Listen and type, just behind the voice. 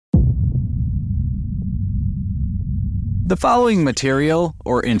The following material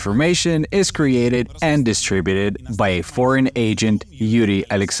or information is created and distributed by a foreign agent, Yuri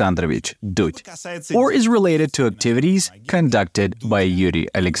Alexandrovich Dudь, or is related to activities conducted by Yuri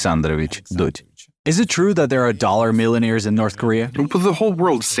Alexandrovich Dudь. Is it true that there are dollar millionaires in North Korea? Well, the whole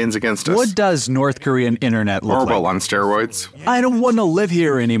world stands against us. What does North Korean internet look Orwell like? on steroids. I don't want to live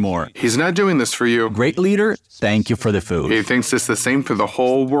here anymore. He's not doing this for you. Great leader, thank you for the food. He thinks it's the same for the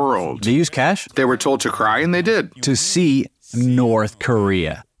whole world. Do you use cash? They were told to cry, and they did. To see North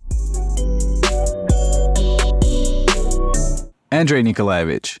Korea. Andrei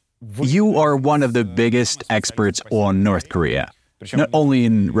Nikolaevich, you are one of the biggest experts on North Korea. Not only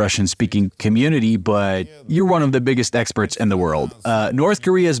in Russian-speaking community, but you're one of the biggest experts in the world. North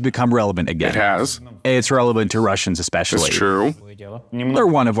Korea has become relevant again. It has. It's relevant to Russians especially. It's true. They're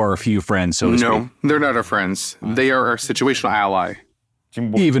one of our few friends, so to speak. No, they're not our friends. They are our situational ally.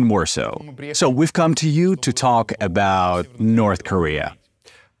 Even more so. So we've come to you to talk about North Korea.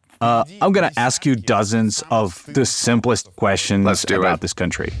 I'm going to ask you dozens of the simplest questions about this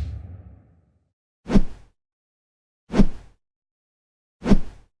country.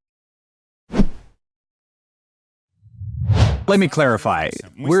 Let me clarify.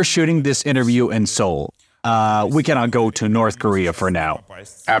 We're shooting this interview in Seoul. We cannot go to North Korea for now.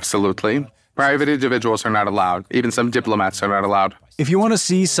 Absolutely. Private individuals are not allowed. Even some diplomats are not allowed. If you want to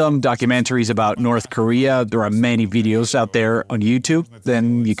see some documentaries about North Korea, there are many videos out there on YouTube,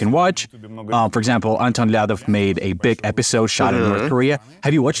 then you can watch. For example, Anton Lyadov made a big episode shot in North Korea.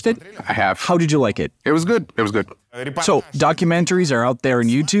 Have you watched it? I have. How did you like it? It was good. It was good. So, documentaries are out there on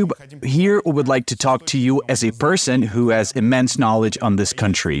YouTube. Here, we would like to talk to you as a person who has immense knowledge on this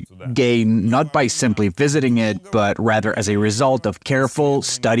country, gained not by simply visiting it, but rather as a result of careful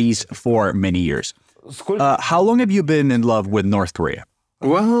studies for many years. How long have you been in love with North Korea?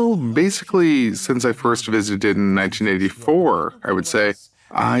 Well, basically, since I first visited in 1984, I would say.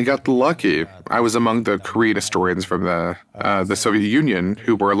 I got lucky. I was among the Korean historians from the Soviet Union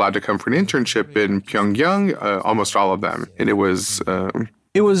who were allowed to come for an internship in Pyongyang, almost all of them. And it was...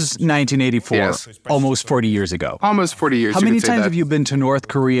 It was 1984, yes. Almost 40 years ago. Almost 40 years. How many times have you been to North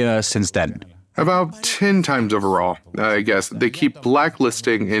Korea since then? About 10 times overall, I guess. They keep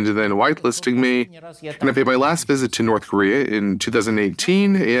blacklisting and then whitelisting me. And I paid my last visit to North Korea in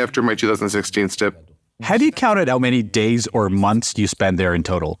 2018 after my 2016 step. Have you counted how many days or months you spent there in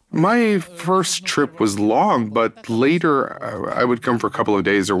total? My first trip was long, but later I would come for a couple of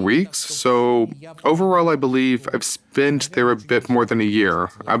days or weeks. So overall, I believe I've spent there a bit more than a year.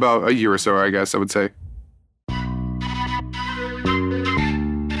 About a year or so, I guess I would say.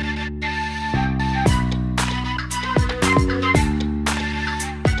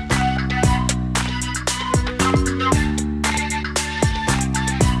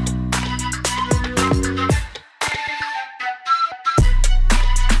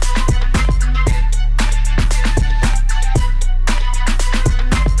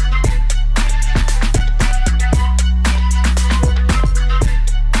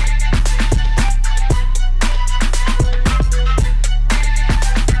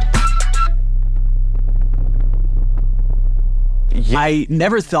 I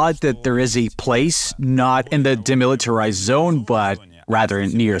never thought that there is a place, not in the demilitarized zone, but rather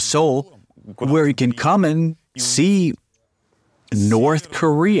near Seoul, where you can come and see North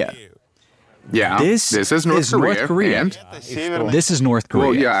Korea. Yeah, this is North Korea. And? This is North Korea.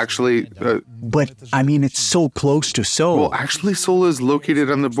 Well, yeah, actually... but, I mean, it's so close to Seoul. Well, actually, Seoul is located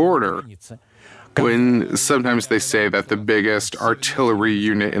on the border. When sometimes they say that the biggest artillery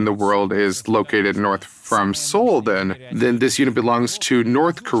unit in the world is located north from Seoul, then this unit belongs to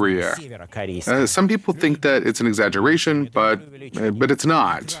North Korea. Some people think that it's an exaggeration, but it's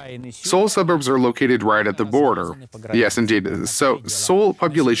not. Seoul suburbs are located right at the border. Yes, indeed. So Seoul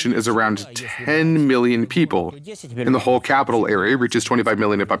population is around 10 million people, and the whole capital area reaches 25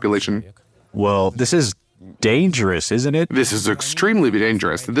 million in population. Well, this is dangerous, isn't it? This is extremely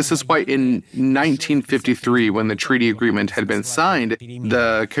dangerous. This is why in 1953, when the treaty agreement had been signed,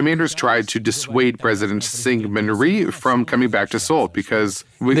 the commanders tried to dissuade President Syngman Rhee from coming back to Seoul because...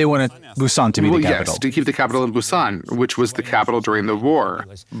 they wanted Busan to be the capital. Yes, to keep the capital in Busan, which was the capital during the war.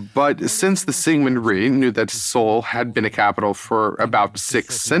 But since the Syngman Rhee knew that Seoul had been a capital for about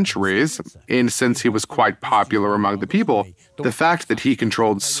 6 centuries, and since he was quite popular among the people, the fact that he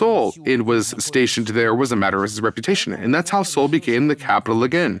controlled Seoul and was stationed there was a matter of his reputation, and that's how Seoul became the capital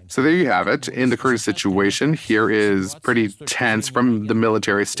again. So there you have it. In the current situation, here is pretty tense from the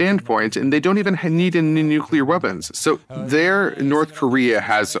military standpoint, and they don't even need any nuclear weapons. So there, North Korea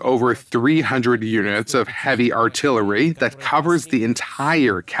has over 300 units of heavy artillery that covers the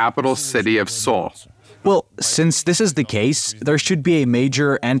entire capital city of Seoul. Well, since this is the case, there should be a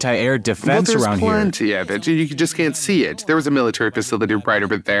major anti-air defense around here. There's plenty of it. You just can't see it. There was a military facility right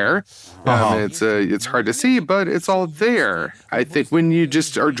over there. It's hard to see, but it's all there. I think when you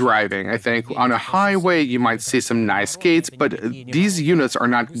just are driving, I think on a highway you might see some nice gates, but these units are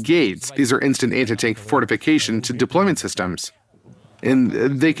not gates. These are instant anti-tank fortification to deployment systems. And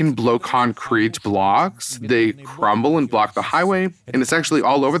they can blow concrete blocks, they crumble and block the highway, and it's actually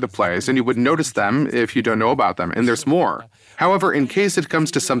all over the place, and you wouldn't notice them if you don't know about them, and there's more. However, in case it comes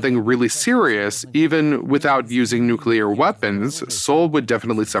to something really serious, even without using nuclear weapons, Seoul would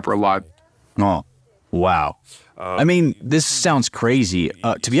definitely suffer a lot. Oh, wow. I mean, this sounds crazy.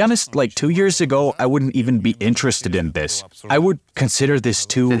 To be honest, like 2 years ago, I wouldn't even be interested in this. I would consider this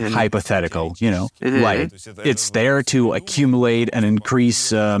too hypothetical, you know? Like, it's there to accumulate and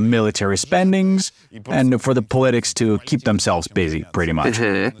increase military spendings and for the politics to keep themselves busy, pretty much.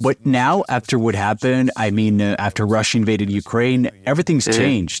 But now, after what happened, I mean, after Russia invaded Ukraine, everything's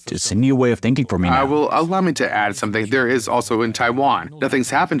changed. It's a new way of thinking for me now. Well, allow me to add something. There is also in Taiwan.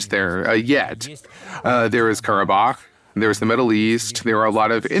 Nothing's happened there yet. There is Karabakh. There's the Middle East. There are a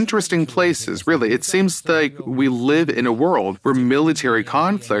lot of interesting places, really. It seems like we live in a world where military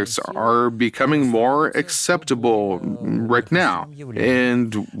conflicts are becoming more acceptable right now.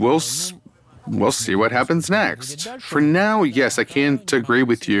 And we'll see what happens next. For now, yes, I can't agree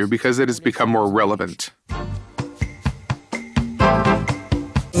with you because it has become more relevant.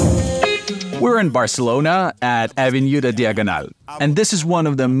 We're in Barcelona at Avenida Diagonal, and this is one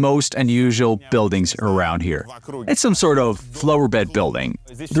of the most unusual buildings around here. It's some sort of flower bed building.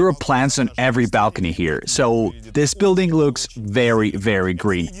 There are plants on every balcony here, so this building looks very, very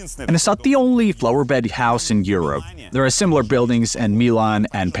green. And it's not the only flower bed house in Europe. There are similar buildings in Milan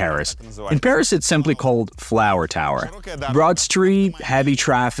and Paris. In Paris, it's simply called Flower Tower. Broad street, heavy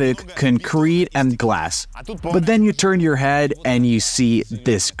traffic, concrete and glass. But then you turn your head and you see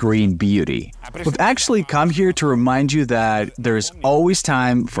this green beauty. We've actually come here to remind you that there's always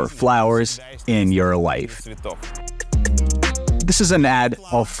time for flowers in your life. This is an ad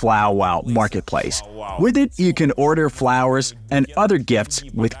of ФЛАУВАУ marketplace. With it, you can order flowers and other gifts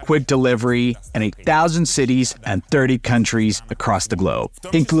with quick delivery in 1,000 cities and 30 countries across the globe,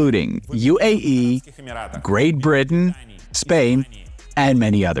 including UAE, Great Britain, Spain, and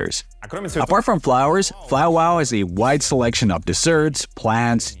many others. Apart from flowers, ФЛАУВАУ has a wide selection of desserts,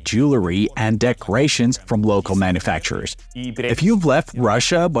 plants, jewelry, and decorations from local manufacturers. If you've left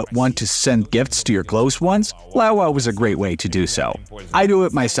Russia but want to send gifts to your close ones, ФЛАУВАУ is a great way to do so. I do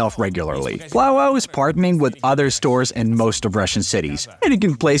it myself regularly. ФЛАУВАУ is partnering with other stores in most of Russian cities, and you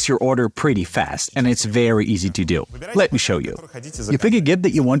can place your order pretty fast, and it's very easy to do. Let me show you. You pick a gift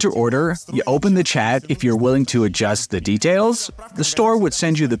that you want to order, you open the chat if you're willing to adjust the details. The store would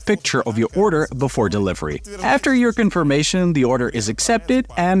send you the picture of your order before delivery. After your confirmation, the order is accepted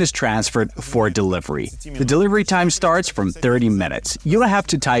and is transferred for delivery. The delivery time starts from 30 minutes. You don't have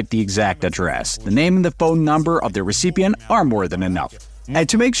to type the exact address. The name and the phone number of the recipient are more than enough. And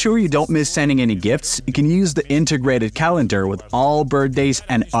to make sure you don't miss sending any gifts, you can use the integrated calendar with all birthdays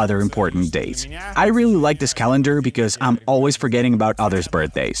and other important dates. I really like this calendar because I'm always forgetting about others'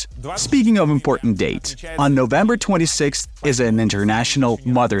 birthdays. Speaking of important dates, on November 26th is an International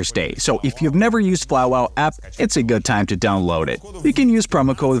Mother's Day, so if you've never used ФЛАУВАУ app, it's a good time to download it. You can use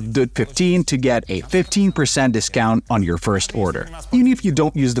promo code vDud15 to get a 15% discount on your first order. Even if you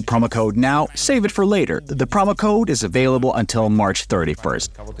don't use the promo code now, save it for later. The promo code is available until March 31st.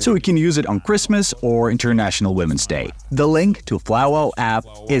 So you can use it on Christmas or International Women's Day. The link to ФЛАУВАУ app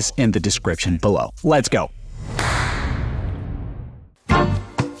is in the description below. Let's go!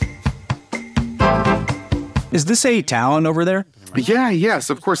 Is this a town over there? Yes,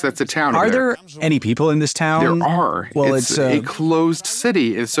 of course, that's a town. Are there any people in this town? There are. Well, it's a closed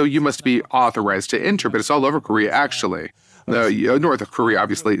city, and so you must be authorized to enter, but it's all over Korea, actually. North of Korea,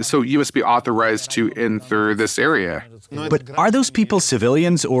 obviously. So you must be authorized to enter this area. But are those people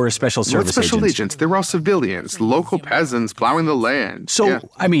civilians or special service special agents? They're all civilians, local peasants plowing the land. So,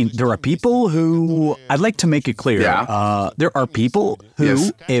 I mean, there are people who... I'd like to make it clear. There are people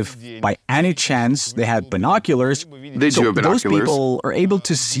who, if by any chance they had binoculars, they do have binoculars. Those people are able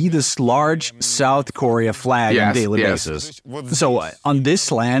to see this large South Korea flag on a daily basis. So, on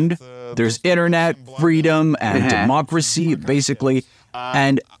this land, there's internet, freedom, and democracy, basically,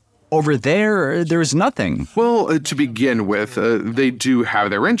 and over there, there's nothing. Well, to begin with, they do have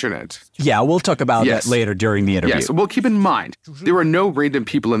their internet. Yeah, we'll talk about that later during the interview. Yes, well, keep in mind, there are no random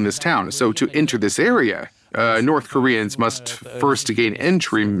people in this town, so to enter this area, North Koreans must first gain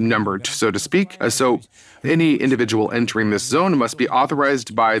entry numbered, so to speak. So any individual entering this zone must be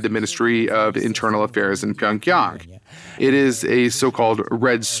authorized by the Ministry of Internal Affairs in Pyongyang. It is a so-called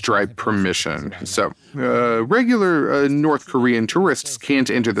red stripe permission. So regular North Korean tourists can't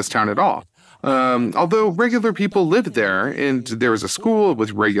enter this town at all. Although regular people live there, and there is a school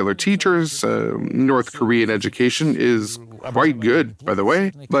with regular teachers, North Korean education is quite good, by the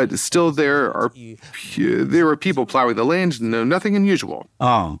way, but still there are people plowing the land, nothing unusual.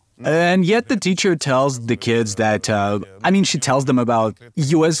 Oh. And yet the teacher tells the kids that, she tells them about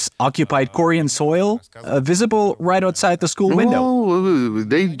U.S.-occupied Korean soil visible right outside the school window. Well,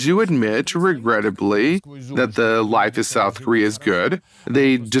 they do admit, regrettably, that the life in South Korea is good.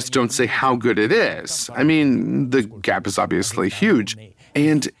 They just don't say how good it is. The gap is obviously huge.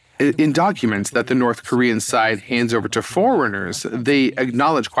 And in documents that the North Korean side hands over to foreigners, they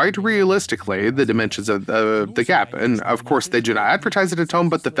acknowledge quite realistically the dimensions of the gap. And of course, they do not advertise it at home,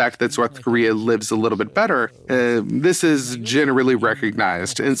 but the fact that South Korea lives a little bit better, this is generally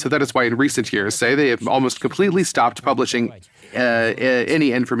recognized. And so that is why in recent years, they have almost completely stopped publishing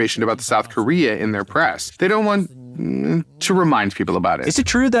any information about the South Korea in their press. They don't want to remind people about it. Is it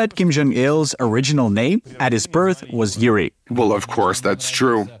true that Kim Jong-il's original name at his birth was Yuri? Well, of course, that's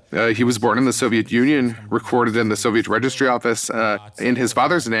true. He was born in the Soviet Union, recorded in the Soviet Registry Office, and his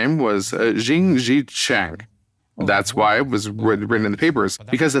father's name was Jing Ji-chang. That's why it was written in the papers,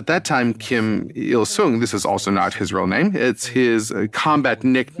 because at that time, Kim Il-sung, this is also not his real name, it's his combat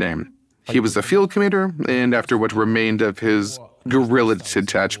nickname. He was a field commander, and after what remained of his guerrilla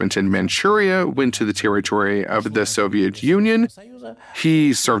detachment in Manchuria, went to the territory of the Soviet Union.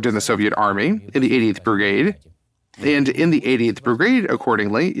 He served in the Soviet Army in the 80th Brigade. And in the 80th Brigade,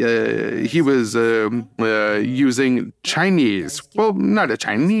 accordingly, he was using Chinese. Well, not a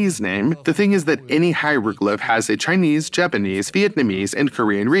Chinese name. The thing is that any hieroglyph has a Chinese, Japanese, Vietnamese, and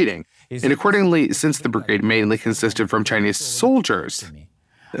Korean reading. And accordingly, since the brigade mainly consisted from Chinese soldiers,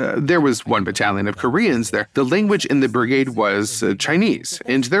 there was one battalion of Koreans there. The language in the brigade was Chinese,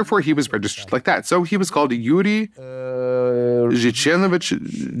 and therefore he was registered like that. So he was called Yuri Zhichenovich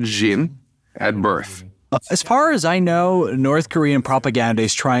Jin at birth. As far as I know, North Korean propaganda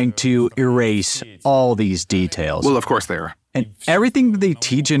is trying to erase all these details. Well, of course they are. And everything that they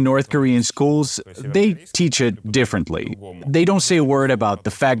teach in North Korean schools, they teach it differently. They don't say a word about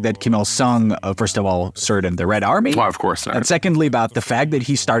the fact that Kim Il-sung, first of all, served in the Red Army. Well, of course not. And secondly, about the fact that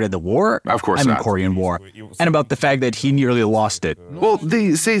he started the war. Of course not. Korean War. And about the fact that he nearly lost it. Well,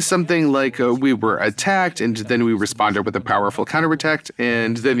 they say something like, we were attacked, and then we responded with a powerful counterattack,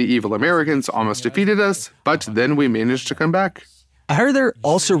 and then the evil Americans almost defeated us, but then we managed to come back. I heard they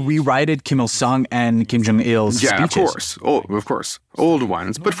also rewrited Kim Il-sung and Kim Jong-il's speeches. Yeah, of course. Old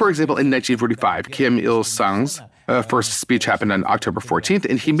ones. But for example, in 1945, Kim Il-sung's first speech happened on October 14th,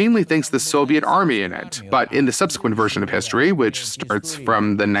 and he mainly thanks the Soviet Army in it. But in the subsequent version of history, which starts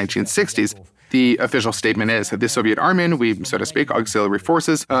from the 1960s, the official statement is that the Soviet Army, we, so to speak, auxiliary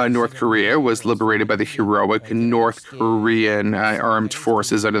forces, North Korea was liberated by the heroic North Korean armed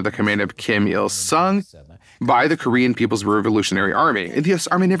forces under the command of Kim Il-sung by the Korean People's Revolutionary Army. The U.S.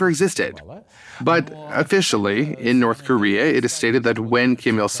 Army never existed. But officially, in North Korea, it is stated that when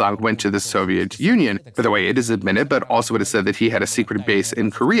Kim Il-sung went to the Soviet Union, by the way, it is admitted, but also it is said that he had a secret base in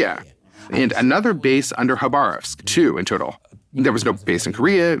Korea, and another base under Khabarovsk, 2 in total. There was no base in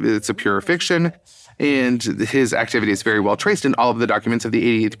Korea, it's a pure fiction, and his activity is very well traced, and all of the documents of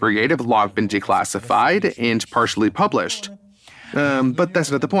the 88th Brigade have long been declassified and partially published. But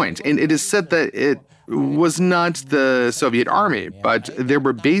that's not the point. And it is said that it was not the Soviet Army, but there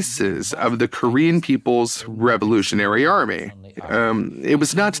were bases of the Korean People's Revolutionary Army. It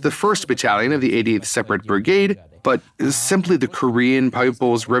was not the 1st Battalion of the 80th Separate Brigade, but simply the Korean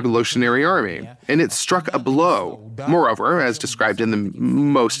People's Revolutionary Army. And it struck a blow. Moreover, as described in the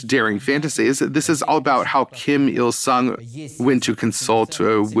most daring fantasies, this is all about how Kim Il-sung went to consult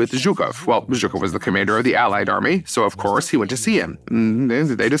with Zhukov. Well, Zhukov was the commander of the Allied Army, so of course he went to see him. And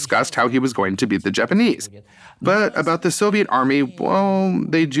they discussed how he was going to beat the Japanese. But about the Soviet Army, well,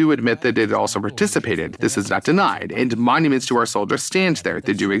 they do admit that it also participated. This is not denied. And monuments to our soldiers stand there.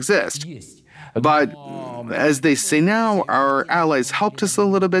 They do exist. But as they say now, our allies helped us a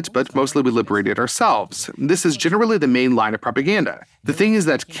little bit, but mostly we liberated ourselves. This is generally the main line of propaganda. The thing is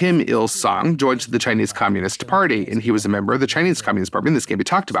that Kim Il-sung joined the Chinese Communist Party, and he was a member of the Chinese Communist Party, and this can't be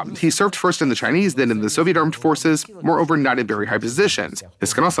talked about. He served first in the Chinese, then in the Soviet armed forces, moreover, not in very high positions.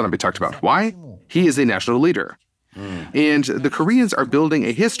 This can also not be talked about. Why? He is a national leader. And the Koreans are building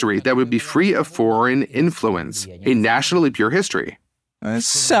a history that would be free of foreign influence, a nationally pure history.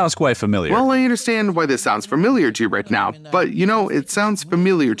 Sounds quite familiar. Well, I understand why this sounds familiar to you right now, but it sounds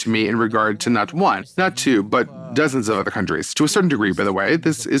familiar to me in regard to not one, not two, but dozens of other countries. To a certain degree, by the way,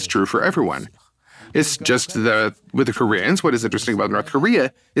 this is true for everyone. It's just that with the Koreans, what is interesting about North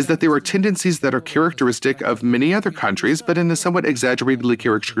Korea is that there are tendencies that are characteristic of many other countries, but in a somewhat exaggeratedly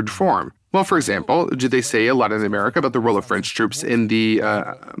caricatured form. Well, for example, do they say a lot in America about the role of French troops in the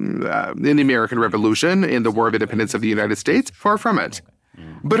American Revolution, in the War of Independence of the United States? Far from it.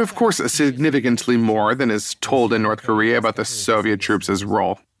 But of course, significantly more than is told in North Korea about the Soviet troops'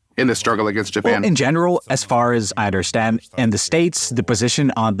 role in the struggle against Japan. Well, in general, as far as I understand, in the States, the position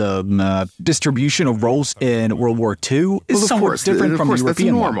on the distribution of roles in World War II is somewhat different from the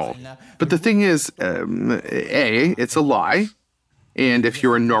European one. That's normal. But the thing is, A, it's a lie. And if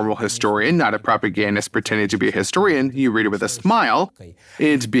you're a normal historian, not a propagandist pretending to be a historian, you read it with a smile.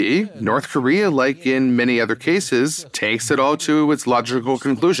 And B, North Korea, like in many other cases, takes it all to its logical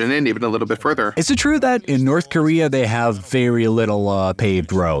conclusion and even a little bit further. Is it true that in North Korea they have very little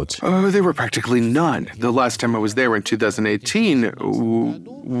paved roads? There were practically none. The last time I was there in 2018,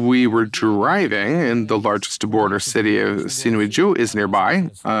 we were driving, and the largest border city of Sinuiju is nearby,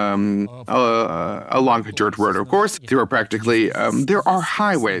 along a dirt road, of course. There are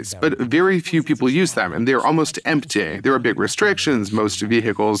highways, but very few people use them, and they're almost empty. There are big restrictions. Most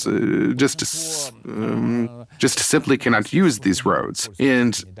vehicles just simply cannot use these roads.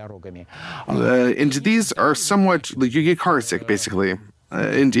 And these are somewhat, like, you get car sick, basically.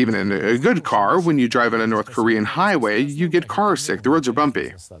 And even in a good car, when you drive on a North Korean highway, you get car sick. The roads are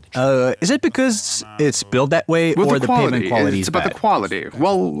bumpy. Is it because it's built that way, or the pavement quality is It's about bad? the quality.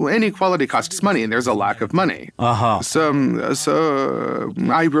 Well, any quality costs money, and there's a lack of money. So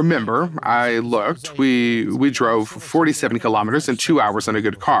I remember, I looked, we drove 47 kilometers in 2 hours on a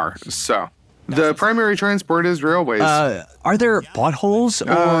good car. So the primary transport is railways. Are there potholes?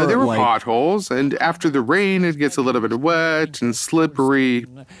 Or there were potholes, and after the rain, it gets a little bit wet and slippery,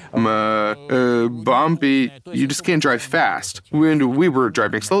 bumpy. You just can't drive fast. We were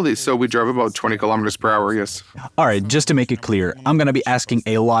driving slowly, so we drove about 20 kilometers per hour, yes. All right, just to make it clear, I'm going to be asking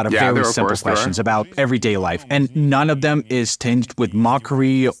a lot of very simple questions about everyday life, and none of them is tinged with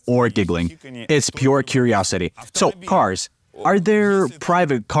mockery or giggling. It's pure curiosity. So, cars. Are there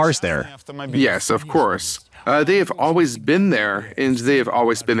private cars there? Yes, of course. They have always been there, and they have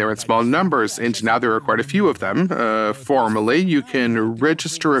always been there in small numbers, and now there are quite a few of them. Formally, you can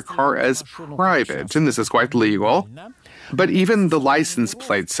register a car as private, and this is quite legal. But even the license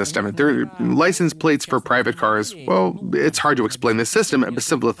plate system, there are license plates for private cars. Well, it's hard to explain the system, but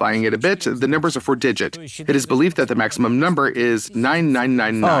simplifying it a bit, the numbers are 4-digit. It is believed that the maximum number is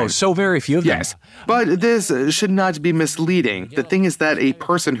 9999. Oh, so very few of them. Yes, but this should not be misleading. The thing is that a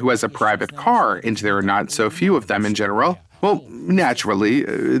person who has a private car, and there are not so few of them in general, well, naturally,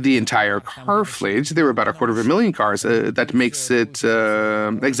 the entire car fleet, there are about 250,000 cars. That makes it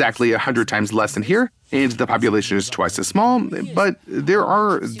exactly 100 times less than here. And the population is twice as small, but there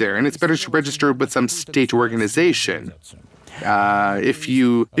are there, and it's better to register with some state organization. If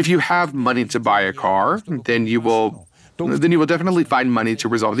you have money to buy a car, then you will definitely find money to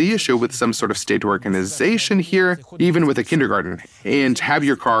resolve the issue with some sort of state organization here, even with a kindergarten, and have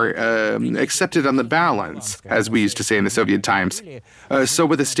your car accepted on the balance, as we used to say in the Soviet times. So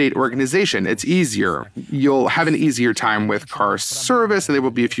with a state organization, it's easier. You'll have an easier time with car service, and there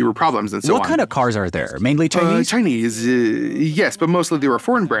will be fewer problems and so on. What kind of cars are there? Mainly Chinese? Chinese, yes, but mostly there are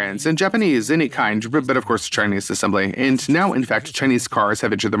foreign brands, and Japanese, any kind, but of course Chinese assembly. And now, in fact, Chinese cars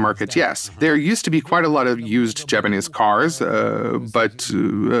have entered the market, yes. There used to be quite a lot of used Japanese cars, but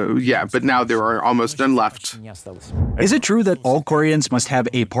now there are almost none left. Is it true that all Koreans must have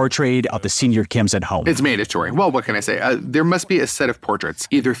a portrait of the senior Kims at home? It's mandatory. Well, what can I say? There must be a set of portraits,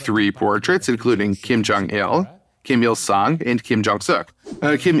 either 3 portraits, including Kim Jong-il, Kim Il-sung, and Kim Jong-suk.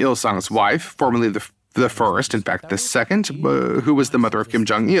 Kim Il-sung's wife, formerly the first, in fact the second, who was the mother of Kim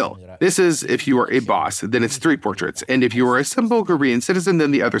Jong-il. This is, if you are a boss, then it's 3 portraits. And if you are a simple Korean citizen,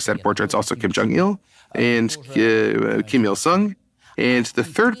 then the other set portraits, also Kim Jong-il and Kim Il-sung. And the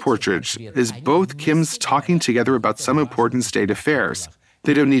third portrait is both Kims talking together about some important state affairs.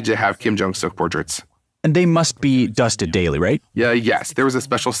 They don't need to have Kim Jong-suk portraits. And they must be dusted daily, right? Yes, there was a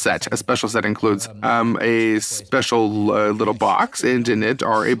special set. A special set includes a special little box, and in it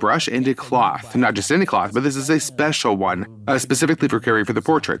are a brush and a cloth. Not just any cloth, but this is a special one, specifically for caring for the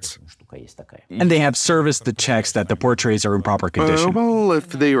portraits. And they have serviced the checks that the portraits are in proper condition. Well, if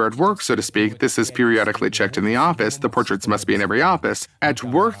they are at work, so to speak, this is periodically checked in the office. The portraits must be in every office. At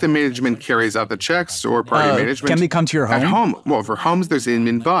work, the management carries out the checks, or party management. Can they come to your home? At home, well, for homes, there's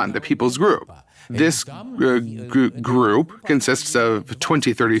Inminban, the people's group. This group consists of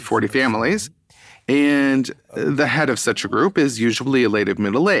 20, 30, 40 families, and the head of such a group is usually a lady of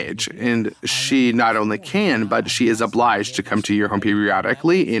middle age, and she not only can, but she is obliged to come to your home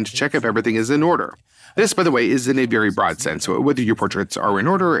periodically and check if everything is in order. This, by the way, is in a very broad sense. Whether your portraits are in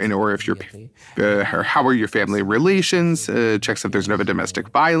order, or if how are your family relations, checks if there's no domestic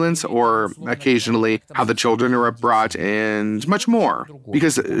violence, or occasionally how the children are brought, and much more.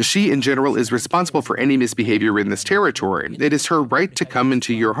 Because she, in general, is responsible for any misbehavior in this territory. It is her right to come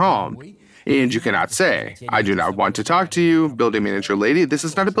into your home. And you cannot say, I do not want to talk to you, building manager lady. This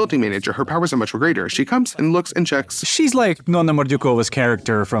is not a building manager. Her powers are much greater. She comes and looks and checks. She's like Nona Mordyukova's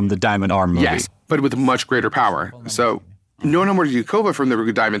character from the Diamond Arm movie. Yes, but with much greater power. So Nona Mordyukova from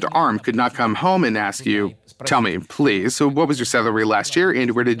the Diamond Arm could not come home and ask you, tell me, please, so what was your salary last year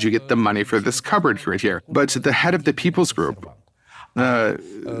and where did you get the money for this cupboard right here? But the head of the People's Group,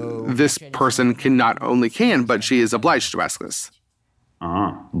 this person not only can, but she is obliged to ask this.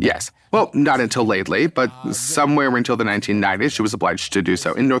 Yes. Well, not until lately, but somewhere until the 1990s, she was obliged to do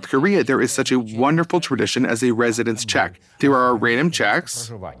so. In North Korea, there is such a wonderful tradition as a residence check. There are random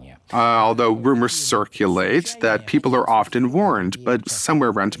checks, although rumors circulate that people are often warned. But somewhere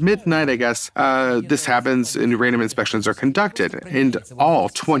around midnight, I guess, this happens and random inspections are conducted. And all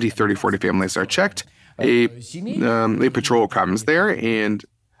 20, 30, 40 families are checked. A patrol comes there and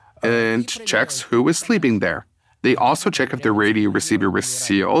checks who is sleeping there. They also check if the radio receiver is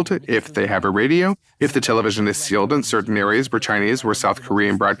sealed, if they have a radio, if the television is sealed in certain areas where Chinese or South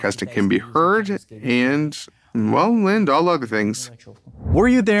Korean broadcasting can be heard, and all other things. Were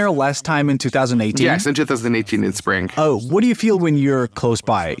you there last time in 2018? Yes, in 2018 in spring. Oh, what do you feel when you're close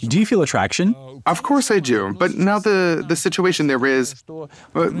by? Do you feel attraction? Of course I do, but now the situation there is,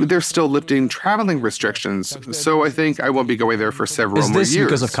 they're still lifting traveling restrictions, so I think I won't be going there for several more years. Is this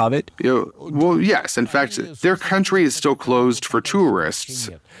because of COVID? Well, yes. In fact, their country is still closed for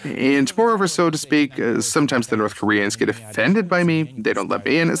tourists. And moreover, so to speak, sometimes the North Koreans get offended by me. They don't let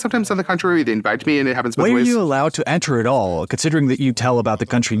me in. Sometimes, on the contrary, they invite me, and it happens both ways. Why are you allowed to enter at all, considering that you tell about the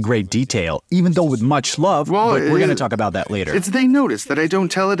country in great detail, even though with much love, but we're going to talk about that later. They notice that I don't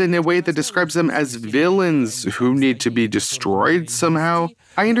tell it in a way that describes them as villains who need to be destroyed somehow.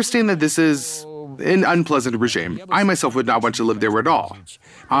 I understand that this is an unpleasant regime. I myself would not want to live there at all.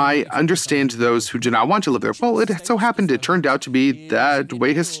 I understand those who do not want to live there. Well, it so happened it turned out to be that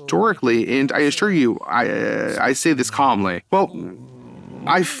way historically, and I assure you, I say this calmly. Well,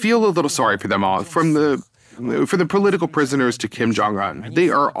 I feel a little sorry for them all, from the political prisoners to Kim Jong-un. They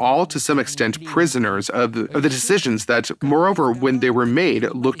are all, to some extent, prisoners of the decisions that, moreover, when they were made,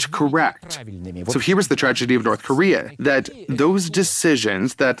 looked correct. So here is the tragedy of North Korea, that those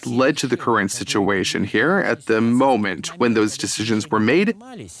decisions that led to the current situation here, at the moment when those decisions were made,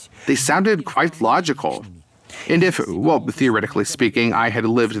 they sounded quite logical. And if, theoretically speaking, I had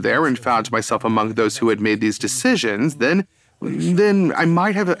lived there and found myself among those who had made these decisions, then I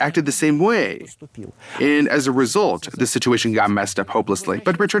might have acted the same way. And as a result, the situation got messed up hopelessly.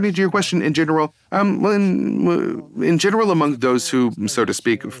 But returning to your question, in general, among those who, so to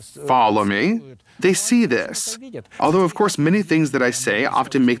speak, follow me, they see this. Although, of course, many things that I say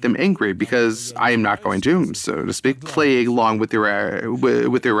often make them angry because I am not going to, so to speak, play along with their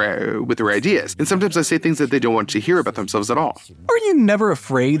ideas. And sometimes I say things that they don't want to hear about themselves at all. Are you never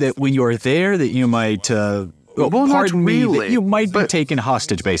afraid that when you're there that you might... pardon me, that you might be taken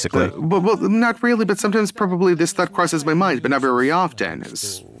hostage, basically. Well, not really, but sometimes probably this thought crosses my mind, but not very often.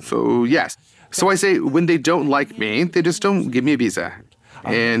 So, yes. So I say, when they don't like me, they just don't give me a visa.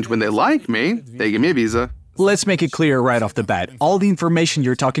 And when they like me, they give me a visa. Let's make it clear right off the bat. All the information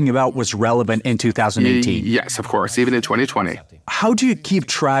you're talking about was relevant in 2018. Yes, of course, even in 2020. How do you keep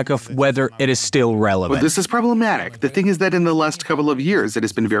track of whether it is still relevant? Well, this is problematic. The thing is that in the last couple of years, it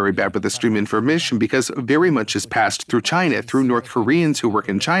has been very bad with the stream information because very much is passed through China, through North Koreans who work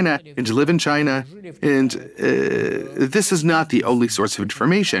in China and live in China. And this is not the only source of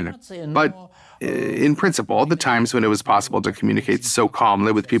information. But in principle, the times when it was possible to communicate so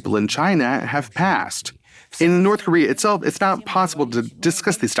calmly with people in China have passed. In North Korea itself, it's not possible to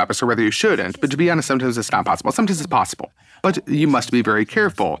discuss these topics, or rather you shouldn't. But to be honest, sometimes it's not possible. Sometimes it's possible. But you must be very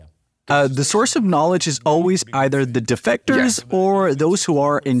careful. The source of knowledge is always either the defectors or those who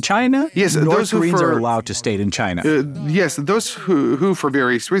are in China. Yes, North Koreans are allowed to stay in China. Yes, those who, for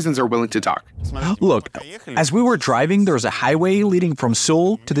various reasons, are willing to talk. Look, as we were driving, there's a highway leading from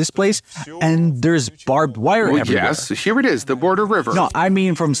Seoul to this place, and there's barbed wire everywhere. Yes, here it is, the border river. No, I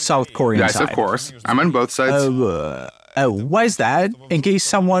mean from South Korean side. Yes, of course. I'm on both sides. Why is that? In case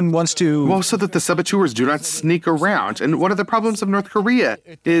someone wants to... Well, so that the saboteurs do not sneak around. And one of the problems of North Korea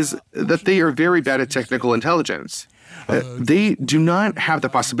is that they are very bad at technical intelligence. They do not have the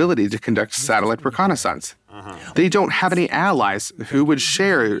possibility to conduct satellite reconnaissance. They don't have any allies who would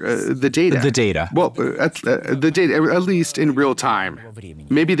share the data. The data. Well, the data, at least in real time.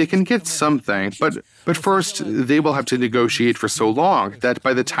 Maybe they can get something, but first they will have to negotiate for so long that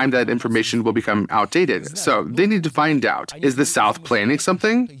by the time that information will become outdated. So they need to find out, is the South planning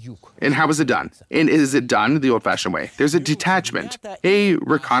something? And how is it done? And is it done the old-fashioned way? There's a detachment, a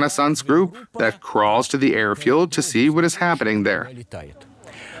reconnaissance group that crawls to the airfield to see what is happening there.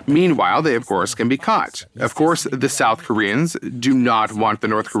 Meanwhile, they, of course, can be caught. Of course, the South Koreans do not want the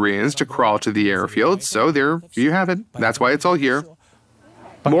North Koreans to crawl to the airfield, so there you have it. That's why it's all here.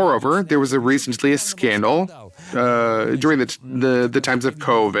 Moreover, there was recently a scandal during the times of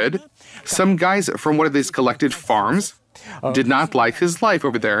COVID. Some guys from one of these collected farms did not like his life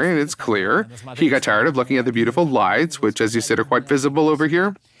over there, and it's clear. He got tired of looking at the beautiful lights, which, as you said, are quite visible over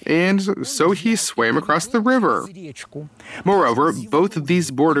here, and so he swam across the river. Moreover, both of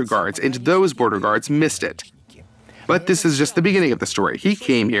these border guards and those border guards missed it. But this is just the beginning of the story. He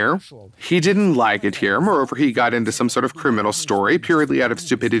came here. He didn't like it here. Moreover, he got into some sort of criminal story purely out of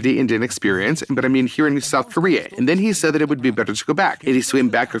stupidity and inexperience, but I mean here in South Korea. And then he said that it would be better to go back. And he swam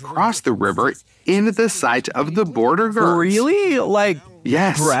back across the river in the sight of the border guards. Really? Like,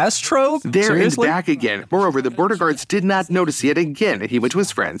 yes. Breaststroke? There Seriously? and back again. Moreover, the border guards did not notice yet again. He went to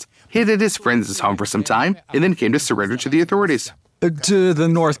his friends, hid at his friends' home for some time, and then came to surrender to the authorities. To the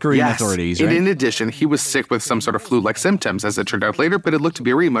North Korean authorities, right? And in addition, he was sick with some sort of flu-like symptoms, as it turned out later, but it looked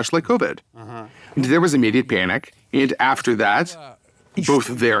very much like COVID. There was immediate panic, and after that, both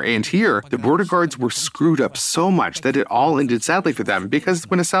there and here, the border guards were screwed up so much that it all ended sadly for them, because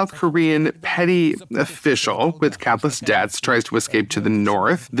when a South Korean petty official with countless debts tries to escape to the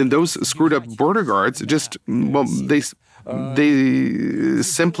north, then those screwed up border guards just, well, they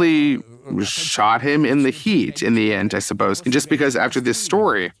simply shot him in the heat in the end, I suppose. And just because after this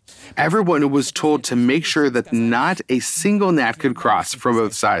story, everyone was told to make sure that not a single gnat could cross from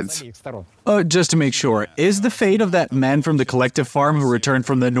both sides. Just to make sure, is the fate of that man from the collective farm who returned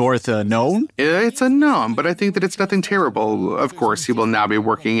from the north known? It's unknown, but I think that it's nothing terrible. Of course, he will now be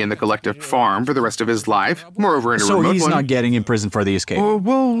working in the collective farm for the rest of his life. Moreover, in a remote one. So he's not getting in prison for the escape?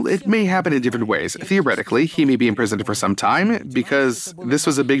 Well, it may happen in different ways. Theoretically, he may be imprisoned for some time because this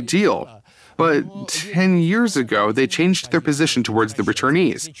was a big deal. But 10 years ago, they changed their position towards the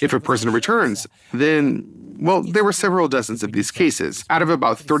returnees. If a person returns, then, well, there were several dozens of these cases. Out of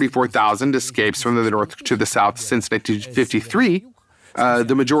about 34,000 escapes from the north to the south since 1953,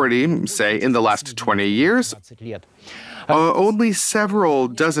 the majority, say, in the last 20 years, only several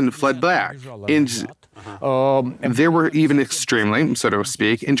dozen fled back. And there were even extremely, so to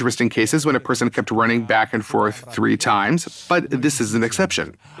speak, interesting cases when a person kept running back and forth 3 times, but this is an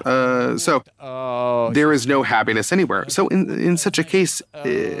exception. So there is no happiness anywhere. So in such a case,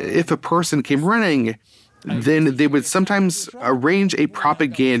 if a person came running, then they would sometimes arrange a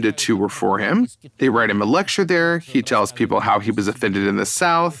propaganda tour for him. They write him a lecture there. He tells people how he was offended in the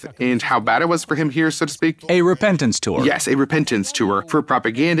South and how bad it was for him here, so to speak. A repentance tour. Yes, a repentance tour for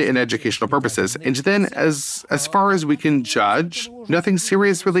propaganda and educational purposes. And then, as far as we can judge, nothing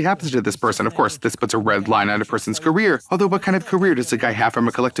serious really happens to this person. Of course, this puts a red line on a person's career. Although, what kind of career does a guy have from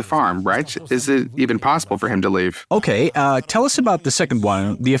a collective farm, right? Is it even possible for him to leave? Okay, tell us about the second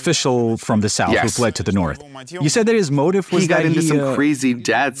one, the official from the South who fled to the North. You said that his motive was that he got into some crazy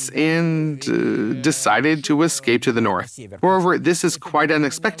debts and decided to escape to the North. Moreover, this is quite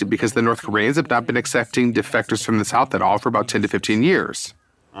unexpected because the North Koreans have not been accepting defectors from the South at all for about 10 to 15 years.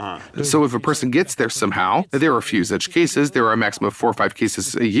 So if a person gets there somehow, there are a few such cases. There are a maximum of 4 or 5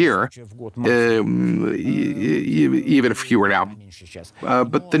 cases a year, even fewer now.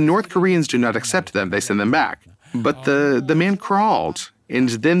 But the North Koreans do not accept them. They send them back. But the man crawled. And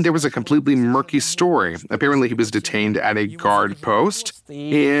then there was a completely murky story. Apparently, he was detained at a guard post.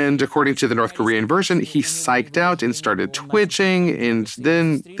 And according to the North Korean version, he psyched out and started twitching. And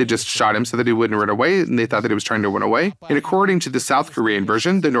then they just shot him so that he wouldn't run away. And they thought that he was trying to run away. And according to the South Korean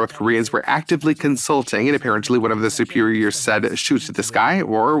version, the North Koreans were actively consulting. And apparently, one of the superiors said, shoot this guy,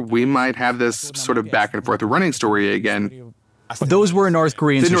 or we might have this sort of back and forth running story again. Those were North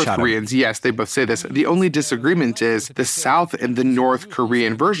Koreans who shot him. The North Koreans, yes, they both say this. The only disagreement is the South and the North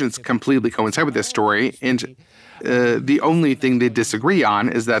Korean versions completely coincide with this story, and the only thing they disagree on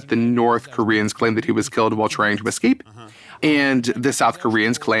is that the North Koreans claim that he was killed while trying to escape, And the South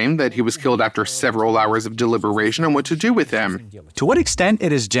Koreans claim that he was killed after several hours of deliberation on what to do with him. To what extent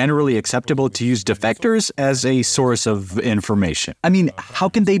it is generally acceptable to use defectors as a source of information? I mean, how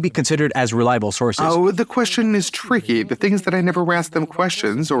can they be considered as reliable sources? Oh, the question is tricky. The thing is that I never ask them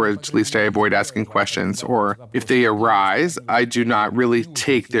questions, or at least I avoid asking questions, or if they arise, I do not really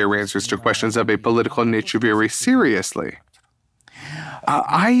take their answers to questions of a political nature very seriously.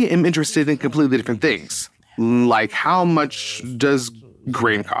 I am interested in completely different things, like how much does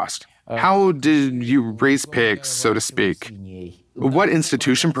grain cost? How did you raise pigs, so to speak? What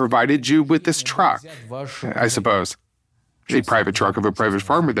institution provided you with this truck, I suppose? A private truck of a private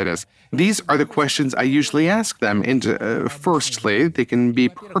farmer, that is. These are the questions I usually ask them. And firstly, they can be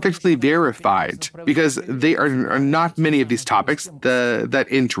perfectly verified because there are not many of these topics that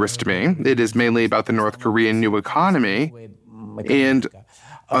interest me. It is mainly about the North Korean new economy. And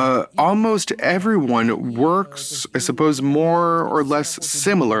almost everyone works, I suppose, more or less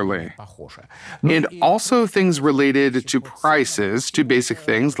similarly. And also things related to prices, to basic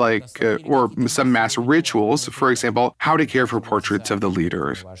things like, or some mass rituals, for example, how to care for portraits of the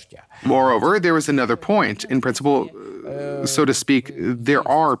leaders. Moreover, there is another point. In principle, so to speak, there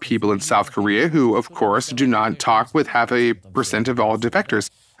are people in South Korea who, of course, do not talk with 0.5% of all defectors.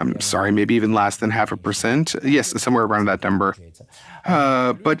 I'm sorry, maybe even less than 0.5%. Yes, somewhere around that number.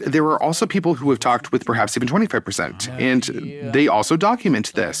 But there are also people who have talked with perhaps even 25%, and they also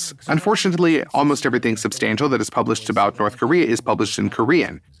document this. Unfortunately, almost everything substantial that is published about North Korea is published in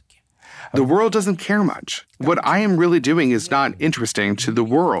Korean. The world doesn't care much. What I am really doing is not interesting to the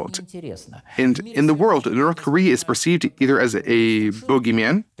world. And in the world, North Korea is perceived either as a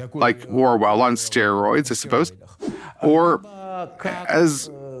boogeyman, like Orwell on steroids, I suppose, or as,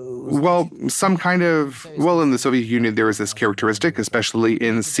 well, some kind of, well, in the Soviet Union, there is this characteristic, especially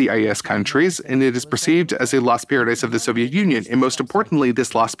in CIS countries, and it is perceived as a lost paradise of the Soviet Union. And most importantly,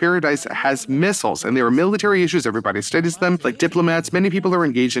 this lost paradise has missiles, and there are military issues. Everybody studies them. Like diplomats, many people are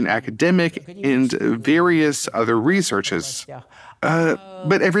engaged in academic and various other researches.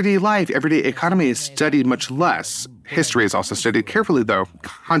 But everyday life, everyday economy is studied much less. History is also studied carefully, though.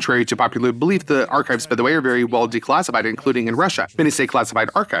 Contrary to popular belief, the archives, by the way, are very well declassified, including in Russia. Many say classified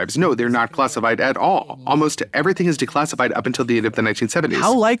archives. No, they're not classified at all. Almost everything is declassified up until the end of the 1970s.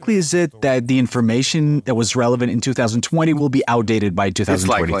 How likely is it that the information that was relevant in 2020 will be outdated by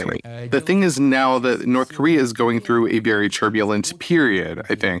 2023? It's likely. The thing is now that North Korea is going through a very turbulent period,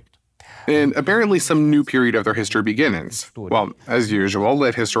 I think. And apparently some new period of their history begins. Well, as usual,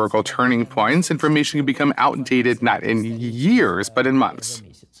 at historical turning points, information can become outdated not in years, but in months.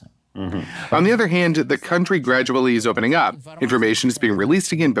 On the other hand, the country gradually is opening up. Information is being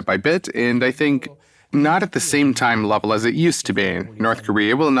released again bit by bit, and I think not at the same time level as it used to be. North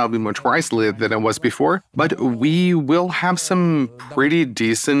Korea will now be much more isolated than it was before, but we will have some pretty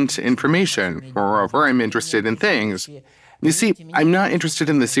decent information. Moreover, I'm interested in things. You see, I'm not interested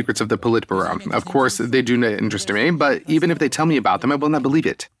in the secrets of the Politburo. Of course, they do not interest me, but even if they tell me about them, I will not believe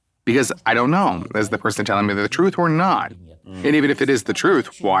it. Because I don't know, is the person telling me the truth or not? And even if it is the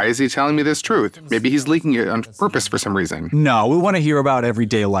truth, why is he telling me this truth? Maybe he's leaking it on purpose for some reason. No, we want to hear about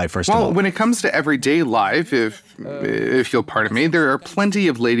everyday life first of all. Well, when it comes to everyday life, if you'll pardon me, there are plenty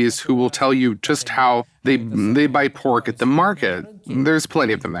of ladies who will tell you just how they buy pork at the market. There's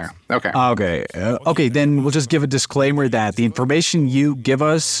plenty of them there. Okay. Okay, then we'll just give a disclaimer that the information you give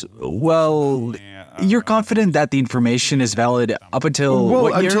us, well, you're confident that the information is valid up until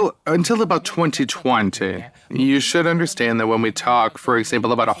what year? Until about 2020. You should understand that when we talk, for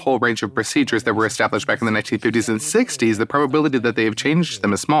example, about a whole range of procedures that were established back in the 1950s and 60s, the probability that they have changed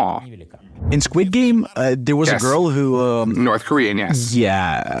them is small. In Squid Game, there was a girl who... North Korean, yes.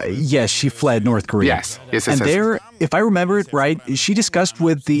 Yes, she fled North Korea. Yes. And there, if I remember it right, she discussed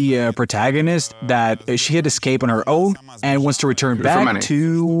with the protagonist that she had escaped on her own and wants to return back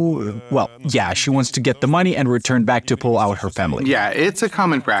to... Well, yeah, she wants to get the money and return back to pull out her family. Yeah, it's a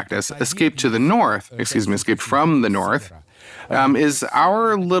common practice. Escape from the north. Is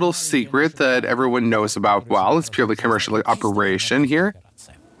our little secret that everyone knows about. Well, it's purely commercial operation here.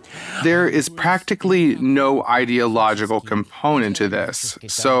 There is practically no ideological component to this.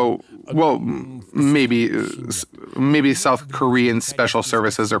 So, well, maybe South Korean special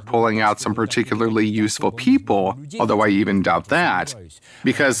services are pulling out some particularly useful people, although I even doubt that,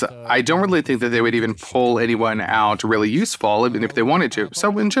 because I don't really think that they would even pull anyone out really useful, even if they wanted to.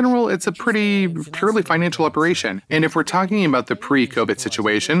 So in general, it's a pretty purely financial operation. And if we're talking about the pre-COVID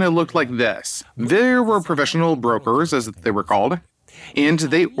situation, it looked like this. There were professional brokers, as they were called, and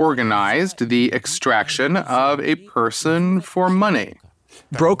they organized the extraction of a person for money.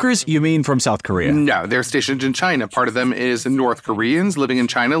 Brokers, you mean from South Korea? No, they're stationed in China. Part of them is North Koreans living in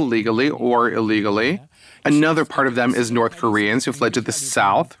China legally or illegally. Another part of them is North Koreans who fled to the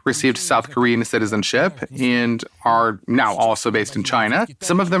South, received South Korean citizenship, and are now also based in China.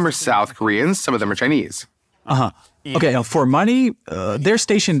 Some of them are South Koreans, some of them are Chinese. Okay, now for money, they're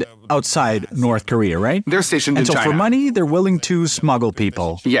stationed outside North Korea, right? They're stationed in China. And so for money, they're willing to smuggle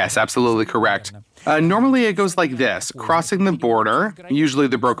people. Yes, absolutely correct. Normally it goes like this. Crossing the border, usually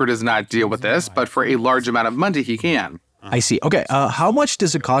the broker does not deal with this, but for a large amount of money, he can. I see. Okay, how much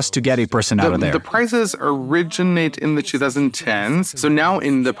does it cost to get a person out of there? The prices originate in the 2010s. So now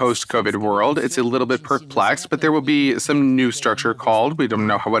in the post-COVID world, it's a little bit perplexed, but there will be some new structure called. We don't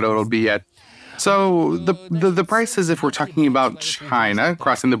know what it'll be yet. So the prices, if we're talking about China,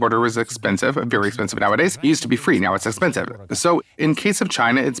 crossing the border is expensive, very expensive nowadays. It used to be free, now it's expensive. So in case of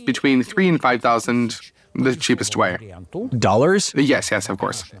China, it's between 3,000 and 5,000, the cheapest way. Dollars? Yes, of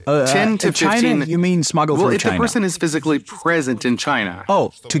course. 10 to 15. China, you mean smuggle from China? Well, if the person is physically present in China.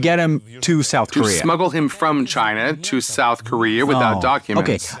 Oh, to get him to South Korea. To smuggle him from China to South Korea without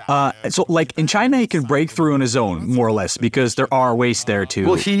documents. Okay, so like in China, he can break through on his own, more or less, because there are ways there to...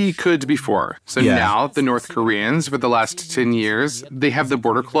 Well, he could before. So now the North Koreans, for the last 10 years, they have the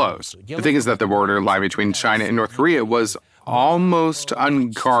border closed. The thing is that the border line between China and North Korea was almost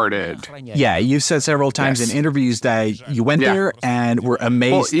unguarded. Yeah, you've said several times in interviews that you went there and were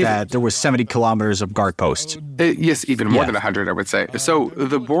amazed that there was 70 kilometers of guard posts. Yes, even more than 100, I would say. So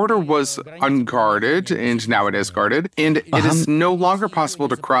the border was unguarded, and now it is guarded. And it is no longer possible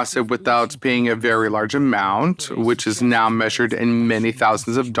to cross it without paying a very large amount, which is now measured in many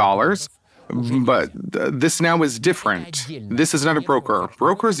thousands of dollars. But this now is different. This is not a broker.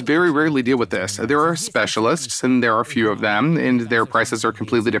 Brokers very rarely deal with this. There are specialists, and there are a few of them, and their prices are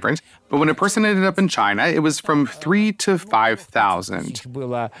completely different. But when a person ended up in China, it was from 3,000 to 5,000.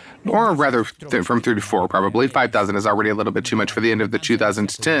 Or rather, from 3 to 4, probably. 5,000 is already a little bit too much for the end of the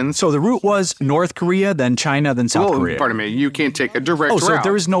 2010s. So the route was North Korea, then China, then South Korea. Pardon me, you can't take a direct route. So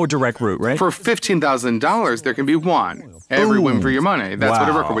there is no direct route, right? For $15,000, there can be one. Every whim for your money. That's what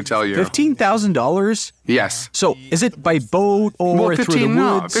a broker would tell you. $15,000? Yes. So is it by boat or through the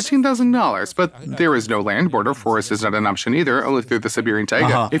woods? $15,000. But there is no land border. Forest is not an option either, only through the Siberian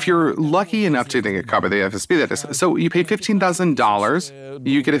taiga. If you're lucky enough to take a copy of the FSB, that is. So you pay $15,000,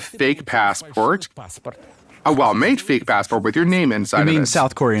 you get a fake passport. A well-made fake passport with your name inside of it. You mean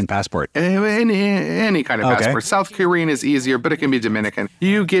South Korean passport? Any kind of passport. South Korean is easier, but it can be Dominican.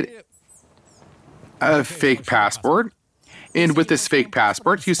 You get a fake passport. And with this fake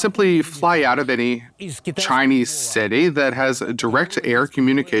passport, you simply fly out of any Chinese city that has direct air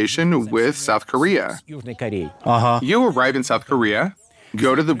communication with South Korea. You arrive in South Korea,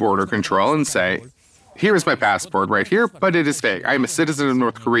 go to the border control and say, here is my passport right here, but it is fake. I am a citizen of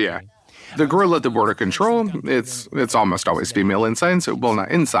North Korea. The girl at the border control, it's almost always female ensigns. Well,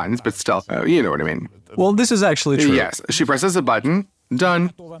 not ensigns, but still, you know what I mean. Well, this is actually true. Yes. She presses a button.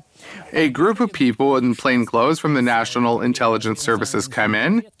 Done. A group of people in plain clothes from the National Intelligence Services come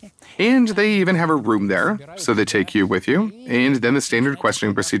in, and they even have a room there, so they take you with you, and then the standard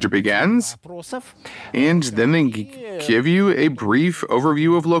questioning procedure begins, and then they give you a brief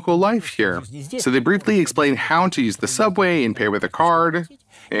overview of local life here. So they briefly explain how to use the subway and pay with a card,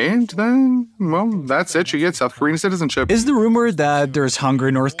 and then, well, that's it. You get South Korean citizenship. Is the rumor that there's hunger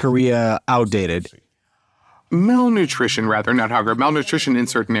in North Korea outdated? Malnutrition, rather, not hunger. Malnutrition in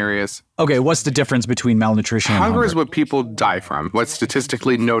certain areas. Okay, what's the difference between malnutrition and hunger? Hunger is what people die from, what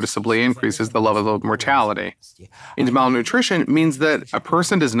statistically noticeably increases the level of mortality. And malnutrition means that a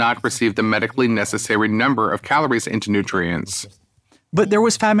person does not receive the medically necessary number of calories and nutrients. But there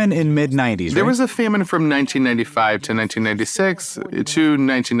was famine in mid-90s, right? There was a famine from 1995 to 1996 to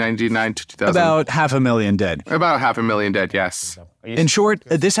 1999 to 2000. About 500,000 dead. About 500,000 dead, yes. In short,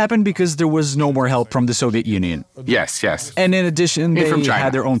 this happened because there was no more help from the Soviet Union. Yes. And in addition, they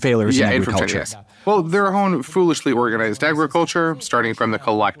had their own failures in agriculture. From China, yes. Well, their own foolishly organized agriculture, starting from the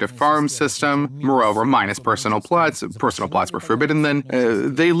collective farm system, moreover, minus personal plots. Personal plots were forbidden then.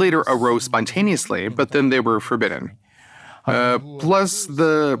 They later arose spontaneously, but then they were forbidden. Plus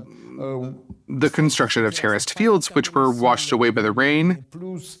the construction of terraced fields, which were washed away by the rain,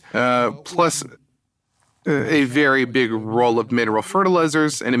 plus a very big role of mineral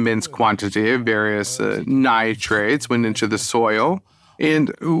fertilizers, an immense quantity of various nitrates went into the soil.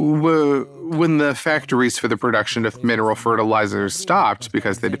 And when the factories for the production of mineral fertilizers stopped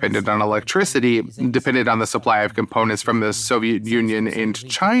because they depended on electricity, depended on the supply of components from the Soviet Union and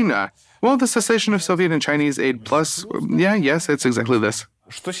China, well, the cessation of Soviet and Chinese aid plus, yes, it's exactly this.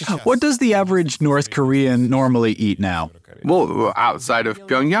 What does the average North Korean normally eat now? Well, outside of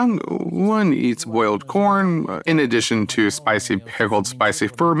Pyongyang, one eats boiled corn, in addition to spicy pickled, spicy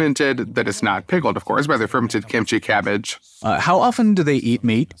fermented, that is not pickled, of course, rather fermented kimchi cabbage. How often do they eat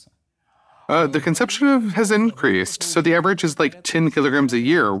meat? The consumption has increased, so the average is like 10 kilograms a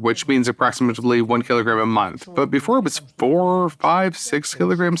year, which means approximately 1 kilogram a month. But before it was 4, 5, 6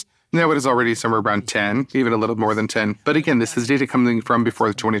 kilograms. Now it is already somewhere around 10, even a little more than 10. But again, this is data coming from before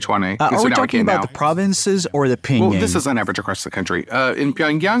the 2020. Are we talking about the provinces or the Pyongyang? Well, this is on average across the country. In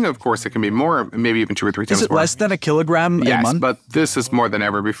Pyongyang, of course, it can be more, maybe even 2 or 3 times more. Is it less than a kilogram a month? Yes, but this is more than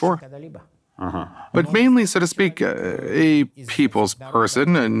ever before. But mainly, so to speak, a people's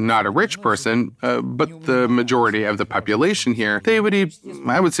person, and not a rich person, but the majority of the population here, they would eat,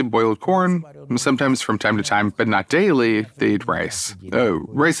 I would say, boiled corn, sometimes from time to time, but not daily, they eat rice.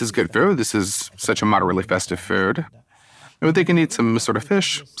 Rice is good food. This is such a moderately festive food. But they can eat some sort of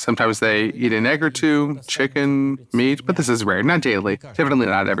fish. Sometimes they eat an egg or two, chicken, meat, but this is rare, not daily, definitely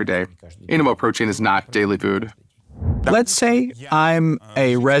not every day. Animal protein is not daily food. Let's say I'm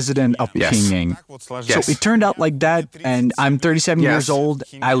a resident of Pyongyang. Yes. So it turned out like that, and I'm 37 years old.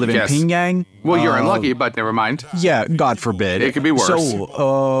 I live in Pyongyang. Well, you're unlucky, but never mind. Yeah, God forbid. It could be worse.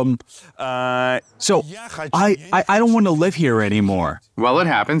 So I don't want to live here anymore. Well, it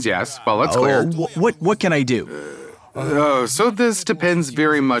happens, yes. Well, that's clear. What can I do? So this depends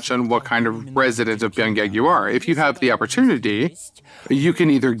very much on what kind of resident of Pyongyang you are. If you have the opportunity, you can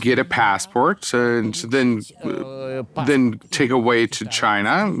either get a passport and then take a way to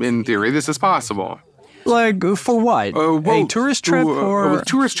China. In theory, this is possible. Like, for what? A tourist trip? Or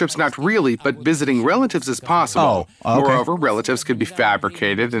tourist trips, not really, but visiting relatives is possible. Oh, okay. Moreover, relatives could be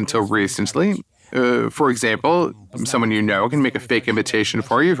fabricated until recently. For example, someone you know can make a fake invitation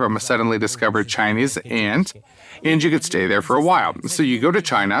for you from a suddenly discovered Chinese aunt, and you could stay there for a while. So you go to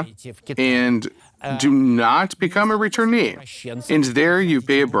China and do not become a returnee. And there you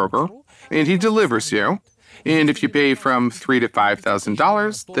pay a broker, and he delivers you. And if you pay from $3,000 to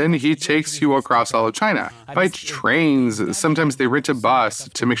 $5,000, then he takes you across all of China. By trains, sometimes they rent a bus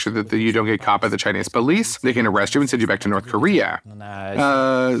to make sure that you don't get caught by the Chinese police. They can arrest you and send you back to North Korea.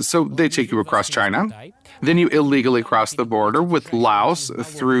 So they take you across China. Then you illegally cross the border with Laos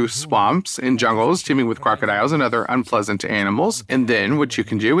through swamps and jungles teeming with crocodiles and other unpleasant animals. And then what you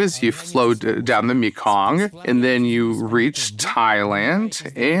can do is you float down the Mekong, and then you reach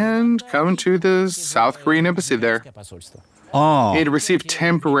Thailand and come to the South Korean embassy there. And receive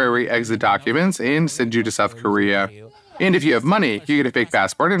temporary exit documents and send you to South Korea. And if you have money, you get a fake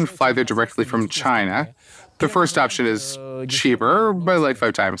passport and fly there directly from China. The first option is cheaper by like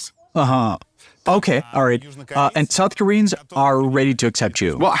 5 times. Okay, all right. And South Koreans are ready to accept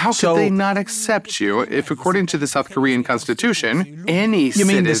you. Well, how could they not accept you if, according to the South Korean Constitution, any citizen...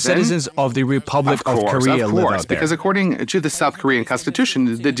 You mean the citizens of the Republic of Korea live out there? Because according to the South Korean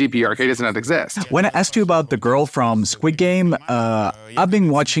Constitution, the DPRK does not exist. When I asked you about the girl from Squid Game, I've been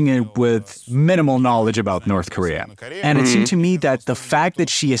watching it with minimal knowledge about North Korea. And it seemed to me that the fact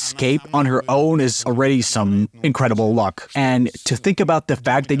that she escaped on her own is already some incredible luck. And to think about the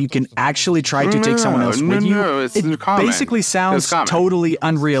fact that you can actually try to take someone else with you, it basically sounds totally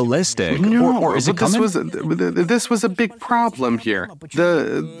unrealistic. Or is it common? This was a big problem here.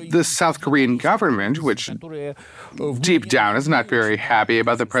 The South Korean government, which deep down is not very happy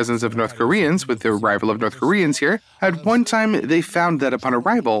about the presence of North Koreans with the arrival of North Koreans here, at one time they found that upon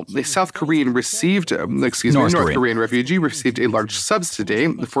arrival, a South Korean received, North Korean refugee received a large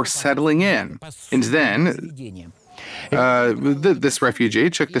subsidy for settling in. And then this refugee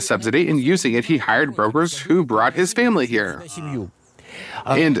took the subsidy, and using it, he hired brokers who brought his family here.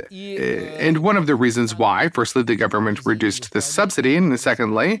 And one of the reasons why, firstly, the government reduced the subsidy, and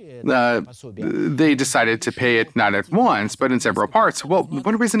secondly, they decided to pay it not at once, but in several parts. Well,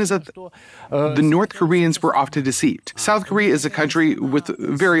 one reason is that the North Koreans were often deceived. South Korea is a country with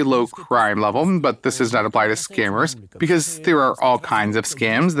very low crime level, but this does not apply to scammers, because there are all kinds of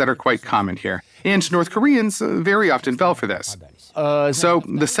scams that are quite common here. And North Koreans very often fell for this. So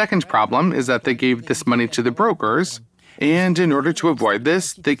the second problem is that they gave this money to the brokers, and in order to avoid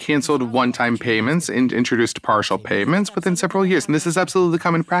this, they canceled one-time payments and introduced partial payments within several years, and this is absolutely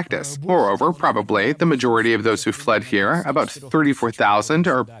common practice. Moreover, probably the majority of those who fled here, about 34,000,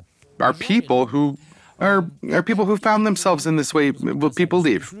 are people who people who found themselves in this way. Well, people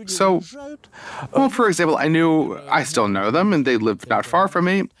leave. So, well, for example, I still know them, and they live not far from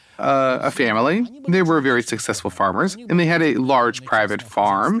me. A family. They were very successful farmers, and they had a large private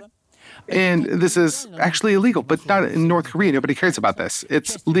farm. And this is actually illegal, but not in North Korea. Nobody cares about this.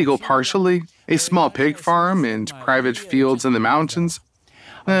 It's legal partially. A small pig farm and private fields in the mountains.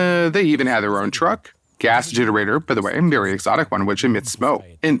 They even had their own truck. gas generator, by the way, a very exotic one, which emits smoke.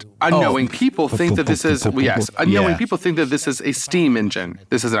 And unknowing people think that this is, people think that this is a steam engine.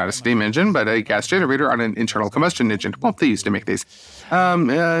 This is not a steam engine, but a gas generator on an internal combustion engine. Well, they used to make these.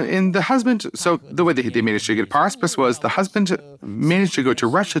 And the husband, so the way they managed to get prosperous was the husband managed to go to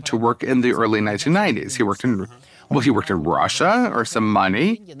Russia to work in the early 1990s. He worked in Russia, or some money,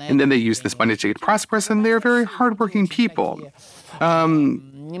 and then they used this money to get prosperous, and they're very hardworking people.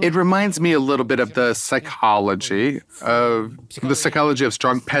 It reminds me a little bit of the psychology of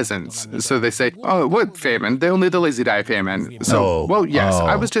strong peasants. So they say, oh, what famine? Only the lazy die of famine. So,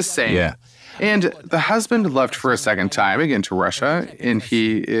 I was just saying. Yeah. And the husband left for a second time, again to Russia, and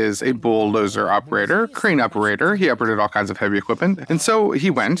he is a bulldozer operator, crane operator. He operated all kinds of heavy equipment. And so he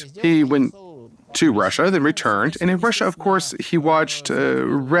went to Russia, then returned. And in Russia, of course, he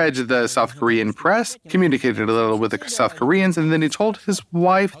read the South Korean press, communicated a little with the South Koreans, and then he told his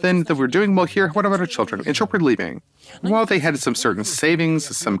wife then that we're doing well here. What about our children? And children leaving. Well, they had some certain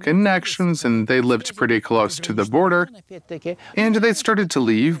savings, some connections, and they lived pretty close to the border. And they started to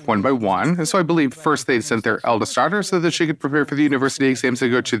leave one by one. And so I believe first they sent their eldest daughter so that she could prepare for the university exams to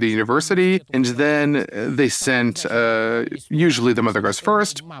go to the university. And then they sent, usually the mother goes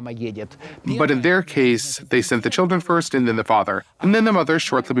first. But in their case, they sent the children first and then the father. And then the mother,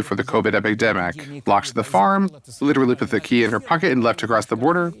 shortly before the COVID epidemic, locked the farm, literally put the key in her pocket and left across the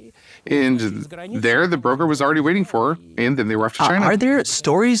border. And there, the broker was already waiting for her, and then they were off to China. Are there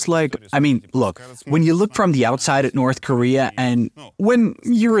stories like, look, when you look from the outside at North Korea, and when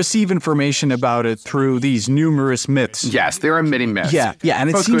you receive information about it through these numerous myths. Yes, there are many myths. Yeah, and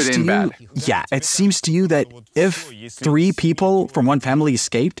it seems to you that if 3 people from one family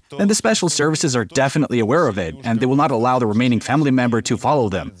escaped, then the special services are definitely aware of it, and they will not allow the remaining family member to follow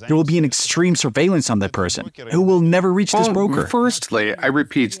them. There will be an extreme surveillance on that person, who will never reach this broker. Firstly, I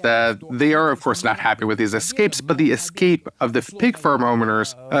repeat that they are, of course, not happy with these escapes, but the escape of the pig farm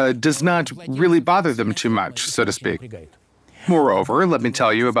owners does not really bother them too much, so to speak. Moreover, let me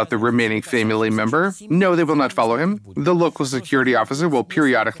tell you about the remaining family member. No, they will not follow him. The local security officer will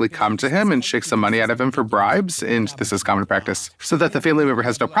periodically come to him and shake some money out of him for bribes, and this is common practice. So that the family member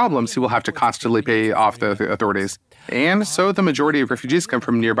has no problems, he will have to constantly pay off the authorities. And so the majority of refugees come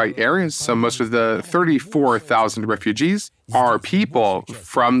from nearby areas, so most of the 34,000 refugees are people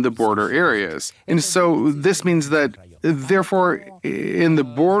from the border areas. And so this means that therefore, in the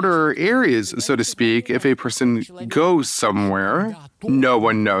border areas, so to speak, if a person goes somewhere, no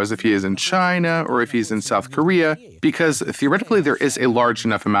one knows if he is in China or if he's in South Korea, because theoretically there is a large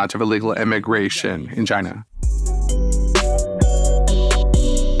enough amount of illegal immigration in China.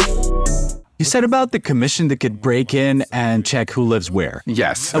 You said about the commission that could break in and check who lives where.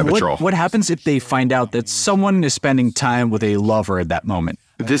 Yes, a patrol. What happens if they find out that someone is spending time with a lover at that moment?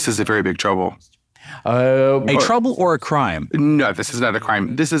 This is a very big trouble. A trouble or a crime? No, this is not a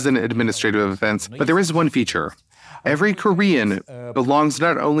crime. This is an administrative offense. But there is one feature. Every Korean belongs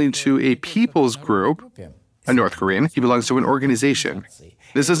not only to a people's group, a North Korean, he belongs to an organization.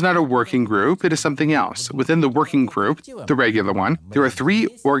 This is not a working group, it is something else. Within the working group, the regular one, there are 3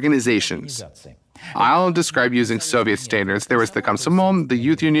 organizations. I'll describe using Soviet standards. There is the Komsomol, the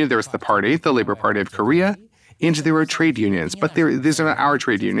Youth Union, there is the Party, the Labor Party of Korea, and there are trade unions, but these are not our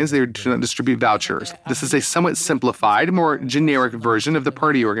trade unions. They do not distribute vouchers. This is a somewhat simplified, more generic version of the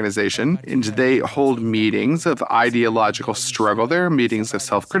party organization, and they hold meetings of ideological struggle there, meetings of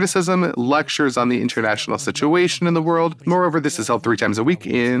self-criticism, lectures on the international situation in the world. Moreover, this is held 3 times a week,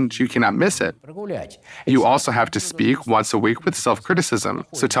 and you cannot miss it. You also have to speak once a week with self-criticism.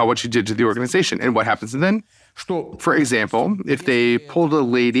 So tell what you did to the organization, and what happens then? For example, if they pulled a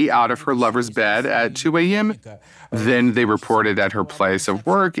lady out of her lover's bed at 2 a.m., then they report it at her place of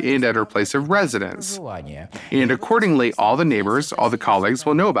work and at her place of residence. And accordingly, all the neighbors, all the colleagues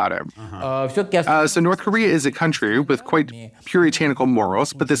will know about it. So North Korea is a country with quite puritanical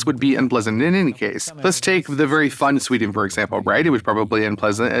morals, but this would be unpleasant in any case. Let's take the very fun Sweden, for example, right? It was probably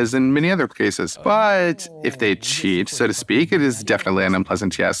unpleasant as in many other cases. But if they cheat, so to speak, it is definitely an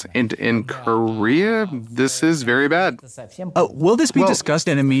unpleasant, yes. And in Korea, this is very bad. Will this be discussed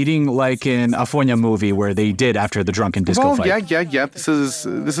in a meeting like in a Fonya movie where they did after the drunken disco fight? Yeah. This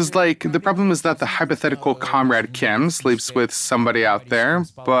is like, the problem is that the hypothetical comrade Kim sleeps with somebody out there,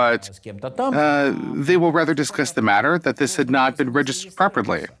 but they will rather discuss the matter that this had not been registered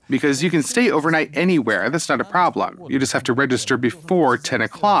properly. Because you can stay overnight anywhere, that's not a problem. You just have to register before 10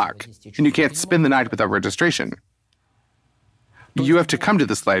 o'clock, and you can't spend the night without registration. You have to come to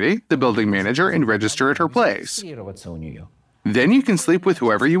this lady, the building manager, and register at her place. Then you can sleep with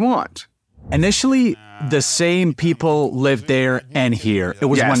whoever you want. Initially, the same people lived there and here. It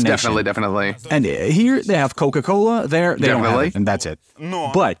was one nation. Yes, definitely. And here they have Coca-Cola, there they don't have it, and that's it.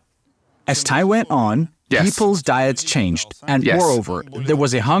 But as time went on, people's diets changed. And moreover, there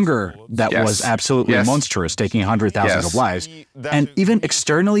was a hunger that was absolutely monstrous, taking hundreds of thousands of lives. And even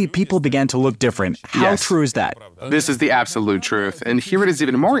externally, people began to look different. How true is that? This is the absolute truth. And here it is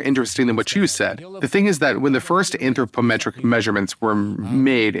even more interesting than what you said. The thing is that when the first anthropometric measurements were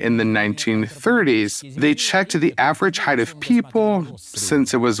made in the 1930s, they checked the average height of people.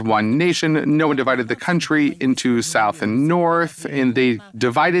 Since it was one nation, no one divided the country into south and north, and they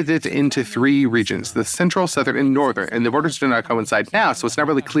divided it into three regions, the central, southern, and northern. And the borders do not coincide now, so it's not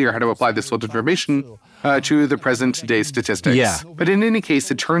really clear how to apply this old information to the present-day statistics. But in any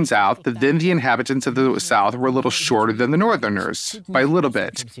case, it turns out that then the inhabitants of the south were a little shorter than the northerners, by a little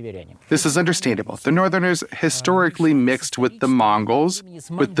bit. This is understandable. The northerners historically mixed with the Mongols,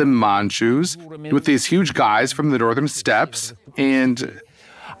 with the Manchus, with these huge guys from the northern steppes, and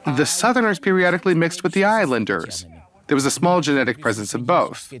the southerners periodically mixed with the islanders. There was a small genetic presence of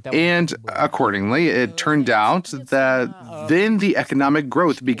both. And accordingly, it turned out that then the economic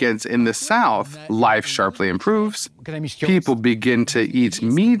growth begins in the South. Life sharply improves. People begin to eat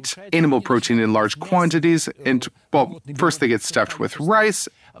meat, animal protein in large quantities, and, well, first they get stuffed with rice,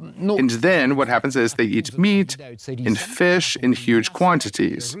 and then what happens is they eat meat and fish in huge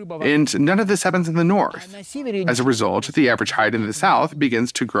quantities. And none of this happens in the north. As a result, the average height in the south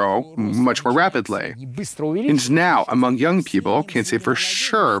begins to grow much more rapidly. And now, among young people, can't say for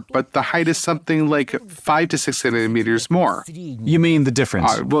sure, but the height is something like 5 to 6 centimeters more. You mean the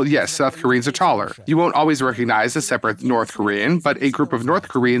difference? Well, yes, South Koreans are taller. You won't always recognize a separate North Korean, but a group of North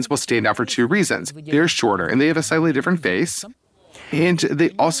Koreans will stand out for two reasons. They're shorter, and they have a slightly different face. And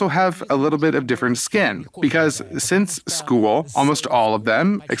they also have a little bit of different skin, because since school, almost all of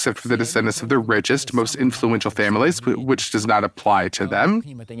them, except for the descendants of the richest, most influential families, which does not apply to them,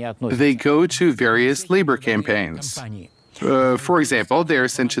 they go to various labor campaigns. For example, they are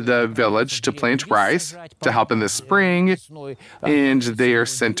sent to the village to plant rice to help in the spring, and they are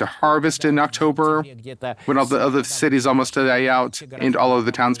sent to harvest in October when all the other cities almost die out, and all of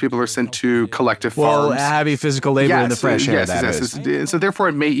the townspeople are sent to collective farms. Well, heavy physical labor in the fresh air, So therefore,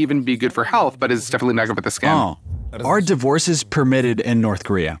 it may even be good for health, but it's definitely not good for the skin. Are divorces permitted in North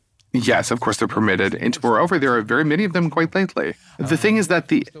Korea? Yes, of course they're permitted, and moreover, there are very many of them quite lately. The thing is that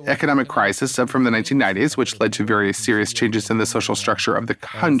the economic crisis from the 1990s, which led to very serious changes in the social structure of the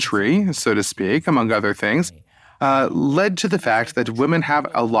country, so to speak, among other things, led to the fact that women have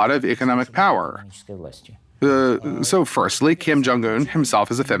a lot of economic power. So firstly, Kim Jong-un himself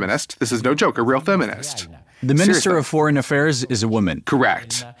is a feminist. This is no joke, a real feminist. The Minister of Foreign Affairs is a woman.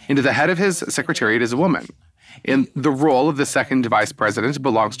 Correct. And the head of his secretariat is a woman. And the role of the second vice president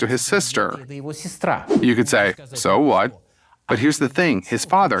belongs to his sister. You could say, so what? But here's the thing. His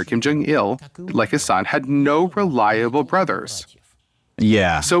father, Kim Jong-il, like his son, had no reliable brothers.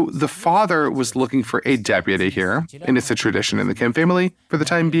 Yeah. So the father was looking for a deputy here, and it's a tradition in the Kim family. For the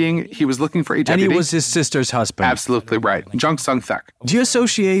time being, he was looking for a deputy. And he was his sister's husband. Absolutely right. Jung Sung-thak. Do you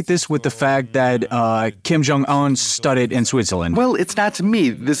associate this with the fact that Kim Jong-un studied in Switzerland? Well, it's not me.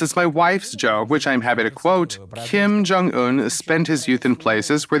 This is my wife's joke, which I'm happy to quote. Kim Jong-un spent his youth in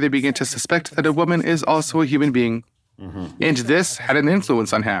places where they began to suspect that a woman is also a human being. And this had an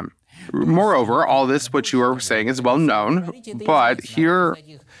influence on him. Moreover, all this, what you are saying, is well known, but here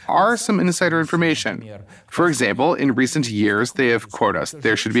are some insider information. For example, in recent years, they have quoted us,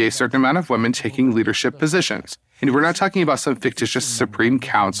 there should be a certain amount of women taking leadership positions. And we're not talking about some fictitious Supreme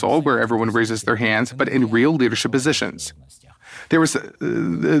Council where everyone raises their hands, but in real leadership positions. There was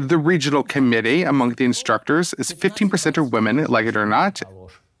the regional committee among the instructors is 15% are women, like it or not,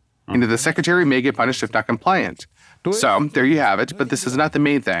 and the secretary may get punished if not compliant. So, there you have it, but this is not the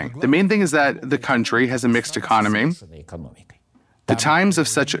main thing. The main thing is that the country has a mixed economy. The times of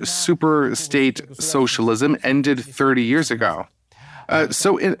such super state socialism ended 30 years ago.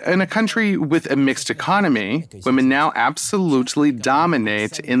 So in a country with a mixed economy, women now absolutely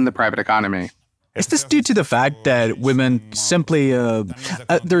dominate in the private economy. Is this due to the fact that women simply,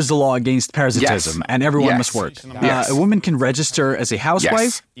 there's a law against parasitism and everyone must work? A woman can register as a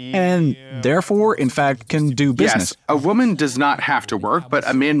housewife and therefore, in fact, can do business. Yes, a woman does not have to work, but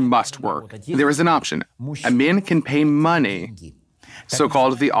a man must work. There is an option. A man can pay money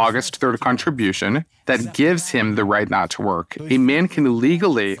so-called the August 3rd contribution, that gives him the right not to work. A man can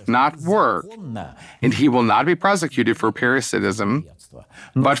legally not work, and he will not be prosecuted for parasitism,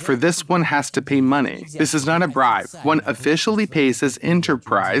 but for this one has to pay money. This is not a bribe. One officially pays his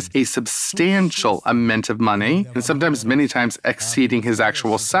enterprise a substantial amount of money, and sometimes many times exceeding his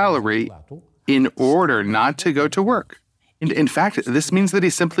actual salary, in order not to go to work. And in fact, this means that he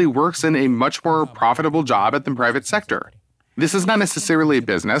simply works in a much more profitable job at the private sector. This is not necessarily a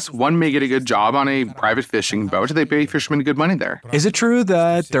business. One may get a good job on a private fishing boat. They pay fishermen good money there. Is it true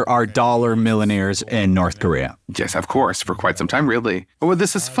that there are dollar millionaires in North Korea? Yes, of course, for quite some time, really. Well,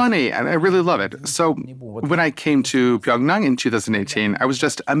 this is funny, and I really love it. So when I came to Pyongyang in 2018, I was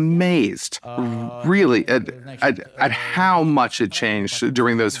just amazed, really, at how much it changed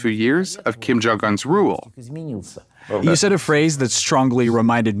during those few years of Kim Jong-un's rule. You said a phrase that strongly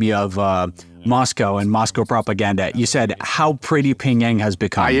reminded me of Moscow and Moscow propaganda. You said how pretty Pyongyang has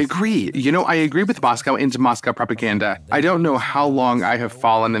become. I agree. I agree with Moscow and Moscow propaganda. I don't know how long I have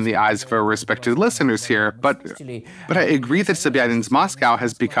fallen in the eyes of our respected listeners here, but I agree that Sobyanin's Moscow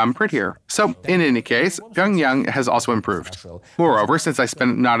has become prettier. So, in any case, Pyongyang has also improved. Moreover, since I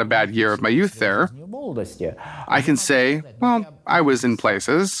spent not a bad year of my youth there, I can say, well, I was in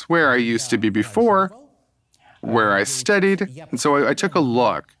places where I used to be before, where I studied, and so I took a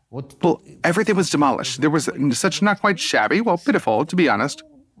look. Well, everything was demolished. There was such not quite shabby, well, pitiful, to be honest,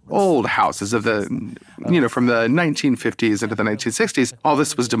 old houses of from the 1950s into the 1960s. All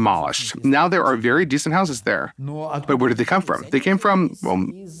this was demolished. Now there are very decent houses there. But where did they come from? They came from, well,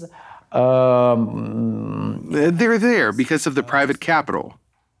 they're there because of the private capital.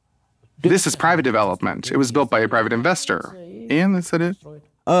 This is private development. It was built by a private investor. And that's it.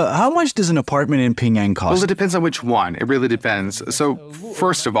 How much does an apartment in Pyongyang cost? Well, it depends on which one. It really depends. So,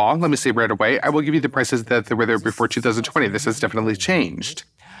 first of all, let me say right away, I will give you the prices that were there before 2020. This has definitely changed.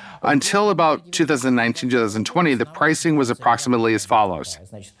 Until about 2019, 2020, the pricing was approximately as follows.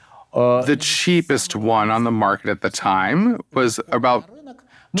 The cheapest one on the market at the time was about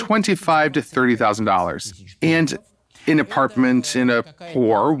 $25,000 to $30,000. And an apartment in a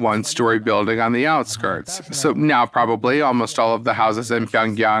poor one-story building on the outskirts. So now probably almost all of the houses in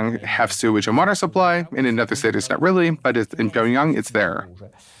Pyongyang have sewage and water supply, and in other cities not really, but in Pyongyang it's there.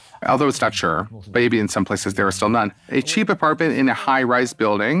 Although it's not sure, maybe in some places there are still none. A cheap apartment in a high-rise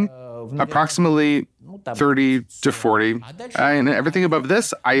building, approximately 30 to 40. And everything above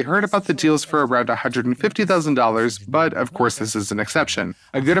this, I heard about the deals for around $150,000, but of course this is an exception.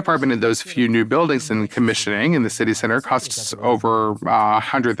 A good apartment in those few new buildings in commissioning in the city center costs over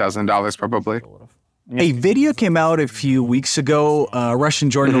 $100,000 probably. A video came out a few weeks ago. Russian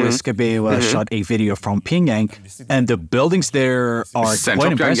journalist Skabeva shot a video from Pyongyang, and the buildings there are Central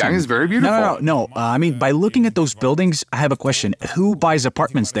quite impressive. Pyongyang is very beautiful. No. I mean, by looking at those buildings, I have a question. Who buys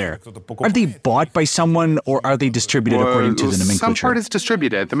apartments there? Are they bought by someone, or are they distributed according to the nomenclature? Some part is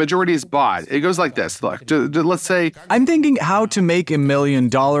distributed. The majority is bought. It goes like this. Look, let's say... I'm thinking how to make $1 million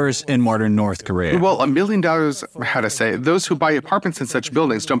in modern North Korea. Well, $1 million, how to say, those who buy apartments in such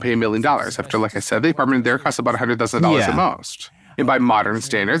buildings don't pay $1 million. After, like I said, the apartment there costs about $100,000 at most. And by modern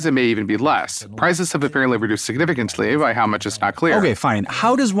standards, it may even be less. Prices have apparently reduced significantly. By how much is not clear. Okay, fine.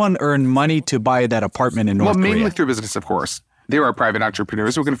 How does one earn money to buy that apartment in North Korea? Well, mainly through business, of course. There are private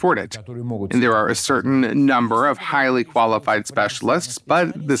entrepreneurs who can afford it. And there are a certain number of highly qualified specialists,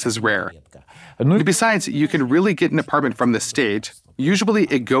 but this is rare. Besides, you can really get an apartment from the state. Usually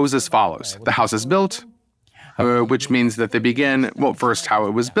it goes as follows. The house is built, which means that they begin, well, first how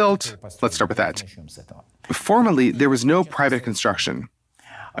it was built. Let's start with that. Formerly, there was no private construction.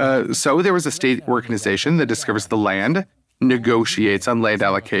 So there was a state organization that discovers the land, negotiates on land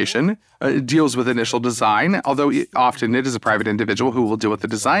allocation, deals with initial design, although often it is a private individual who will deal with the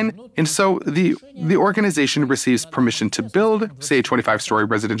design. And so the organization receives permission to build, say, a 25-story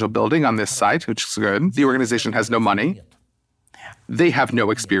residential building on this site, which is good. The organization has no money. They have no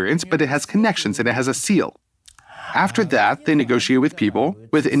experience, but it has connections and it has a seal. After that, they negotiate with people,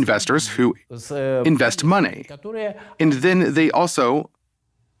 with investors who invest money. And then they also,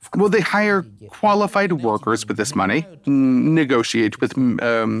 well, they hire qualified workers with this money, negotiate with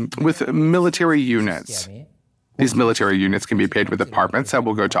military units. These military units can be paid with apartments that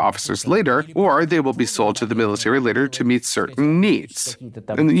will go to officers later, or they will be sold to the military later to meet certain needs.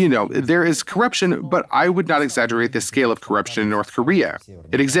 And, there is corruption, but I would not exaggerate the scale of corruption in North Korea.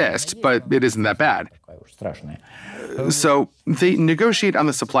 It exists, but it isn't that bad. So they negotiate on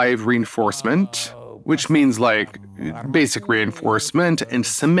the supply of reinforcement, which means like basic reinforcement and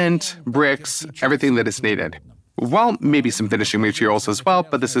cement, bricks, everything that is needed. Well, maybe some finishing materials as well,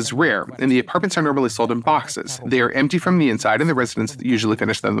 but this is rare, and the apartments are normally sold in boxes. They are empty from the inside, and the residents usually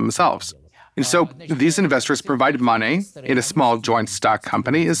finish them themselves. And so these investors provide money, and a small joint stock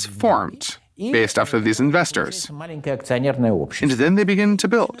company is formed based off of these investors. And then they begin to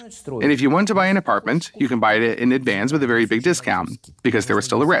build. And if you want to buy an apartment, you can buy it in advance with a very big discount, because there is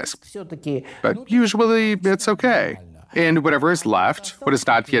still a risk. But usually it's okay. And whatever is left, what has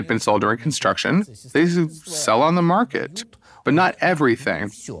not yet been sold during construction, they sell on the market. But not everything.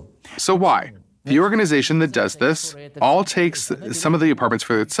 So why? The organization that does this all takes some of the apartments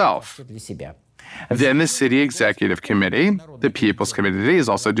for itself. Then the city executive committee, the People's Committee, is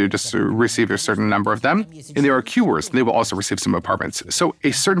also due to receive a certain number of them. And there are queuers, and they will also receive some apartments. So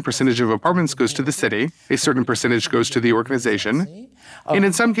a certain percentage of apartments goes to the city, a certain percentage goes to the organization. And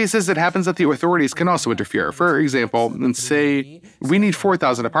in some cases, it happens that the authorities can also interfere. For example, let's say we need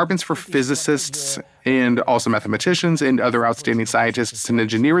 4,000 apartments for physicists and also mathematicians and other outstanding scientists and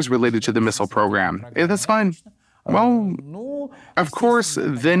engineers related to the missile program. Yeah, that's fine. Well, of course,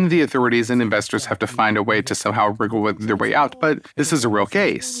 then the authorities and investors have to find a way to somehow wriggle their way out, but this is a real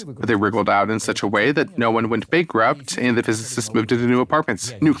case. They wriggled out in such a way that no one went bankrupt, and the physicists moved into new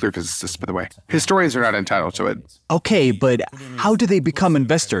apartments. Nuclear physicists, by the way. Historians are not entitled to it. Okay, but how do they become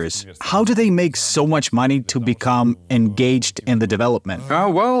investors? How do they make so much money to become engaged in the development?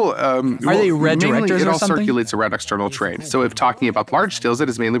 Are they red directors it or all something? circulates around external trade. So if talking about large deals, it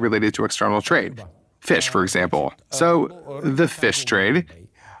is mainly related to external trade. Fish, for example. So the fish trade.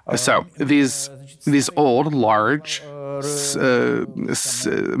 So these old, large,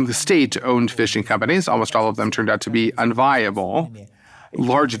 state-owned fishing companies, almost all of them turned out to be unviable.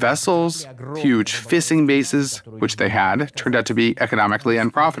 Large vessels, huge fishing bases, which they had, turned out to be economically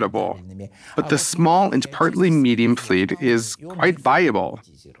unprofitable. But the small and partly medium fleet is quite viable.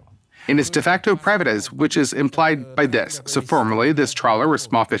 And it's de facto privatized, which is implied by this. So formally, this trawler or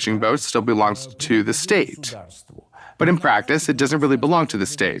small fishing boat still belongs to the state. But in practice, it doesn't really belong to the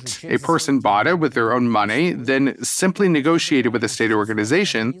state. A person bought it with their own money, then simply negotiated with a state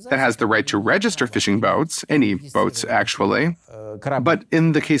organization that has the right to register fishing boats, any boats actually. But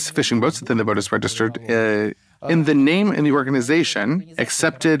in the case of fishing boats, then the boat is registered in the name and the organization,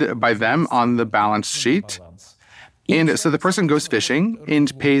 accepted by them on the balance sheet. And so the person goes fishing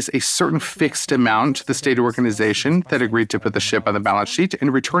and pays a certain fixed amount to the state organization that agreed to put the ship on the balance sheet,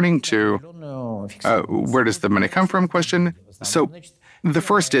 and returning to where does the money come from question. So the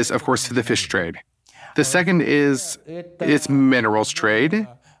first is, of course, the fish trade. The second is it's minerals trade.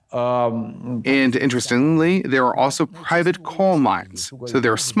 And interestingly, there are also private coal mines. So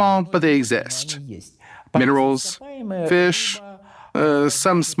they're small, but they exist. Minerals, fish,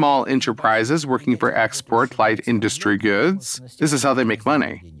 some small enterprises working for export light industry goods. This is how they make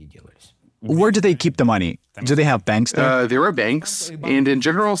money. Where do they keep the money? Do they have banks there? There are banks, and in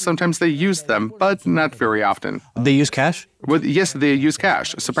general, sometimes they use them, but not very often. They use cash? Well, yes, they use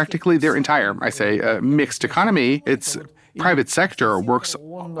cash. So practically their entire, mixed economy, its private sector works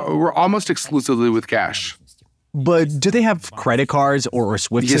almost exclusively with cash. But do they have credit cards or a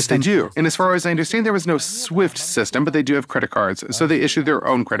SWIFT system? Yes, they do. And as far as I understand, there was no SWIFT system, but they do have credit cards. So they issue their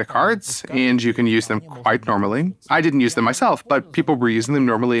own credit cards, and you can use them quite normally. I didn't use them myself, but people were using them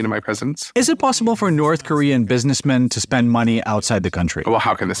normally in my presence. Is it possible for North Korean businessmen to spend money outside the country? Well,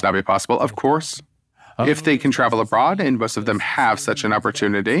 how can this not be possible? Of course. If they can travel abroad, and most of them have such an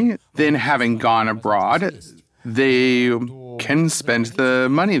opportunity, then having gone abroad, they can spend the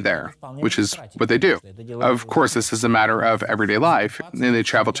money there, which is what they do. Of course, this is a matter of everyday life, and they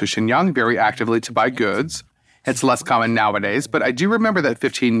travel to Shenyang very actively to buy goods. It's less common nowadays, but I do remember that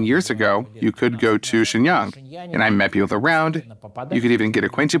 15 years ago, you could go to Shenyang, and I met people around. You could even get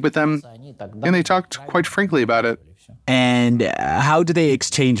acquainted with them, and they talked quite frankly about it. And how do they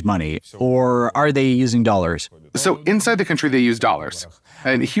exchange money? Or are they using dollars? So inside the country, they use dollars.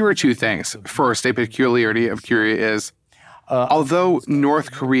 And here are two things. First, a peculiarity of Korea is, although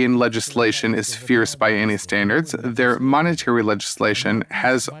North Korean legislation is fierce by any standards, their monetary legislation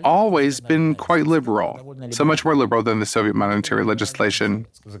has always been quite liberal. So much more liberal than the Soviet monetary legislation.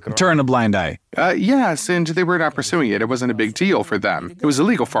 Turn a blind eye. Yes, and they were not pursuing it. It wasn't a big deal for them. It was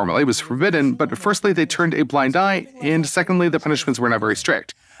illegal formally, it was forbidden, but firstly, they turned a blind eye, and secondly, the punishments were not very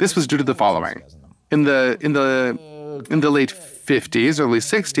strict. This was due to the following. In the late 50s, early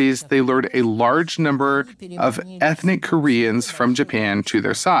 60s, they lured a large number of ethnic Koreans from Japan to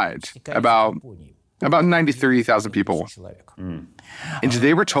their side, about 30,000 people. And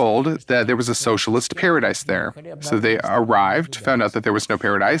they were told that there was a socialist paradise there. So they arrived, found out that there was no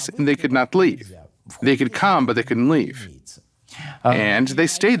paradise, and they could not leave. They could come, but they couldn't leave. And they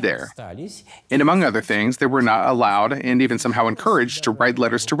stayed there. And among other things, they were not allowed and even somehow encouraged to write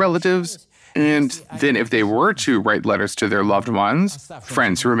letters to relatives. And then if they were to write letters to their loved ones,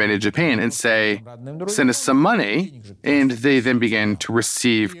 friends who remain in Japan, and say, send us some money, and they then began to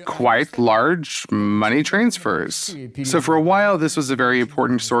receive quite large money transfers. So for a while, this was a very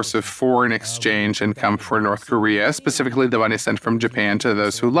important source of foreign exchange income for North Korea, specifically the money sent from Japan to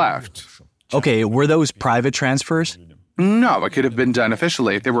those who left. Okay, were those private transfers? No, it could have been done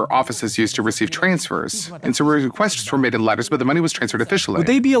officially. There were offices used to receive transfers. And so requests were made in letters, but the money was transferred officially. Would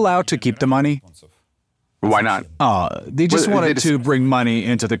they be allowed to keep the money? Why not? They just wanted to bring money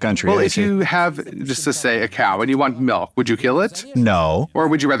into the country. Well, if you have, just to say, a cow and you want milk, would you kill it? No. Or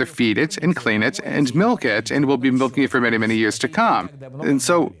would you rather feed it and clean it and milk it, and we'll be milking it for many, many years to come? And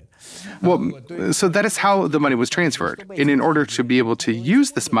so that is how the money was transferred. And in order to be able to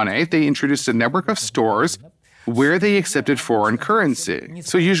use this money, they introduced a network of stores where they accepted foreign currency.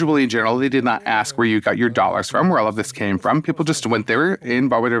 So usually, in general, they did not ask where you got your dollars from, where all of this came from. People just went there and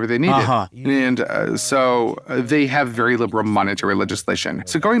bought whatever they needed. And so they have very liberal monetary legislation.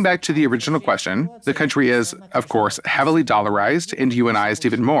 So going back to the original question, the country is, of course, heavily dollarized and yuanized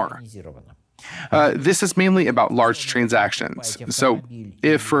even more. This is mainly about large transactions. So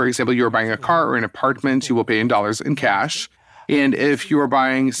if, for example, you're buying a car or an apartment, you will pay in dollars in cash. And if you are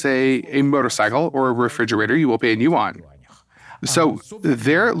buying, say, a motorcycle or a refrigerator, you will pay in yuan. So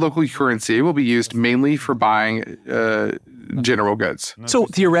their local currency will be used mainly for buying general goods. So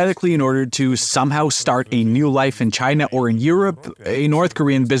theoretically, in order to somehow start a new life in China or in Europe, a North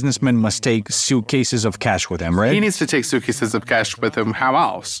Korean businessman must take suitcases of cash with him, right? He needs to take suitcases of cash with him. How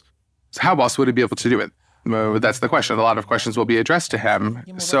else? How else would he be able to do it? That's the question. A lot of questions will be addressed to him.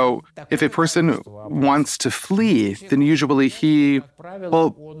 So if a person wants to flee, then usually if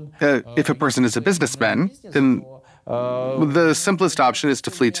a person is a businessman, then the simplest option is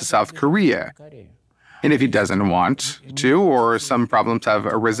to flee to South Korea. And if he doesn't want to, or some problems have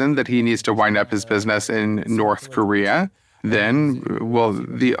arisen that he needs to wind up his business in North Korea, then,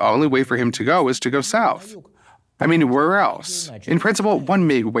 the only way for him to go is to go south. I mean, where else? In principle, one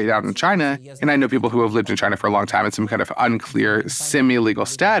may wait out in China, and I know people who have lived in China for a long time in some kind of unclear, semi-legal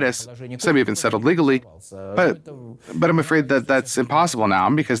status, some even settled legally, but I'm afraid that that's impossible now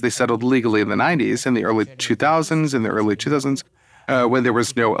because they settled legally in the 90s, in the early 2000s, when there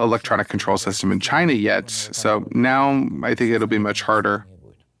was no electronic control system in China yet. So now I think it'll be much harder.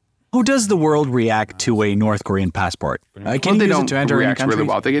 How does the world react to a North Korean passport? Can you use it to enter any countries? Really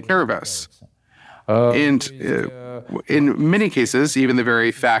well. They get nervous. And in many cases, even the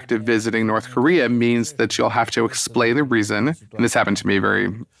very fact of visiting North Korea means that you'll have to explain the reason. And this happened to me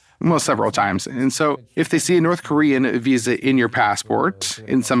several times. And so if they see a North Korean visa in your passport,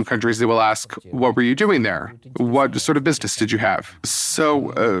 in some countries they will ask, what were you doing there? What sort of business did you have?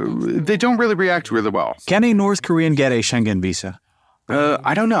 So they don't really react really well. Can a North Korean get a Schengen visa?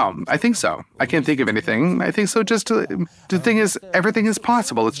 I don't know. I think so. I can't think of anything. I think so. Just the thing is, everything is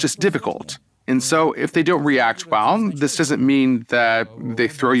possible. It's just difficult. And so if they don't react well, this doesn't mean that they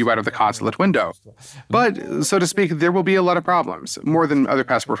throw you out of the consulate window. But, so to speak, there will be a lot of problems, more than other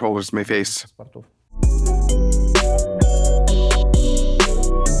passport holders may face.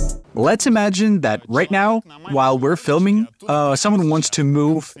 Let's imagine that right now, while we're filming, someone wants to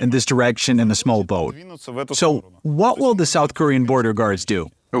move in this direction in a small boat. So what will the South Korean border guards do?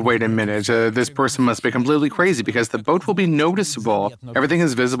 Wait a minute, this person must be completely crazy because the boat will be noticeable. Everything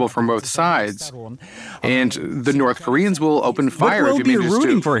is visible from both sides. And the North Koreans will open fire if you we'll be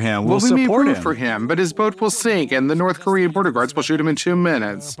rooting for him. We'll support him. We may root for him, but his boat will sink and the North Korean border guards will shoot him in 2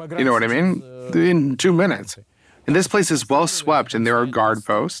 minutes. You know what I mean? In 2 minutes. And this place is well swept and there are guard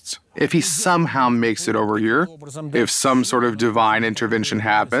posts. If he somehow makes it over here, if some sort of divine intervention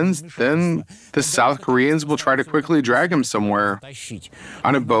happens, then the South Koreans will try to quickly drag him somewhere.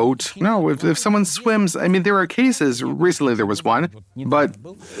 On a boat. No, if someone swims, I mean, there are cases, recently there was one, but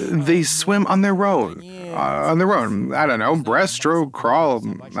they swim on their own. I don't know, breaststroke, crawl,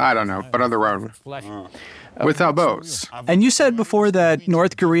 I don't know, but on their own. Without boats. And you said before that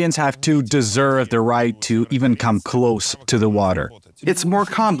North Koreans have to deserve the right to even come close to the water. It's more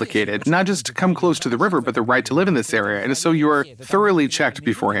complicated, not just to come close to the river, but the right to live in this area. And so you are thoroughly checked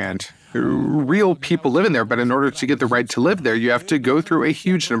beforehand. Real people live in there, but in order to get the right to live there, you have to go through a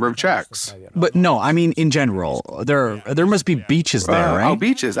huge number of checks. But no, I mean in general, there must be beaches there, right? Oh,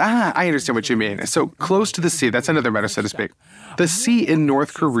 beaches. I understand what you mean. So close to the sea, that's another matter, so to speak. The sea in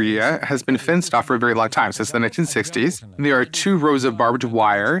North Korea has been fenced off for a very long time, since the 1960s. There are 2 rows of barbed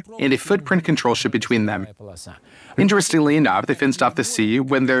wire and a footprint control ship between them. Interestingly enough, they fenced off South the Sea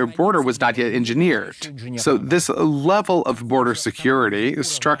when their border was not yet engineered. So this level of border security,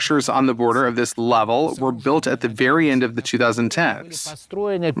 structures on the border of this level were built at the very end of the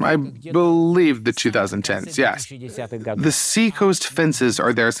 2010s. I believe the 2010s, yes. The seacoast fences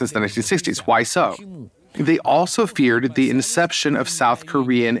are there since the 1960s. Why so? They also feared the inception of South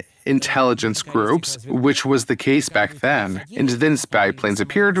Korean intelligence groups, which was the case back then. And then spy planes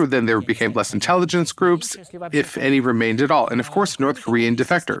appeared, then there became less intelligence groups, if any remained at all. And of course, North Korean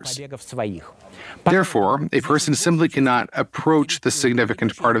defectors. Therefore, a person simply cannot approach the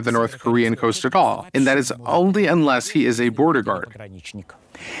significant part of the North Korean coast at all, and that is only unless he is a border guard.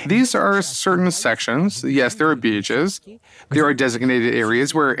 These are certain sections. Yes, there are beaches. There are designated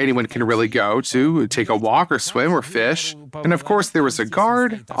areas where anyone can really go to take a walk or swim or fish. And of course, there is a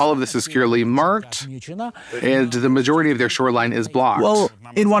guard. All of this is clearly marked, and the majority of their shoreline is blocked. Well,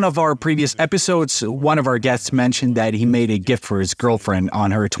 in one of our previous episodes, one of our guests mentioned that he made a gift for his girlfriend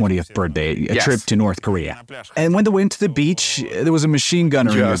on her 20th birthday, a trip to North Korea. And when they went to the beach, there was a machine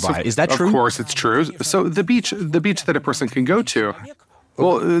gunner nearby. Is that true? Of course, it's true. So the beach that a person can go to,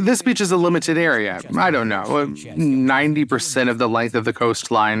 well, this beach is a limited area. I don't know, 90% of the length of the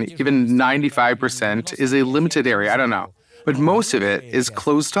coastline, even 95% is a limited area. I don't know. But most of it is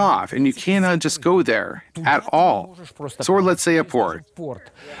closed off, and you cannot just go there at all. So, or let's say a port.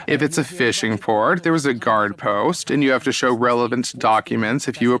 If it's a fishing port, there is a guard post, and you have to show relevant documents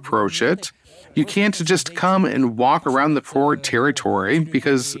if you approach it. You can't just come and walk around the port territory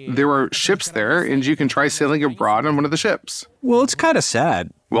because there are ships there, and you can try sailing abroad on one of the ships. Well, it's kind of sad.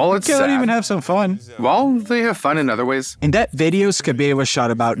 Well, it's sad. Can't even have some fun. Well, they have fun in other ways. In that video Skabeva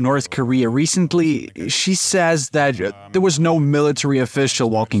shot about North Korea recently, she says that there was no military official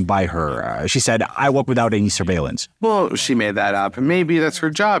walking by her. She said, "I walk without any surveillance." Well, she made that up. Maybe that's her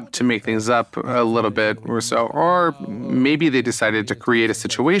job, to make things up a little bit or so. Or maybe they decided to create a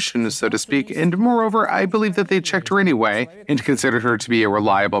situation, so to speak. And moreover, I believe that they checked her anyway and considered her to be a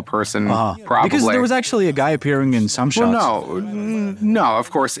reliable person, probably. Because there was actually a guy appearing in some shots. Well, no,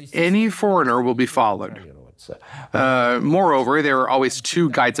 of course, any foreigner will be followed. Moreover, there are always two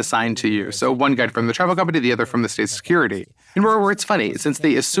guides assigned to you. So one guide from the travel company, the other from the state security. And moreover, it's funny, since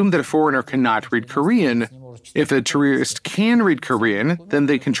they assume that a foreigner cannot read Korean, if a tourist can read Korean, then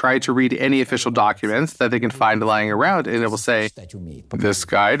they can try to read any official documents that they can find lying around, and it will say, this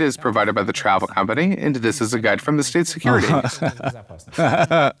guide is provided by the travel company, and this is a guide from the state security.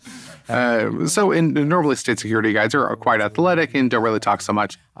 Normally state security guides are quite athletic and don't really talk so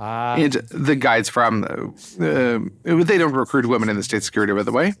much. And the guides from, they don't recruit women in the state security, by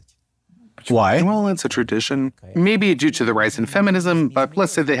the way. Why? Well, it's a tradition. Maybe due to the rise in feminism, but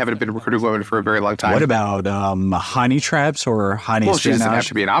let's say they haven't been recruiting women for a very long time. What about honey traps or honey? Well, she doesn't have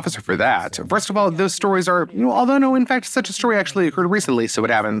to be an officer for that. First of all, those stories are, although no, in fact, such a story actually occurred recently, so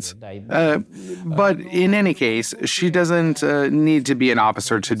it happens. But in any case, she doesn't need to be an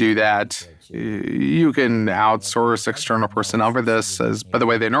officer to do that. You can outsource external personnel for this, as, by the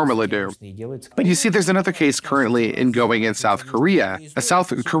way, they normally do. But you see, there's another case currently ongoing in South Korea. A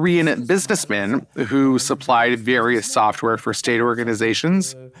South Korean businessman who supplied various software for state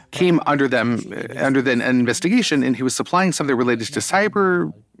organizations came under an investigation, and he was supplying something related to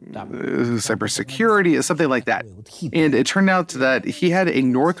cybersecurity, something like that. And it turned out that he had a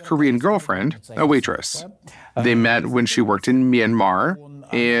North Korean girlfriend, a waitress. They met when she worked in Myanmar.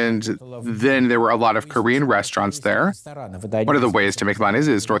 And then there were a lot of Korean restaurants there. One of the ways to make money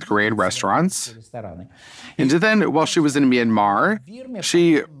is North Korean restaurants. And then while she was in Myanmar,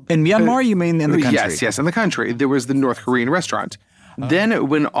 In Myanmar, you mean in the country? Yes, in the country. There was the North Korean restaurant. Then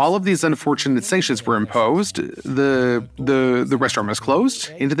when all of these unfortunate sanctions were imposed, the restaurant was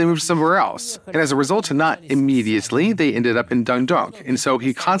closed, and they moved somewhere else. And as a result, not immediately, they ended up in Dundong. And so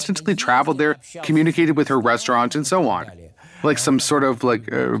he constantly traveled there, communicated with her restaurant, and so on. Like some sort of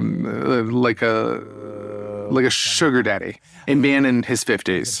like a sugar daddy, a man in his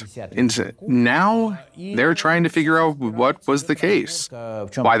 50s. And now they're trying to figure out what was the case.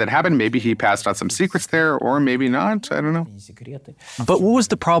 Why that happened. Maybe he passed on some secrets there, or maybe not. I don't know. But what was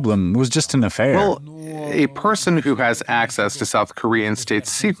the problem? It was just an affair. Well, a person who has access to South Korean state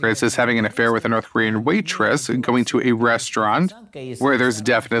secrets is having an affair with a North Korean waitress, going to a restaurant where there's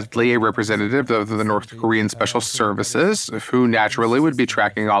definitely a representative of the North Korean Special Services, who naturally would be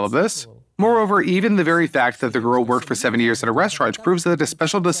tracking all of this. Moreover, even the very fact that the girl worked for 7 years at a restaurant proves that a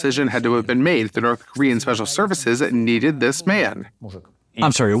special decision had to have been made. The North Korean Special Services needed this man.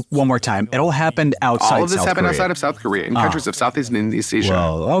 I'm sorry, one more time. It all happened outside South Korea. All of this happened outside of South Korea, in countries of Southeast and East Asia.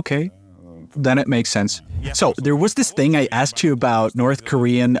 Well, okay. then it makes sense. So there was this thing I asked you about North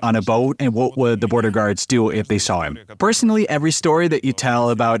Korean on a boat and what would the border guards do if they saw him. Personally, every story that you tell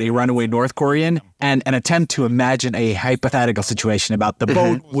about a runaway North Korean and an attempt to imagine a hypothetical situation about the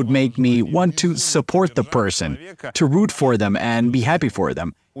boat would make me want to support the person, to root for them and be happy for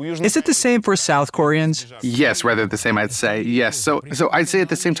them. Is it the same for South Koreans? Yes, rather the same, I'd say. Yes. So I'd say at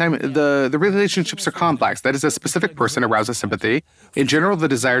the same time, the relationships are complex. That is, a specific person arouses sympathy. In general, the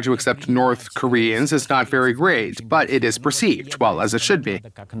desire to accept North Koreans is not very great, but it is perceived, well, as it should be.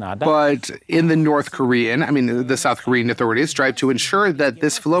 But in the the South Korean authorities strive to ensure that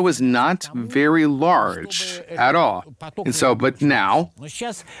this flow is not very large at all. And so, but now,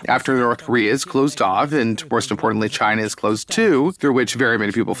 after North Korea is closed off, and most importantly, China is closed too, through which very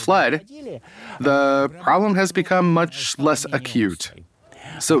many people fled, the problem has become much less acute.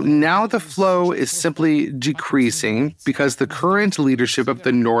 So now the flow is simply decreasing because the current leadership of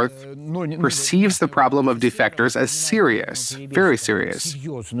the North perceives the problem of defectors as serious, very serious.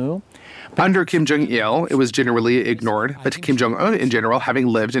 Under Kim Jong-il, it was generally ignored, but Kim Jong-un in general, having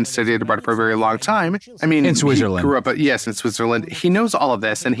lived and studied abroad for a very long time, in Switzerland. He grew up, yes, in Switzerland. He knows all of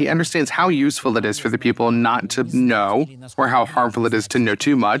this, and he understands how useful it is for the people not to know, or how harmful it is to know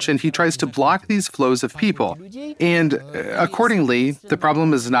too much, and he tries to block these flows of people. And accordingly, the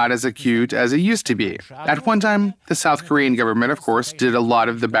problem is not as acute as it used to be. At one time, the South Korean government, of course, did a lot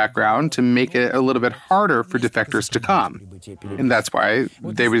of the background to make it a little bit harder for defectors to come. And that's why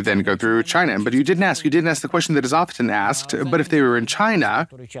they would then go through China. But you didn't ask the question that is often asked, but if they were in China,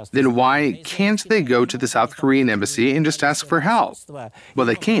 then why can't they go to the South Korean embassy and just ask for help? Well,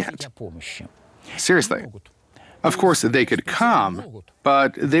 they can't. Seriously. Of course, they could come,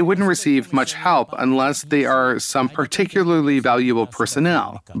 but they wouldn't receive much help unless they are some particularly valuable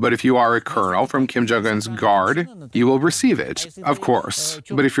personnel. But if you are a colonel from Kim Jong-un's guard, you will receive it, of course.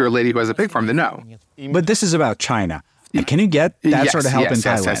 But if you're a lady who has a pig farm, then no. But this is about China. And can you get that sort of help in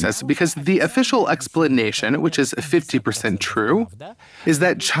Thailand? Yes, because the official explanation, which is 50% true, is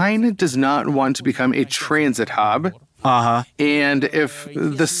that China does not want to become a transit hub. And if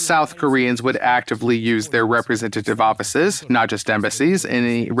the South Koreans would actively use their representative offices, not just embassies,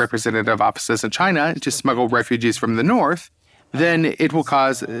 any representative offices in China, to smuggle refugees from the north, then it will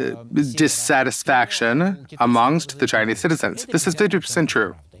cause dissatisfaction amongst the Chinese citizens. This is 50%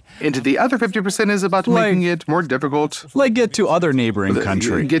 true. And the other 50% is about making it more difficult. Like get to other neighboring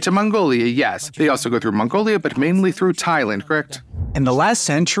countries. Get to Mongolia, yes. They also go through Mongolia, but mainly through Thailand, correct? In the last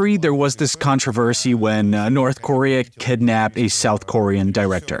century, there was this controversy when North Korea kidnapped a South Korean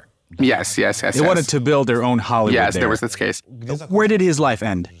director. Yes. They wanted to build their own Hollywood Yes, there. There was this case. Where did his life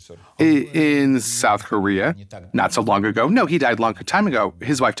end? In South Korea, not so long ago. No, he died a long time ago.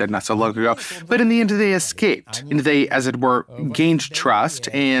 His wife died not so long ago. But in the end, they escaped. And they, as it were, gained trust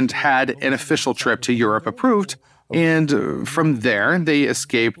and had an official trip to Europe approved. And from there, they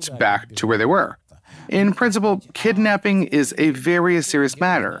escaped back to where they were. In principle, kidnapping is a very serious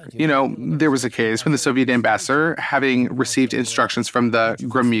matter. You know, there was a case when the Soviet ambassador, having received instructions from the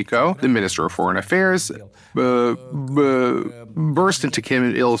Gromyko, the Minister of Foreign Affairs, burst into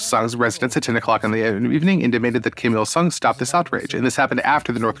Kim Il-sung's residence at 10 o'clock in the evening and demanded that Kim Il-sung stop this outrage. And this happened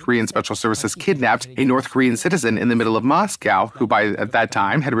after the North Korean Special Services kidnapped a North Korean citizen in the middle of Moscow, who at that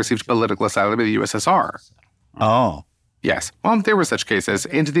time had received political asylum in the USSR. Oh. Yes. Well, there were such cases,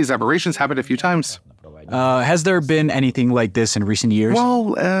 and these aberrations happened a few times. Has there been anything like this in recent years?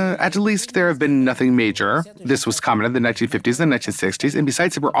 Well, at least there have been nothing major. This was common in the 1950s and 1960s, and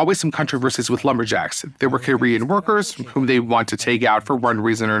besides, there were always some controversies with lumberjacks. There were Korean workers whom they want to take out for one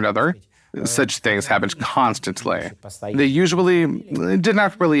reason or another. Such things happened constantly. They usually did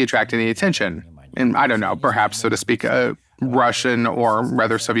not really attract any attention. And I don't know, perhaps, so to speak, Russian or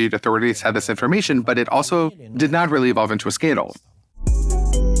rather Soviet authorities had this information, but it also did not really evolve into a scandal.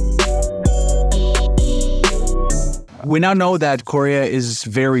 We now know that Korea is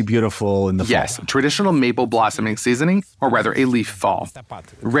very beautiful in the fall. Yes, traditional maple blossoming seasoning, or rather a leaf fall.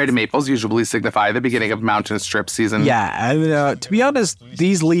 Red maples usually signify the beginning of mountain strip season. Yeah, to be honest,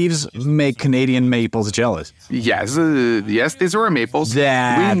 these leaves make Canadian maples jealous. Yes, these are our maples. We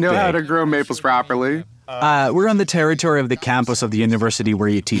know how to grow maples properly. We're on the territory of the campus of the university where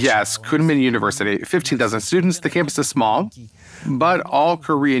you teach. Yes, Kunmin University. 15,000 students. The campus is small, but all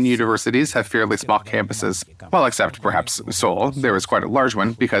Korean universities have fairly small campuses. Well, except perhaps Seoul. There is quite a large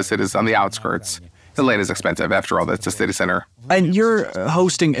one because it is on the outskirts. The land is expensive. After all, that's a city center. And you're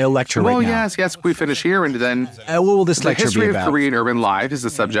hosting a lecture right now. Yes. We finish here, and then what will this lecture be about? The history of Korean urban life is the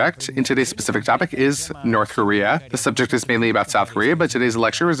subject, and today's specific topic is North Korea. The subject is mainly about South Korea, but today's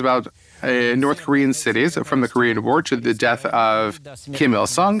lecture is about North Korean cities from the Korean War to the death of Kim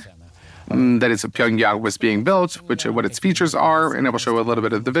Il-sung. that is, Pyongyang was being built, what its features are, and I will show a little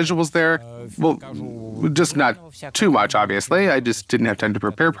bit of the visuals there. Well, just not too much, obviously. I just didn't have time to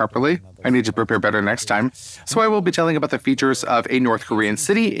prepare properly. I need to prepare better next time. So I will be telling about the features of a North Korean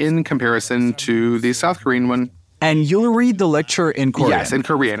city in comparison to the South Korean one. And you'll read the lecture in Korean? Yes, in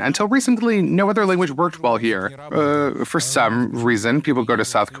Korean. Until recently, no other language worked well here. For some reason, people go to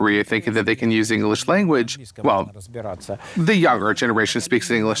South Korea thinking that they can use English language. Well, the younger generation speaks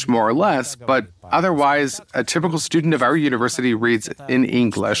English more or less, but otherwise, a typical student of our university reads in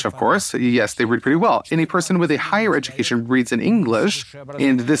English, of course. Yes, they read pretty well. Any person with a higher education reads in English,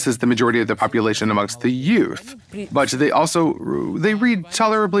 and this is the majority of the population amongst the youth. But they read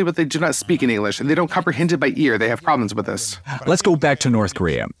tolerably, but they do not speak in English, and they don't comprehend it by ear. They have problems with this. Let's go back to North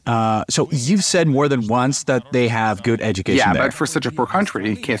Korea. So you've said more than once that they have good education there. But for such a poor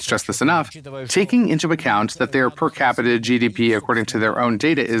country, can't stress this enough, taking into account that their per capita GDP, according to their own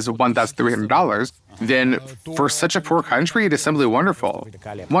data, is $1,300, then for such a poor country, it is simply wonderful.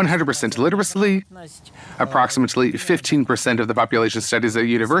 100% literacy, approximately 15% of the population studies at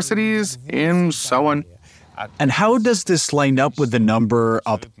universities, and so on. And how does this line up with the number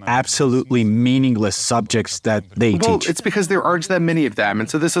of absolutely meaningless subjects that they teach? Well, it's because there aren't that many of them, and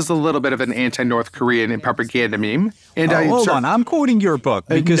so this is a little bit of an anti-North Korean propaganda meme. And hold on, I'm quoting your book,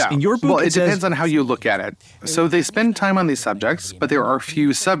 because in your book it depends on how you look at it. So they spend time on these subjects, but there are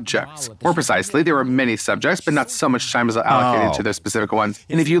few subjects. More precisely, there are many subjects, but not so much time is allocated to those specific ones.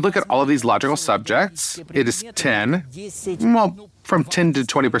 And if you look at all of these logical subjects, it is 10. Well, from 10 to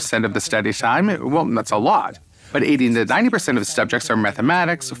 20% of the study time, well, that's a lot. But 80 to 90% of the subjects are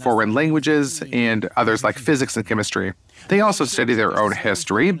mathematics, foreign languages, and others like physics and chemistry. They also study their own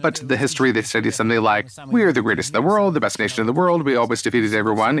history, but the history they study something like, we are the greatest in the world, the best nation in the world, we always defeated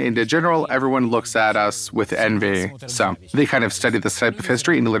everyone, and in general, everyone looks at us with envy. So they kind of study this type of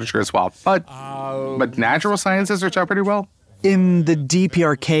history in literature as well. But natural sciences are taught pretty well. In the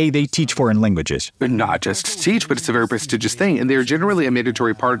DPRK, they teach foreign languages. Not just teach, but it's a very prestigious thing. And they're generally a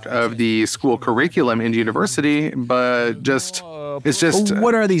mandatory part of the school curriculum in university, but it's just...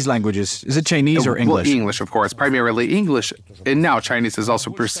 What are these languages? Is it Chinese or English? Well, English, of course, primarily English. And now Chinese is also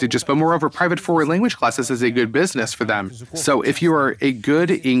prestigious, but moreover, private foreign language classes is a good business for them. So if you are a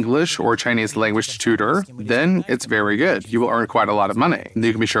good English or Chinese language tutor, then it's very good. You will earn quite a lot of money.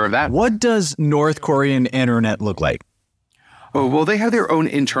 You can be sure of that. What does North Korean internet look like? Oh, well, they have their own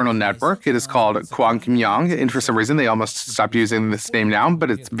internal network. It is called Kwangkimyang, and for some reason they almost stopped using this name now,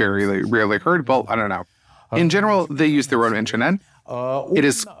 but it's very rarely heard. Well, I don't know. In general, they use their own internet. It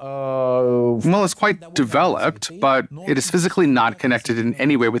is, well, it's quite developed, but it is physically not connected in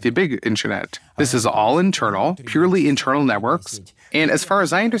any way with the big internet. This is all internal, purely internal networks. And as far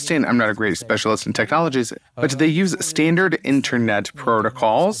as I understand, I'm not a great specialist in technologies, but they use standard internet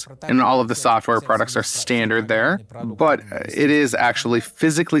protocols, and all of the software products are standard there. But it is actually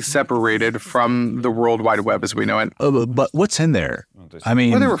physically separated from the World Wide Web as we know it. But what's in there? I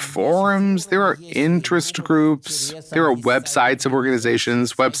mean... Well, there are forums, there are interest groups, there are websites of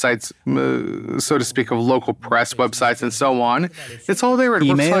organizations, websites, so to speak, of local press websites, and so on. It's all there.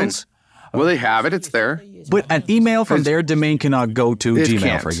 Emails? Well, they have it. It's there. But an email from their domain cannot go to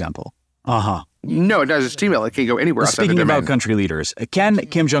Gmail, for example. No, it does. It's Gmail. It can go anywhere outside the domain. Speaking about country leaders, can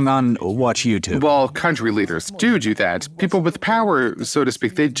Kim Jong-un watch YouTube? Well, country leaders do that. People with power, so to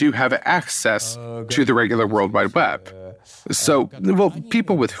speak, they do have access to the regular World Wide Web. So, well,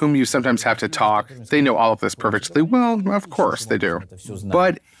 people with whom you sometimes have to talk, they know all of this perfectly well. Of course they do.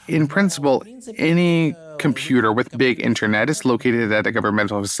 But in principle, any computer with big internet is located at a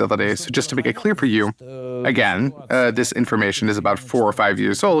governmental facility. So just to make it clear for you, again, this information is about 4 or 5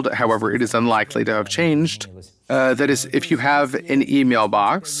 years old. However, it is unlikely to have changed. That is, if you have an email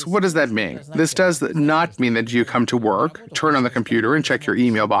box, what does that mean? This does not mean that you come to work, turn on the computer, and check your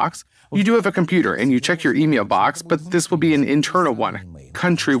email box. You do have a computer, and you check your email box, but this will be an internal one,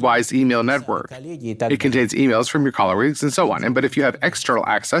 country-wise email network. It contains emails from your colleagues and so on. But if you have external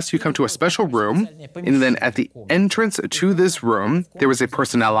access, you come to a special room, and then at the entrance to this room, there is a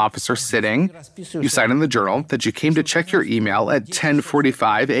personnel officer sitting. You sign in the journal that you came to check your email at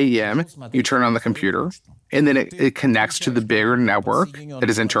 10:45 a.m. You turn on the computer, and then it connects to the bigger network that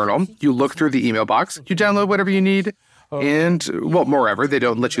is internal. You look through the email box, you download whatever you need, and, well, moreover, they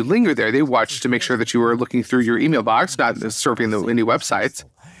don't let you linger there. They watch to make sure that you are looking through your email box, not surfing any websites.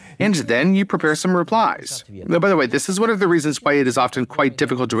 And then you prepare some replies. Now, by the way, this is one of the reasons why it is often quite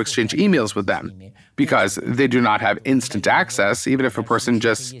difficult to exchange emails with them, because they do not have instant access, even if a person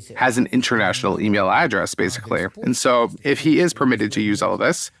just has an international email address, basically. And so if he is permitted to use all of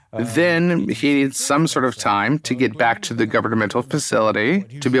this, then he needs some sort of time to get back to the governmental facility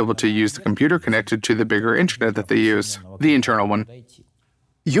to be able to use the computer connected to the bigger internet that they use, the internal one.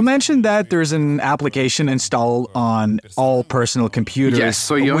 You mentioned that there's an application installed on all personal computers, yes,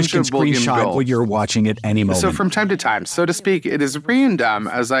 so you which can screenshot what you're watching at any moment. So from time to time, so to speak, it is random,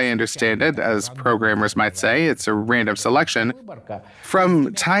 as I understand it, as programmers might say. It's a random selection.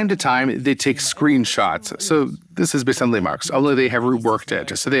 From time to time, they take screenshots. So this is based on landmarks, only they have reworked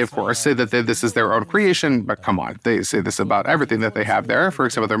it. So they, of course, say that this is their own creation, but come on, they say this about everything that they have there. For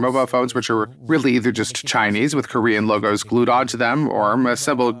example, their mobile phones, which are really either just Chinese with Korean logos glued onto them, or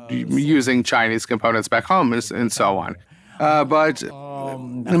assembled using Chinese components back home, and so on. But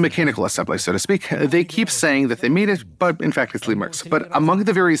mechanical assembly, so to speak, they keep saying that they made it, but in fact it's landmarks. But among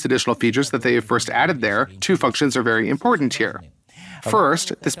the various additional features that they have first added there, two functions are very important here.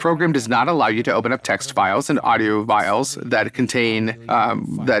 First, this program does not allow you to open up text files and audio files that contain,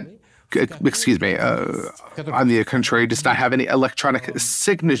 on the contrary, does not have any electronic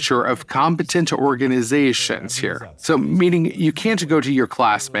signature of competent organizations here. So, meaning you can't go to your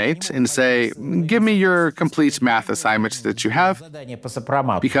classmate and say, give me your complete math assignments that you have,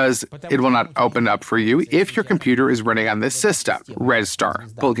 because it will not open up for you if your computer is running on this system, Red Star,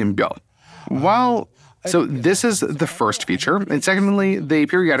 Bulgin Well, so this is the first feature. And secondly, they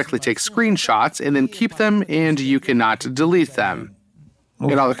periodically take screenshots and then keep them, and you cannot delete them.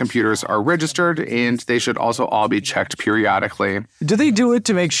 And all the computers are registered, and they should also all be checked periodically. Do they do it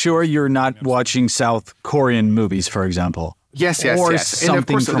to make sure you're not watching South Korean movies, for example? Yes. And of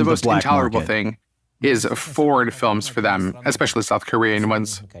course, the most intolerable thing is foreign films for them, especially South Korean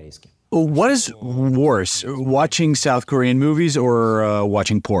ones. What is worse, watching South Korean movies or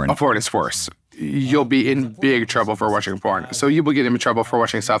watching porn? Porn is worse. You'll be in big trouble for watching porn. So you will get in trouble for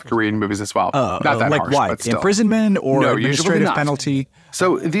watching South Korean movies as well. Not that like harsh, what? But still. Imprisonment or administrative penalty?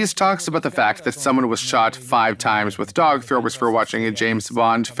 So these talks about the fact that someone was shot 5 times with dog throwers for watching a James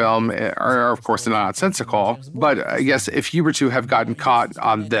Bond film are of course nonsensical. But I guess if you were to have gotten caught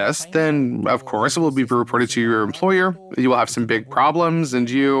on this, then of course it will be reported to your employer. You will have some big problems, and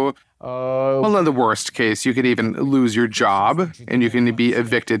you... Well, in the worst case, you could even lose your job, and you can be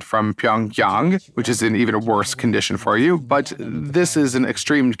evicted from Pyongyang, which is an even worse condition for you. But this is an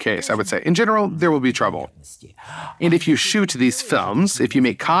extreme case, I would say. In general, there will be trouble. And if you shoot these films, if you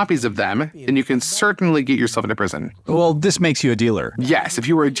make copies of them, then you can certainly get yourself into prison. Well, this makes you a dealer. Yes, if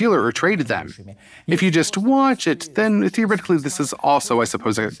you were a dealer or traded them. If you just watch it, then theoretically this is also, I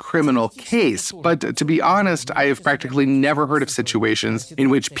suppose, a criminal case. But to be honest, I have practically never heard of situations in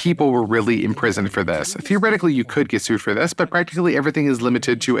which people were really imprisoned for this. Theoretically, you could get sued for this, but practically everything is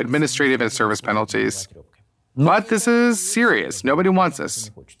limited to administrative and service penalties. But this is serious. Nobody wants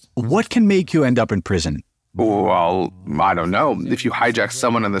this. What can make you end up in prison? Well, I don't know. If you hijack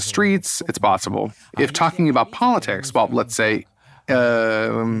someone on the streets, it's possible. If talking about politics, well, let's say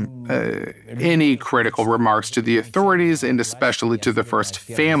any critical remarks to the authorities, and especially to the first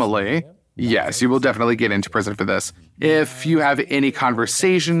family, yes, you will definitely get into prison for this. If you have any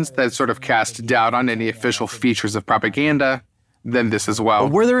conversations that sort of cast doubt on any official features of propaganda, then this as well.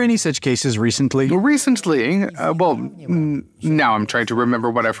 Were there any such cases recently? Recently? Now I'm trying to remember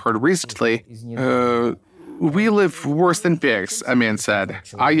what I've heard recently. We live worse than pigs, a man said.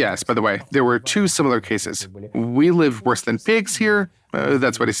 Yes, by the way, there were 2 similar cases. We live worse than pigs here.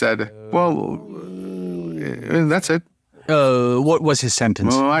 That's what he said. Well, that's it. What was his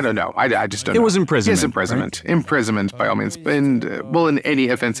sentence? I don't know. I just don't know. It was imprisonment. Yes, imprisonment. Right? Imprisonment, by all means. And, and any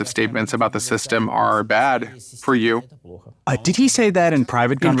offensive statements about the system are bad for you. Did he say that in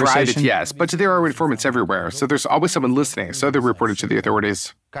private conversation? In private, yes. But there are informants everywhere, so there's always someone listening, so they're reported to the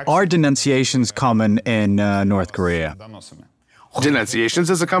authorities. Are denunciations common in North Korea? Denunciations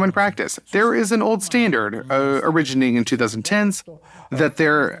is a common practice. There is an old standard originating in 2010s that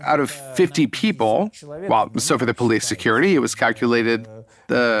there, out of 50 people, so for the police security, it was calculated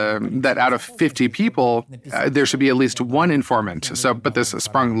that out of 50 people, there should be at least 1 informant. But this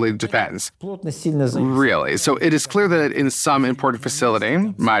strongly depends. Really. So it is clear that in some important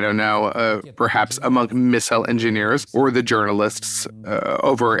facility, I don't know, perhaps among missile engineers or the journalists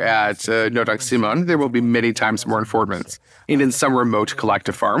over at Nodak Simon, there will be many times more informants. And in some remote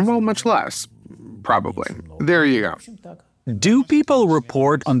collective farm, well, much less. Probably. There you go. Do people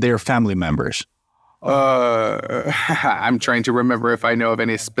report on their family members? I'm trying to remember if I know of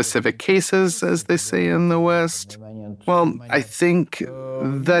any specific cases, as they say in the West. Well, I think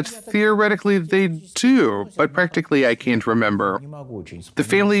that theoretically they do, but practically I can't remember. The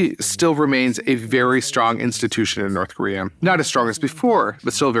family still remains a very strong institution in North Korea. Not as strong as before,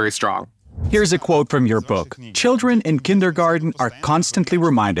 but still very strong. Here's a quote from your book. Children in kindergarten are constantly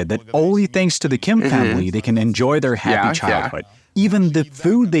reminded that only thanks to the Kim family they can enjoy their happy childhood. Even the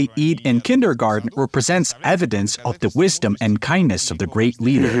food they eat in kindergarten represents evidence of the wisdom and kindness of the great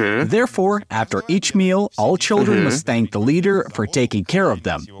leader. Therefore, after each meal, all children must thank the leader for taking care of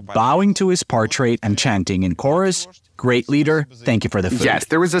them, bowing to his portrait and chanting in chorus, "Great leader, thank you for the food." Yes,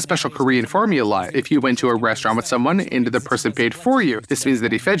 there is a special Korean formula. If you went to a restaurant with someone and the person paid for you, this means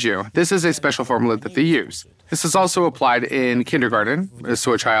that he fed you. This is a special formula that they use. This is also applied in kindergarten.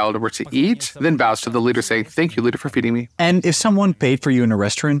 So a child were to eat, then bows to the leader saying, "Thank you, leader, for feeding me." And if someone paid for you in a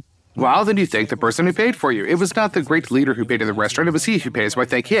restaurant? Well, then you thank the person who paid for you. It was not the great leader who paid in the restaurant, it was he who pays, so I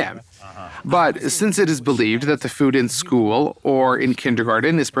thank him. But since it is believed that the food in school or in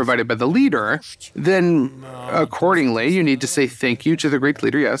kindergarten is provided by the leader, then accordingly, you need to say thank you to the great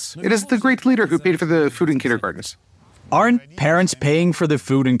leader, yes. It is the great leader who paid for the food in kindergartens. Aren't parents paying for the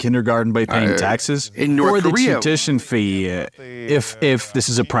food in kindergarten by paying taxes? In North Korea, or the tuition fee if this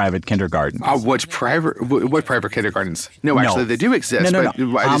is a private kindergarten? What private kindergartens? No, actually, they do exist. No.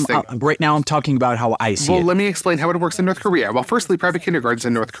 But right now, I'm talking about how I see it. Well, let me explain how it works in North Korea. Well, firstly, private kindergartens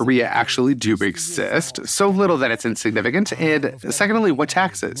in North Korea actually do exist, so little that it's insignificant. And secondly, what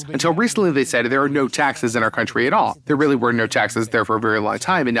taxes? Until recently, they said there are no taxes in our country at all. There really were no taxes there for a very long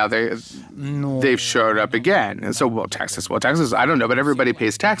time, and now they've showed up again. And so, taxes, I don't know, but everybody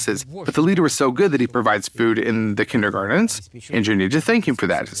pays taxes. But the leader is so good that he provides food in the kindergartens, and you need to thank him for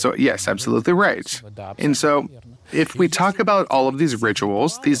that. So yes, absolutely right. And so if we talk about all of these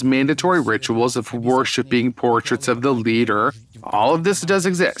rituals, these mandatory rituals of worshiping portraits of the leader, all of this does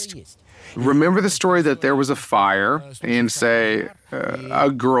exist. Remember the story that there was a fire and, say, a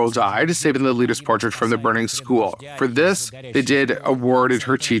girl died, saving the leader's portrait from the burning school. For this, they awarded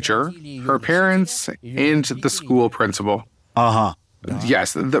her teacher, her parents, and the school principal.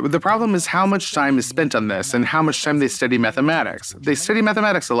 Yes, the problem is how much time is spent on this and how much time they study mathematics. They study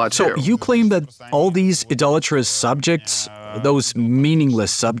mathematics a lot, too. So you claim that all these idolatrous subjects, those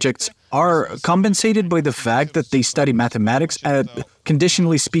meaningless subjects, are compensated by the fact that they study mathematics at,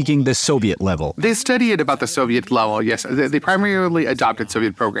 conditionally speaking, the Soviet level. They study at about the Soviet level, yes. They primarily adopted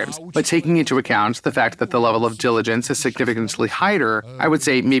Soviet programs. But taking into account the fact that the level of diligence is significantly higher, I would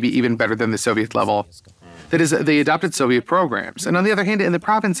say maybe even better than the Soviet level. That is, they adopted Soviet programs. And on the other hand, in the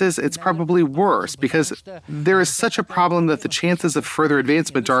provinces, it's probably worse because there is such a problem that the chances of further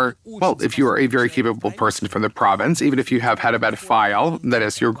advancement are, well, if you are a very capable person from the province, even if you have had a bad file, that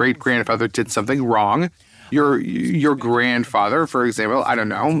is, your great-grandfather did something wrong, your grandfather, for example, I don't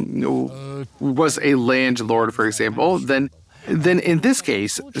know, was a landlord, for example, then in this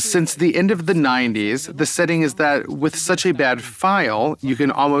case, since the end of the 90s, the setting is that with such a bad file, you can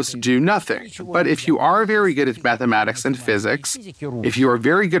almost do nothing. But if you are very good at mathematics and physics, if you are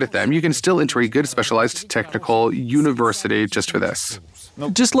very good at them, you can still enter a good specialized technical university just for this.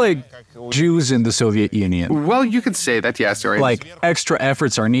 Just like Jews in the Soviet Union. Well, you could say that, yes. Right. Like extra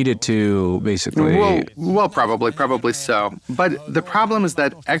efforts are needed to basically... Well, probably so. But the problem is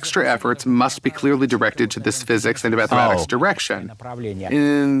that extra efforts must be clearly directed to this physics and mathematics direction.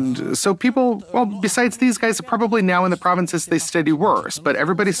 And so people, well, besides these guys, probably now in the provinces, they study worse. But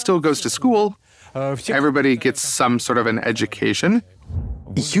everybody still goes to school. Everybody gets some sort of an education.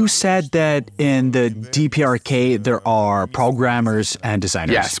 You said that in the DPRK, there are programmers and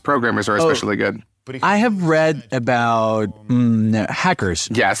designers. Yes, programmers are especially good. I have read about hackers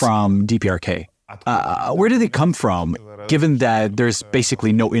from DPRK. Where do they come from, given that there's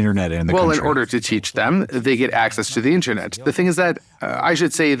basically no internet in the country? Well, in order to teach them, they get access to the internet. The thing is that I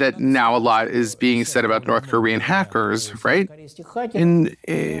should say that now a lot is being said about North Korean hackers, right?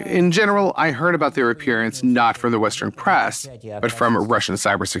 In general, I heard about their appearance not from the Western press, but from Russian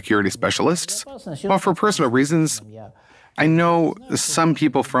cybersecurity specialists. Well, for personal reasons, I know some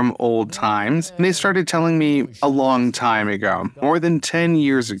people from old times, and they started telling me a long time ago, more than 10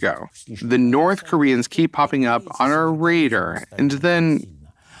 years ago, the North Koreans keep popping up on our radar, and then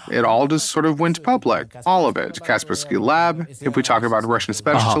it all just sort of went public, all of it. Kaspersky Lab, if we talk about Russian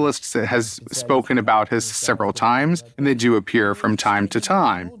specialists, it has spoken about his several times, and they do appear from time to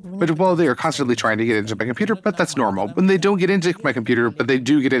time. But, well, they are constantly trying to get into my computer, but that's normal. When they don't get into my computer, but they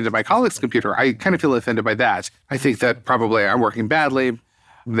do get into my colleague's computer, I kind of feel offended by that. I think that probably I'm working badly,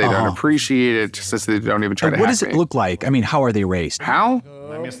 They don't appreciate it since they don't even try to hack me. What does it look like? I mean, how are they raised? How?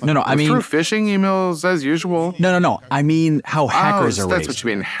 No, I mean... Through phishing emails as usual. No. I mean, how hackers are raised. That's what you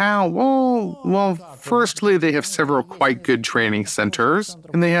mean. How? Well, firstly, they have several quite good training centers,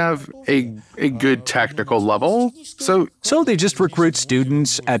 and they have a good technical level. So they just recruit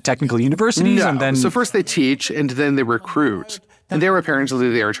students at technical universities and then... So first they teach, and then they recruit. And there, apparently,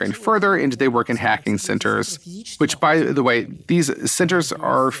 they are trained further, and they work in hacking centers, which, by the way, these centers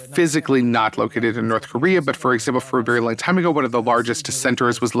are physically not located in North Korea, but, for example, for a very long time ago, one of the largest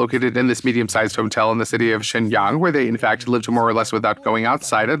centers was located in this medium-sized hotel in the city of Shenyang, where they, in fact, lived more or less without going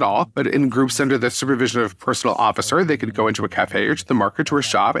outside at all. But in groups under the supervision of a personal officer, they could go into a cafe or to the market or a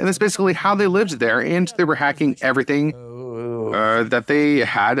shop, and that's basically how they lived there, and they were hacking everything that they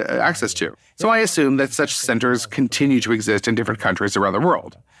had access to. So I assume that such centers continue to exist in different countries around the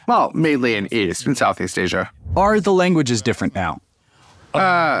world. Well, mainly in East and Southeast Asia. Are the languages different now?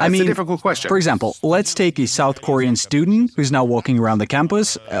 I mean, it's a difficult question. For example, let's take a South Korean student who's now walking around the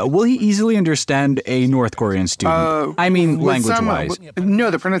campus. Will he easily understand a North Korean student? I mean, language-wise.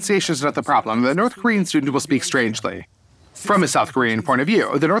 No, the pronunciation is not the problem. The North Korean student will speak strangely. From a South Korean point of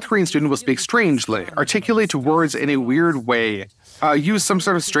view, the North Korean student will speak strangely, articulate words in a weird way, use some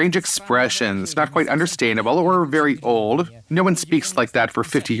sort of strange expressions, not quite understandable or very old. No one speaks like that for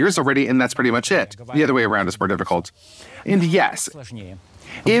 50 years already, and that's pretty much it. The other way around is more difficult. And yes,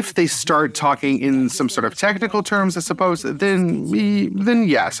 if they start talking in some sort of technical terms, I suppose, then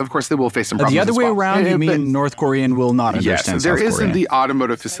yes, of course, they will face some problems. The other way around, you mean North Korean will not understand South Korean? Yes, there is in the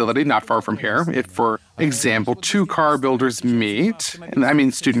automotive facility not far from here. If, for example, two car builders meet, and I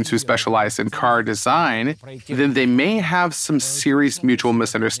mean students who specialize in car design, then they may have some serious mutual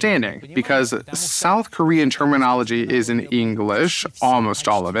misunderstanding because South Korean terminology is in English, almost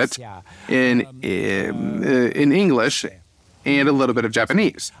all of it, in English, and a little bit of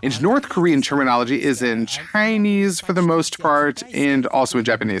Japanese. And North Korean terminology is in Chinese for the most part, and also in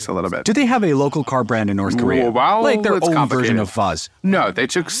Japanese a little bit. Do they have a local car brand in North Korea? Well, like their own version of Fuzz? No, they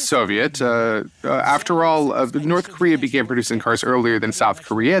took Soviet. After all, North Korea began producing cars earlier than South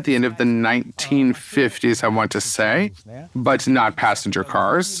Korea at the end of the 1950s, I want to say, but not passenger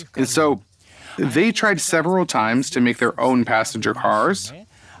cars. And so they tried several times to make their own passenger cars.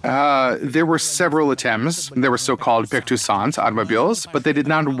 There were several attempts. There were so-called Baektusan automobiles, but they did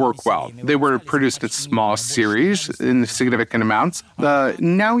not work well. They were produced in small series in significant amounts,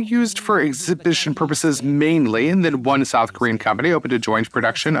 now used for exhibition purposes mainly, and then one South Korean company opened a joint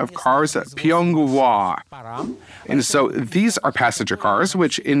production of cars at Pyeonghwa. And so these are passenger cars,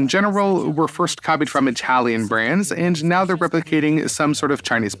 which in general were first copied from Italian brands, and now they're replicating some sort of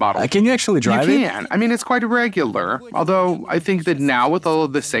Chinese model. Can you actually drive it? You can. I mean, it's quite irregular, although I think that now with all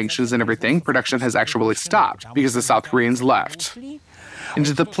of the sanctions and everything, production has actually stopped because the South Koreans left. And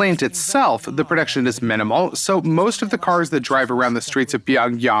the plant itself, the production is minimal, so most of the cars that drive around the streets of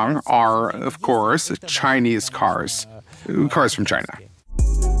Pyongyang are, of course, Chinese cars from China.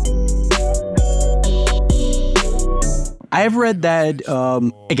 I have read that,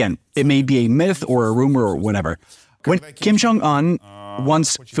 again, it may be a myth or a rumor or whatever. When Kim Jong-un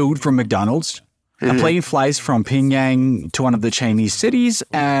wants food from McDonald's, a plane flies from Pyongyang to one of the Chinese cities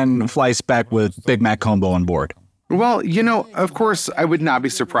and flies back with Big Mac combo on board. Well, of course, I would not be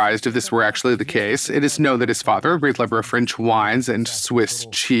surprised if this were actually the case. It is known that his father, a great lover of French wines and Swiss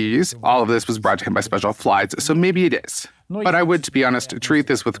cheese, all of this was brought to him by special flights, so maybe it is. But I would, to be honest, treat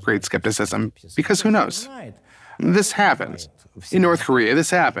this with great skepticism, because who knows? This happens. In North Korea, this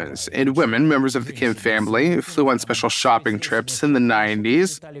happens. And women, members of the Kim family, flew on special shopping trips in the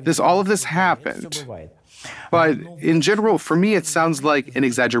 90s. All of this happened. But in general, for me, it sounds like an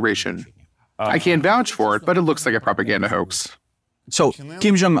exaggeration. I can't vouch for it, but it looks like a propaganda hoax. So,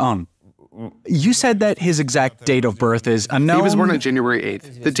 Kim Jong-un, you said that his exact date of birth is unknown. He was born on January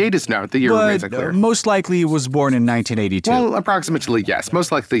 8th. The date is known. The year remains unclear. Most likely he was born in 1982. Well, approximately, yes.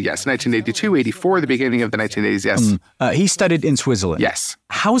 Most likely, yes. 1982, 84, the beginning of the 1980s, yes. He studied in Switzerland. Yes.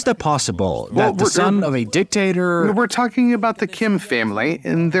 How is that possible? That the son of a dictator... We're talking about the Kim family,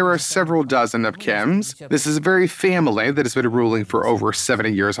 and there are several dozen of Kims. This is a very family that has been ruling for over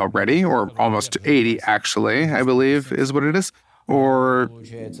 70 years already, or almost 80, actually, I believe is what it is. Or,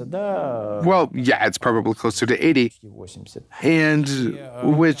 well, yeah, it's probably closer to 80, and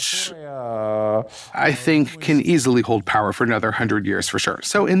which I think can easily hold power for another 100 years for sure.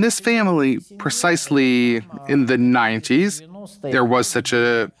 So in this family, precisely in the 90s, there was such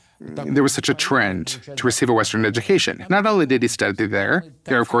a trend to receive a Western education. Not only did he study there,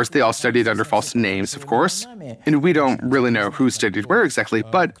 of course, they all studied under false names, of course, and we don't really know who studied where exactly,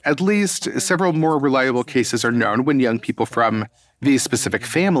 but at least several more reliable cases are known when young people from These specific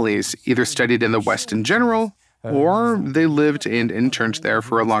families either studied in the West in general, or they lived and interned there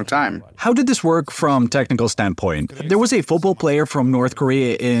for a long time. How did this work from technical standpoint? There was a football player from North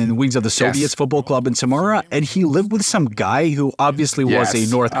Korea in Wings of the Soviets football club in Samara, and he lived with some guy who obviously was a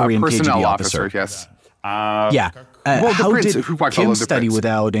North Korean personnel KGB officer. officer. Yes. Well, the how prince, did who watched all Kim of the study prince.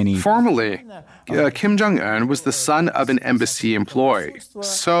 without any... Formally, Kim Jong-un was the son of an embassy employee.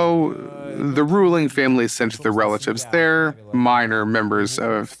 So the ruling family sent their relatives there, minor members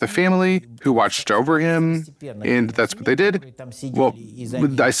of the family who watched over him, and that's what they did. Well,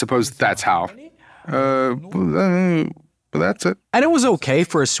 I suppose that's how. That's it. And it was okay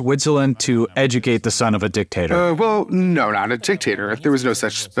for Switzerland to educate the son of a dictator. Well, no, not a dictator. There was no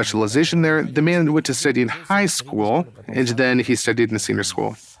such specialization there. The man went to study in high school, and then he studied in senior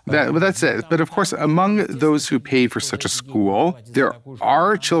school. That's it. But of course, among those who paid for such a school, there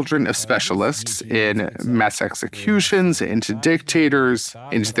are children of specialists in mass executions, into dictators,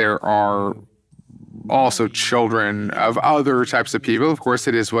 and there are also children of other types of people. Of course,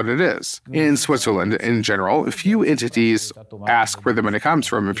 it is what it is. In Switzerland, in general, few entities ask where the money comes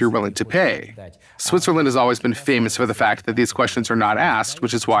from if you're willing to pay. Switzerland has always been famous for the fact that these questions are not asked,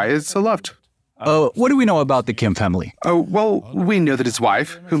 which is why it's so loved. What do we know about the Kim family? Oh, well, we know that his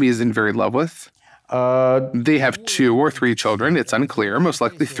wife, whom he is in very love with, they have 2 or 3 children. It's unclear, most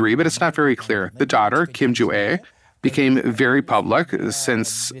likely 3, but it's not very clear. The daughter, Kim Ju-ae, became very public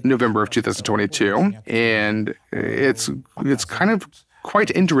since November of 2022, and it's kind of quite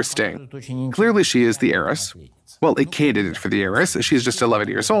interesting. Clearly, she is the heiress. Well, a candidate for the heiress. She's just 11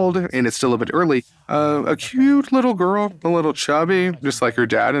 years old, and it's still a bit early. A cute little girl, a little chubby, just like her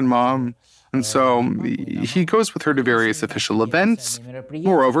dad and mom. And so he goes with her to various official events,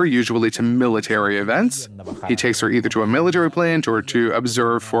 moreover, usually to military events. He takes her either to a military plant or to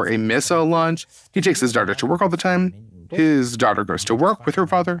observe for a missile launch. He takes his daughter to work all the time. His daughter goes to work with her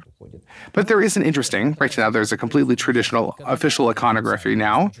father. But there is an interesting, right now there's a completely traditional official iconography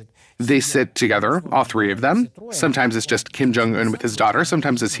now. They sit together, all 3 of them. Sometimes it's just Kim Jong-un with his daughter.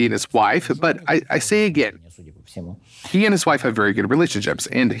 Sometimes it's he and his wife. But I say again, he and his wife have very good relationships,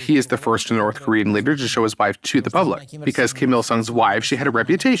 and he is the first North Korean leader to show his wife to the public. Because Kim Il-sung's wife, she had a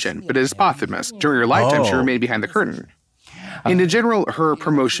reputation, but it is posthumous. During her lifetime, she remained behind the curtain. And in general, her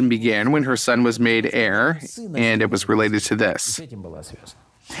promotion began when her son was made heir, and it was related to this.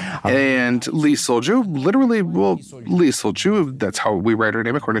 And Lee Sol-ju, literally, well, Lee Sol-ju, that's how we write her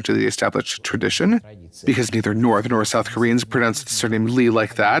name according to the established tradition, because neither North nor South Koreans pronounce the surname Lee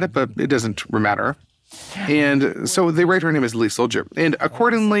like that, but it doesn't matter. And so they write her name as Lee Sol-ju. And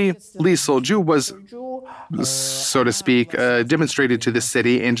accordingly, Lee Sol-ju was, so to speak, demonstrated to the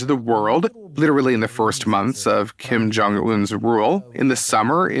city and to the world, literally in the first months of Kim Jong-un's rule, in the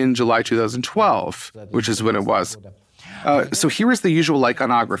summer in July 2012, which is when it was. So here is the usual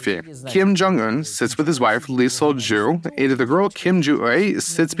iconography. Kim Jong-un sits with his wife, Lee Sol-ju, and the girl Kim Ju-ae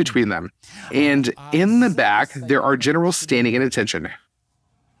sits between them. And in the back, there are generals standing at attention,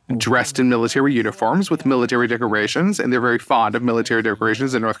 dressed in military uniforms with military decorations, and they're very fond of military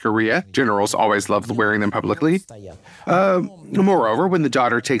decorations in North Korea. Generals always love wearing them publicly. Moreover, when the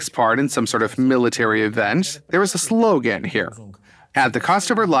daughter takes part in some sort of military event, there is a slogan here. At the cost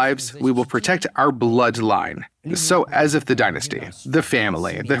of our lives, we will protect our bloodline. So, as if the dynasty, the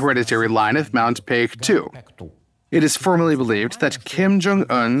family, the hereditary line of Mount Baek-tu. It is firmly believed that Kim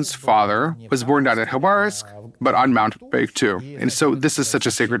Jong-un's father was born down at Hwarisk, but on Mount Baek-tu. And so this is such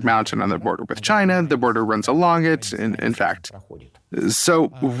a sacred mountain on the border with China. The border runs along it, in fact. So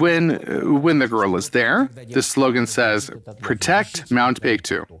when the girl is there, the slogan says, protect Mount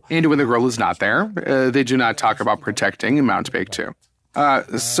Baek-tu. And when the girl is not there, they do not talk about protecting Mount Baek-tu.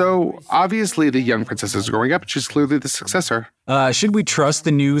 So obviously the young princess is growing up. She's clearly the successor. Should we trust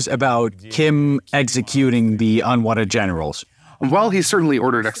the news about Kim executing the unwanted generals? Well, he certainly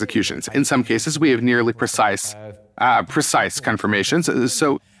ordered executions. In some cases, we have nearly precise confirmations.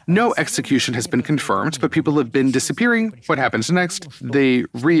 So no execution has been confirmed, but people have been disappearing. What happens next? They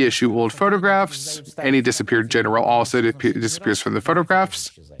reissue old photographs. Any disappeared general also disappears from the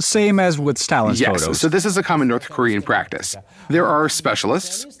photographs. Same as with Stalin's photos. So this is a common North Korean practice. There are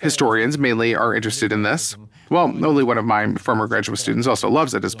specialists, historians mainly are interested in this. Well, only one of my former graduate students also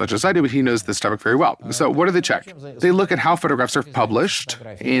loves it as much as I do, but he knows this topic very well. So what do they check? They look at how photographs are published,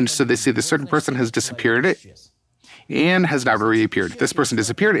 and so they see this certain person has disappeared and has never reappeared. This person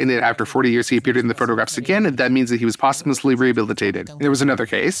disappeared, and then after 40 years he appeared in the photographs again, and that means that he was posthumously rehabilitated. There was another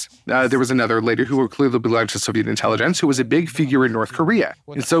case. There was another lady who clearly belonged to Soviet intelligence who was a big figure in North Korea.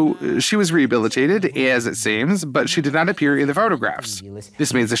 And so she was rehabilitated, as it seems, but she did not appear in the photographs.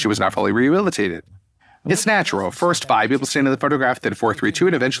 This means that she was not fully rehabilitated. It's natural. First 5 people stand in the photograph, then 4, 3, 2,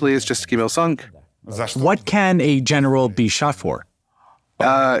 and eventually it's just Kim Il-sung. What can a general be shot for?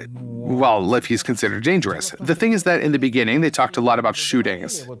 Well, if he's considered dangerous. The thing is that in the beginning, they talked a lot about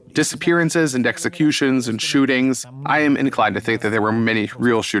shootings, disappearances and executions and shootings. I am inclined to think that there were many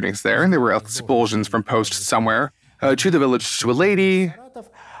real shootings there, and there were expulsions from posts somewhere, to the village to a lady,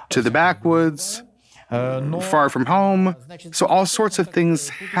 to the backwoods, far from home. So all sorts of things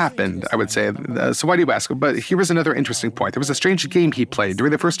happened, I would say. So why do you ask? But here was another interesting point. There was a strange game he played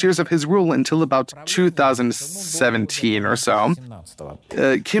during the first years of his rule until about 2017 or so.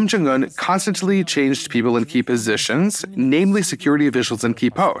 Kim Jong-un constantly changed people in key positions, namely security officials in key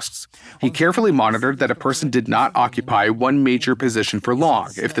posts. He carefully monitored that a person did not occupy one major position for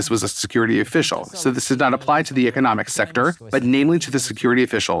long, if this was a security official. So this did not apply to the economic sector, but namely to the security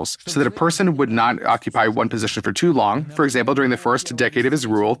officials, so that a person would not occupy one position for too long. For example, during the first decade of his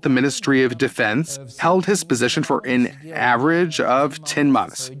rule, the Ministry of Defense held his position for an average of 10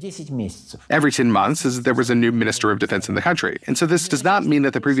 months. Every 10 months, there was a new Minister of Defense in the country. And so this does not mean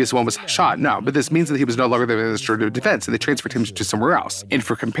that the previous one was shot, no, but this means that he was no longer the Minister of Defense, and they transferred him to somewhere else. And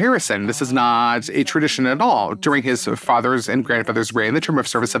for comparison, this is not a tradition at all. During his father's and grandfather's reign, the term of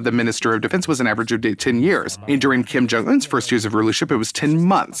service of the Minister of Defense was an average of 10 years. And during Kim Jong-un's first years of rulership, it was 10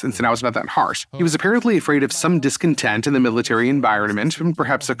 months, and so now it's not that harsh. He was apparently afraid of some discontent in the military environment, and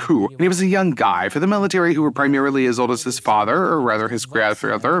perhaps a coup. And he was a young guy. For the military, who were primarily as old as his father, or rather his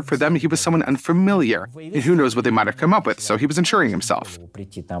grandfather, for them, he was someone unfamiliar. And who knows what they might have come up with, so he was ensuring himself.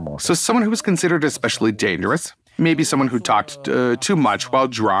 So someone who was considered especially dangerous, maybe someone who talked too much while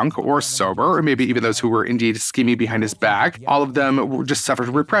drunk or sober, or maybe even those who were indeed scheming behind his back, all of them just suffered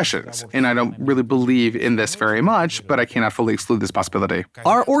repressions. And I don't really believe in this very much, but I cannot fully exclude this possibility.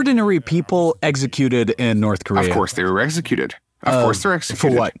 Are ordinary people executed in North Korea? Of course they were executed. Of course they're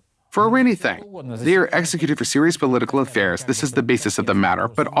executed. For what? For anything. They are executed for serious political affairs. This is the basis of the matter,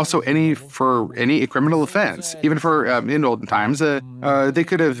 but also for any criminal offense. Even for, in olden times, they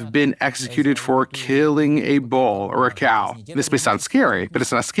could have been executed for killing a bull or a cow. This may sound scary, but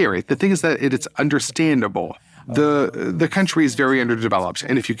it's not scary. The thing is that it's understandable. The country is very underdeveloped,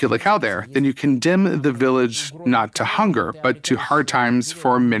 and if you kill a cow there, then you condemn the village not to hunger, but to hard times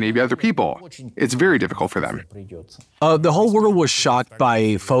for many other people. It's very difficult for them. The whole world was shocked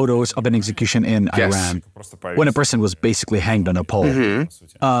by photos of an execution in Iran, when a person was basically hanged on a pole.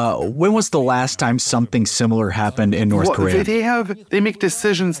 When was the last time something similar happened in North Korea? They make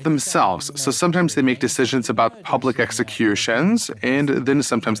decisions themselves. So sometimes they make decisions about public executions, and then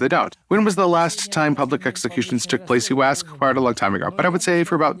sometimes they don't. When was the last time public executions took place, you ask? Quite a long time ago. But I would say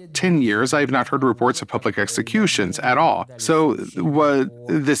for about 10 years, I have not heard reports of public executions at all. So what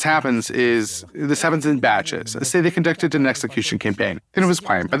this happens in batches. Say they conducted an execution campaign. Then it was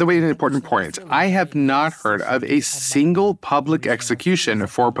quiet. By the way, an important point. I have not heard of a single public execution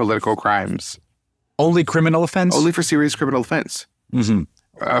for political crimes. Only criminal offense? Only for serious criminal offense.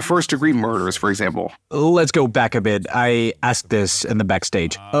 First-degree murders, for example. Let's go back a bit. I asked this in the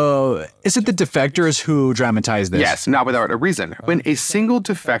backstage. Is it the defectors who dramatize this? Yes, not without a reason. When a single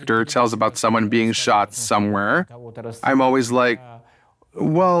defector tells about someone being shot somewhere, I'm always like,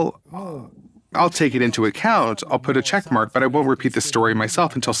 well, I'll take it into account, I'll put a check mark, but I won't repeat the story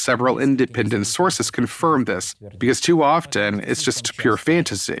myself until several independent sources confirm this. Because too often, it's just pure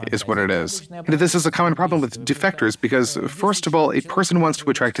fantasy, is what it is. And this is a common problem with defectors because, first of all, a person wants to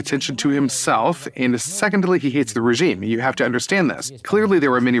attract attention to himself, and secondly, he hates the regime. You have to understand this. Clearly,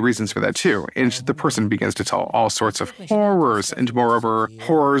 there are many reasons for that too, and the person begins to tell all sorts of horrors, and moreover,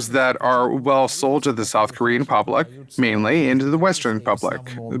 horrors that are well sold to the South Korean public, mainly, and to the Western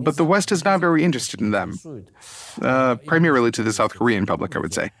public. But the West is not very interested in them, primarily to the South Korean public, I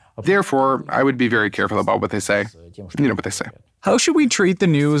would say. Therefore, I would be very careful about what they say. You know what they say. How should we treat the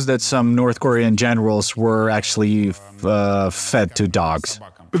news that some North Korean generals were actually fed to dogs?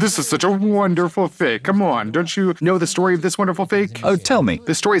 But this is such a wonderful fake. Come on, don't you know the story of this wonderful fake? Oh, tell me.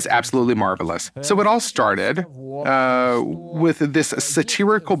 The story is absolutely marvelous. So it all started with this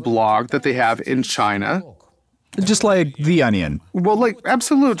satirical blog that they have in China. Just like The Onion. Well, like,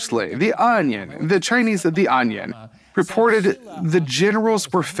 absolutely. The Onion, the Chinese The Onion, reported the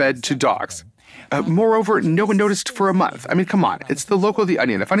generals were fed to dogs. Moreover, no one noticed for a month. I mean, come on. It's the local The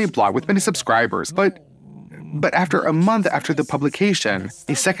Onion, a funny blog with many subscribers. But after a month after the publication,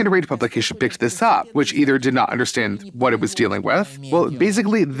 a second-rate publication picked this up, which either did not understand what it was dealing with. Well,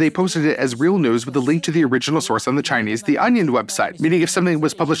 basically, they posted it as real news with a link to the original source on the Chinese The Onion website, meaning if something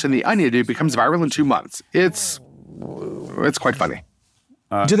was published in The Onion, it becomes viral in 2 months. It's quite funny.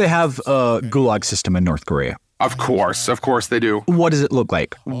 Do they have a gulag system in North Korea? Of course they do. What does it look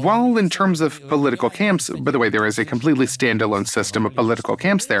like? Well, in terms of political camps, by the way, there is a completely standalone system of political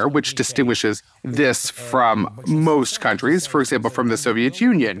camps there, which distinguishes this from most countries, for example, from the Soviet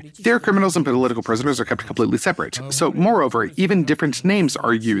Union. Their criminals and political prisoners are kept completely separate. So, moreover, even different names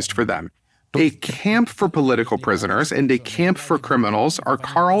are used for them. A camp for political prisoners and a camp for criminals are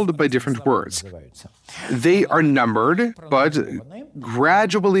called by different words. They are numbered, but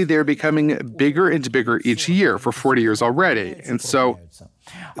gradually they're becoming bigger and bigger each year for 40 years already. And so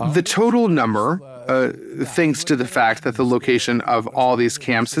the total number, thanks to the fact that the location of all these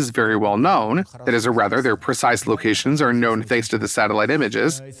camps is very well known, that is, or rather, their precise locations are known thanks to the satellite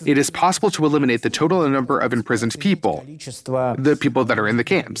images, it is possible to eliminate the total number of imprisoned people, the people that are in the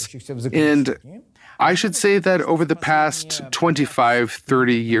camps. And I should say that over the past 25,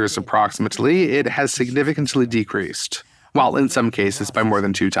 30 years approximately, it has significantly decreased, while in some cases by more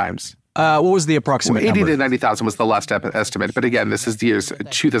than 2 times. What was the approximate 80 number? to 90,000 was the last estimate, but again, this is the years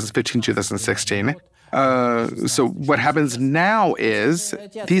 2015, 2016. So what happens now is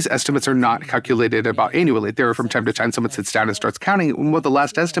these estimates are not calculated about annually. They're from time to time someone sits down and starts counting. Well, the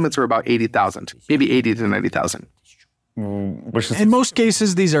last estimates are about 80,000, maybe 80 to 90,000. In most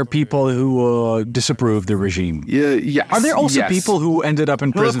cases, these are people who disapprove the regime. Yes. Are there also people who ended up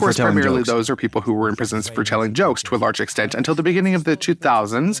in prison for telling primarily jokes? those are people who were in prisons for telling jokes to a large extent. Until the beginning of the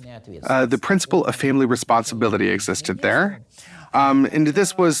 2000s, the principle of family responsibility existed there. And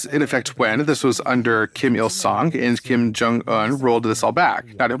this was, in effect, when this was under Kim Il-sung and Kim Jong-un rolled this all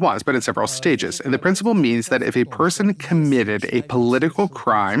back. Not at once, but in several stages. And the principle means that if a person committed a political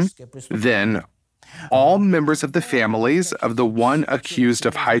crime, then all members of the families of the one accused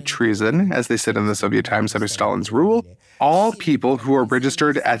of high treason, as they said in the Soviet times under Stalin's rule, all people who are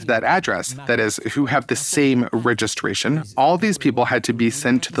registered at that address, that is, who have the same registration, all these people had to be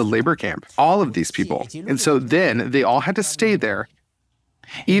sent to the labor camp. All of these people. And so then they all had to stay there,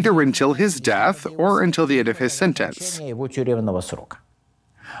 either until his death or until the end of his sentence.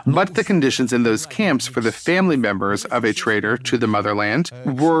 But the conditions in those camps for the family members of a traitor to the motherland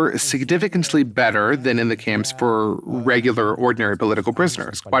were significantly better than in the camps for regular, ordinary political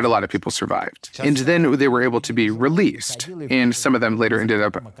prisoners. Quite a lot of people survived. And then they were able to be released. And some of them later ended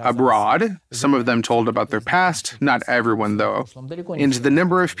up abroad. Some of them told about their past, not everyone, though. And the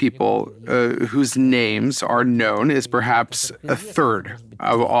number of people whose names are known is perhaps a third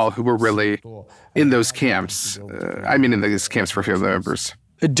of all who were really in those camps. In these camps for family members.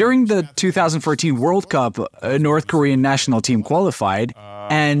 During the 2014 World Cup, a North Korean national team qualified,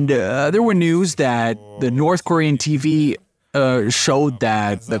 and there were news that the North Korean TV showed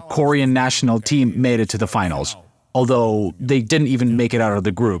that the Korean national team made it to the finals, although they didn't even make it out of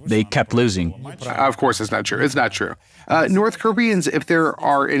the group. They kept losing. Of course, it's not true. It's not true. North Koreans, if there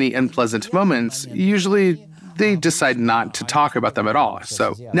are any unpleasant moments, usually they decide not to talk about them at all.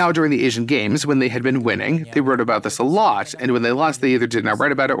 So now during the Asian Games, when they had been winning, they wrote about this a lot. And when they lost, they either did not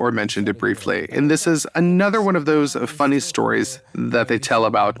write about it or mentioned it briefly. And this is another one of those funny stories that they tell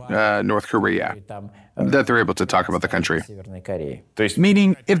about North Korea, that they're able to talk about the country.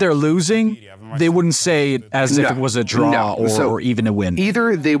 Meaning, if they're losing, they wouldn't say it as if it was a draw or even a win.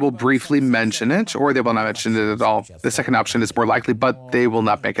 Either they will briefly mention it or they will not mention it at all. The second option is more likely, but they will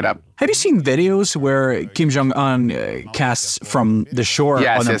not make it up. Have you seen videos where Kim Jong-un casts from the shore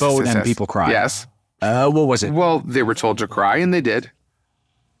on a boat and people cry? Yes. What was it? Well, they were told to cry, and they did.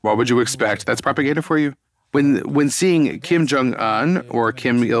 What would you expect? That's propaganda for you. When seeing Kim Jong-un or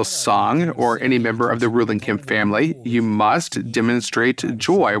Kim Il-sung or any member of the ruling Kim family, you must demonstrate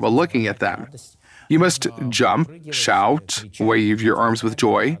joy while looking at them. You must jump, shout, wave your arms with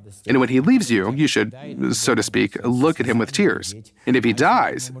joy, and when he leaves you, you should, so to speak, look at him with tears. And if he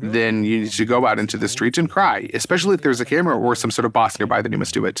dies, then you need to go out into the street and cry, especially if there's a camera or some sort of boss nearby, then you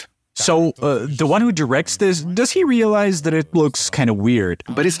must do it. So, the one who directs this, does he realize that it looks kind of weird?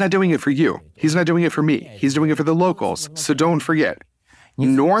 But he's not doing it for you. He's not doing it for me. He's doing it for the locals. So don't forget.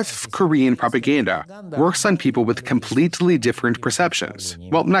 North Korean propaganda works on people with completely different perceptions.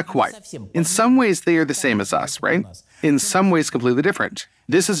 Well, not quite. In some ways, they are the same as us, right? In some ways, completely different.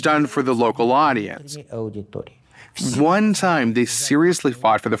 This is done for the local audience. One time, they seriously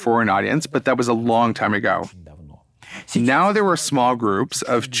fought for the foreign audience, but that was a long time ago. Now there are small groups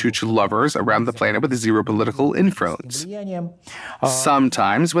of Chuchu lovers around the planet with zero political influence.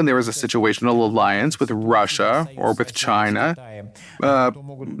 Sometimes, when there is a situational alliance with Russia or with China,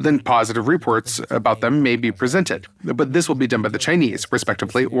 then positive reports about them may be presented. But this will be done by the Chinese,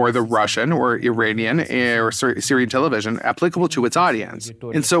 respectively, or the Russian or Iranian or Syrian television applicable to its audience.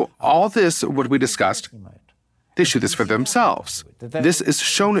 And so all this, what we discussed, they shoot this for themselves. This is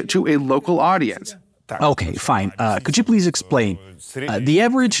shown to a local audience. Okay, fine. Could you please explain? The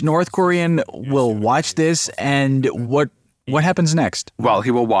average North Korean will watch this, and what happens next? Well,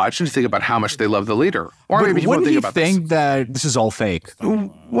 he will watch and think about how much they love the leader. Or maybe he won't think about think that this is all fake?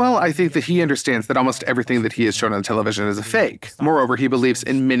 Well, I think that he understands that almost everything that he has shown on television is a fake. Moreover, he believes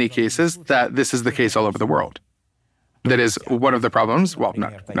in many cases that this is the case all over the world. That is one of the problems, well,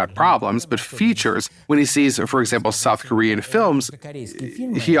 not problems, but features. When he sees, for example, South Korean films,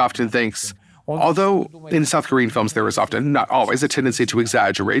 he often thinks, although in South Korean films there is often, not always, a tendency to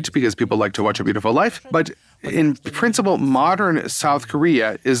exaggerate because people like to watch a beautiful life, but in principle, modern South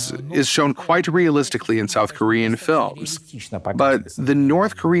Korea is shown quite realistically in South Korean films. But the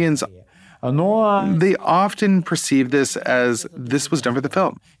North Koreans, they often perceive this as this was done for the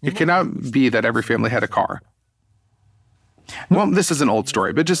film. It cannot be that every family had a car. Well, this is an old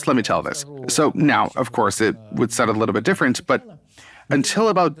story, but just let me tell this. So now, of course, it would sound a little bit different, but until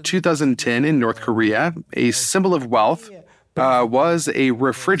about 2010 in North Korea, a symbol of wealth was a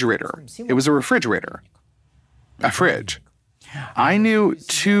refrigerator. It was a refrigerator, a fridge. I knew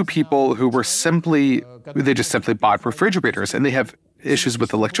two people who were they just simply bought refrigerators, and they have issues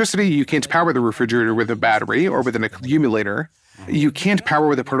with electricity. You can't power the refrigerator with a battery or with an accumulator. You can't power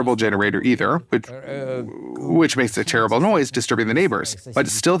with a portable generator either, which makes a terrible noise, disturbing the neighbors. But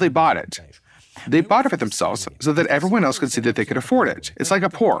still, they bought it. They bought it for themselves so that everyone else could see that they could afford it. It's like a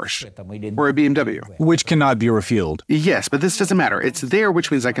Porsche or a BMW. Which cannot be refueled. Yes, but this doesn't matter. It's there,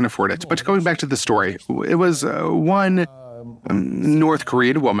 which means I can afford it. But going back to the story, it was one North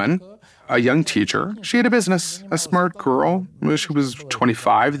Korean woman, a young teacher. She had a business, a smart girl. She was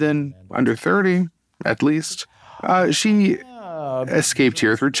 25 then, under 30 at least. She escaped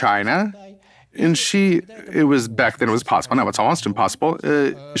here through China. And back then it was possible, now it's almost impossible.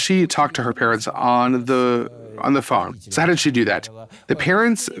 She talked to her parents on the phone. So how did she do that? The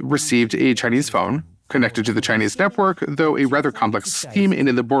parents received a Chinese phone connected to the Chinese network, though a rather complex scheme, and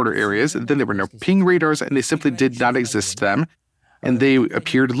in the border areas, then there were no ping radars, and they simply did not exist then. And they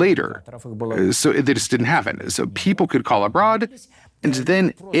appeared later. So they just didn't happen. So people could call abroad, and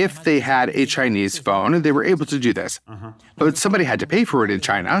then if they had a Chinese phone, they were able to do this. But somebody had to pay for it in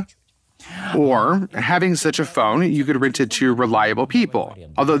China. Or, having such a phone, you could rent it to reliable people.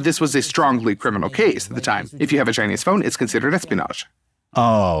 Although this was a strongly criminal case at the time. If you have a Chinese phone, it's considered espionage.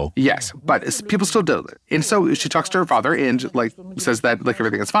 Oh. Yes, but people still do it. And so she talks to her father and says that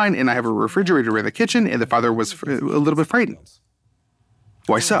everything is fine, and I have a refrigerator in the kitchen, and the father was a little bit frightened.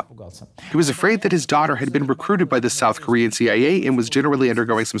 Why so? He was afraid that his daughter had been recruited by the South Korean CIA and was generally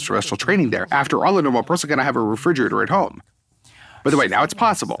undergoing some special training there. After all, a normal person cannot have a refrigerator at home. By the way, now it's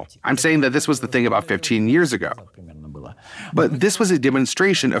possible. I'm saying that this was the thing about 15 years ago. But this was a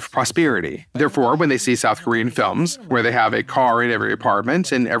demonstration of prosperity. Therefore, when they see South Korean films, where they have a car in every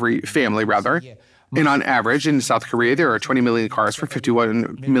apartment, in every family rather, and on average in South Korea, there are 20 million cars for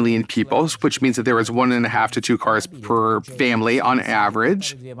 51 million people, which means that there is 1.5 to 2 cars per family on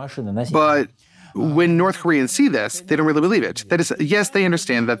average. But when North Koreans see this, they don't really believe it. That is, yes, they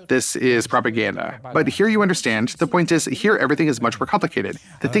understand that this is propaganda. But here you understand, the point is, here everything is much more complicated.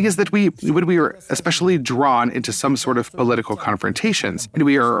 The thing is that when we are especially drawn into some sort of political confrontations, and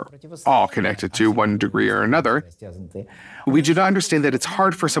we are all connected to one degree or another, we do not understand that it's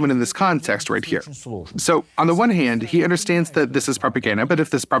hard for someone in this context right here. So, on the one hand, he understands that this is propaganda, but if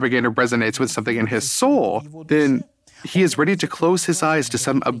this propaganda resonates with something in his soul, then he is ready to close his eyes to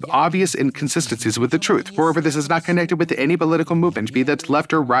some obvious inconsistencies with the truth. Moreover, this is not connected with any political movement, be that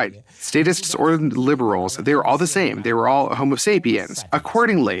left or right. Statists or liberals, they are all the same. They were all Homo sapiens.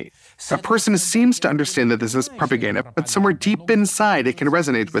 Accordingly, a person seems to understand that this is propaganda, but somewhere deep inside it can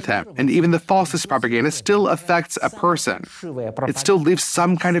resonate with him. And even the falsest propaganda still affects a person. It still leaves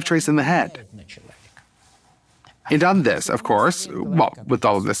some kind of trace in the head. And on this, of course, well, with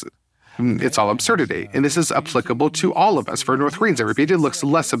all of this, it's all absurdity. And this is applicable to all of us. For North Koreans, I repeat, it looks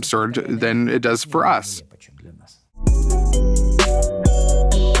less absurd than it does for us.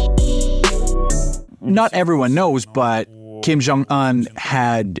 Not everyone knows, but Kim Jong-un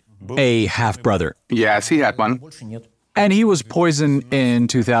had a half-brother. Yes, he had one. And he was poisoned in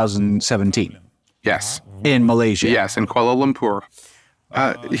 2017. Yes. In Malaysia. Yes, in Kuala Lumpur.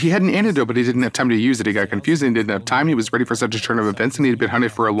 He had an antidote, but he didn't have time to use it. He got confused and didn't have time. He was ready for such a turn of events, and he had been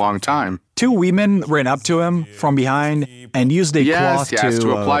hunted for a long time. 2 women ran up to him from behind and used a cloth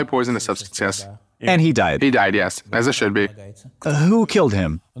to apply poisonous substance, yes. And he died. He died, yes, as it should be. Who killed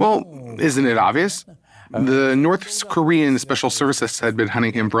him? Well, isn't it obvious? The North Korean special services had been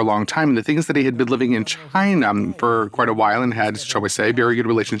hunting him for a long time, and the thing is that he had been living in China for quite a while and had, shall we say, very good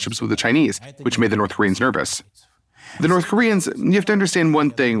relationships with the Chinese, which made the North Koreans nervous. The North Koreans, you have to understand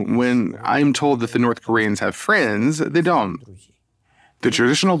one thing. When I'm told that the North Koreans have friends, they don't. The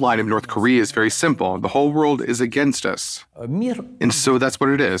traditional line of North Korea is very simple. The whole world is against us. And so that's what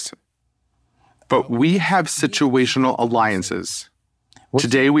it is. But we have situational alliances.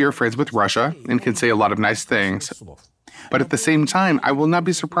 Today we are friends with Russia and can say a lot of nice things. But at the same time, I will not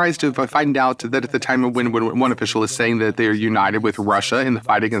be surprised if I find out that at the time when one official is saying that they are united with Russia in the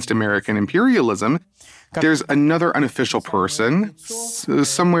fight against American imperialism, there's another unofficial person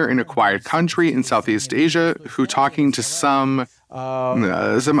somewhere in a quiet country in Southeast Asia who talking to some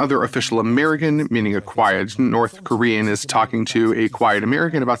other official American, meaning a quiet North Korean, is talking to a quiet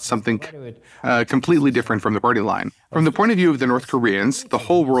American about something completely different from the party line. From the point of view of the North Koreans, the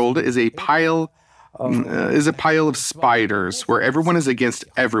whole world is a pile of spiders where everyone is against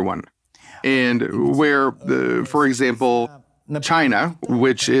everyone. And where, for example, China,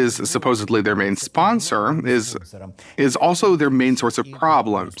 which is supposedly their main sponsor, is also their main source of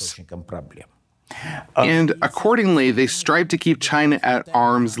problems. And accordingly, they strive to keep China at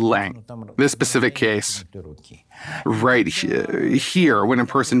arm's length. This specific case, right here, when a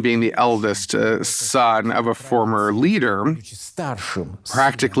person being the eldest son of a former leader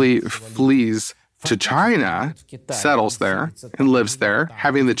practically flees to China, settles there, and lives there,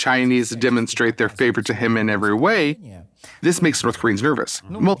 having the Chinese demonstrate their favor to him in every way, this makes North Koreans nervous.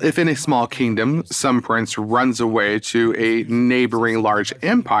 Well, if in a small kingdom, some prince runs away to a neighboring large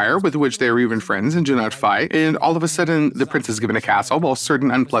empire with which they are even friends and do not fight, and all of a sudden the prince is given a castle, well,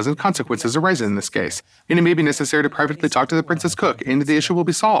 certain unpleasant consequences arise in this case. And it may be necessary to privately talk to the prince's cook, and the issue will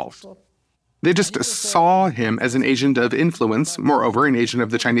be solved. They just saw him as an agent of influence, moreover, an agent of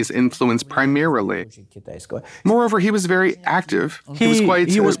the Chinese influence primarily. Moreover, he was very active. He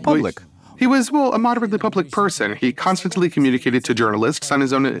was public. He was, well, a moderately public person. He constantly communicated to journalists on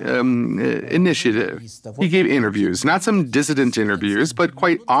his own initiative. He gave interviews, not some dissident interviews, but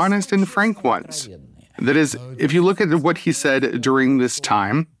quite honest and frank ones. That is, if you look at what he said during this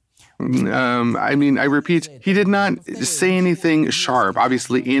time, I repeat, he did not say anything sharp,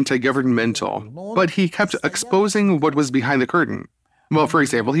 obviously anti-governmental, but he kept exposing what was behind the curtain. Well, for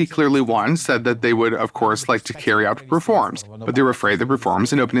example, he clearly once said that they would, of course, like to carry out reforms, but they were afraid that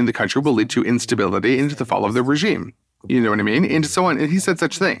reforms and opening the country will lead to instability and to the fall of the regime. You know what I mean? And so on. And he said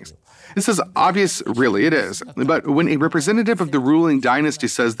such things. This is obvious, really, it is. But when a representative of the ruling dynasty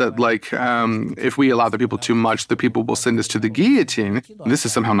says that, if we allow the people too much, the people will send us to the guillotine, this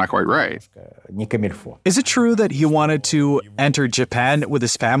is somehow not quite right. Is it true that he wanted to enter Japan with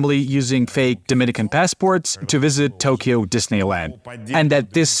his family using fake Dominican passports to visit Tokyo Disneyland, and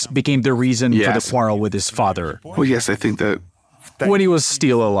that this became the reason for the quarrel with his father? Well, yes, I think that... When he was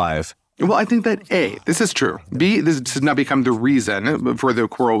still alive. Well, I think that A, this is true. B, this does not become the reason for the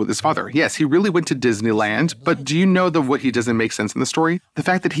quarrel with his father. Yes, he really went to Disneyland, but do you know what he doesn't make sense in the story? The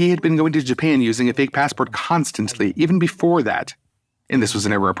fact that he had been going to Japan using a fake passport constantly, even before that. And this was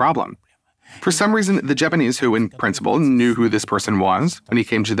never a problem. For some reason, the Japanese, who in principle knew who this person was, when he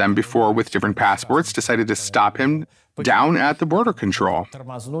came to them before with different passports, decided to stop him down at the border control,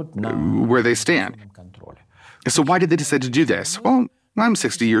 where they stand. So why did they decide to do this? Well, I'm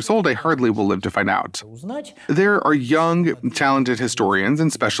 60 years old, I hardly will live to find out. There are young, talented historians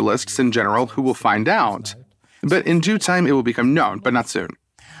and specialists in general who will find out. But in due time, it will become known, but not soon.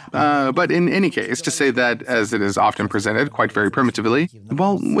 But in any case, to say that, as it is often presented, quite very primitively,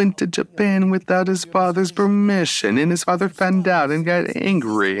 went to Japan without his father's permission, and his father found out and got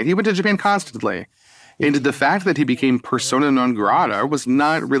angry, and he went to Japan constantly. And the fact that he became persona non grata was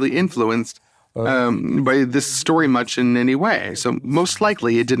not really influenced by this story much in any way. So most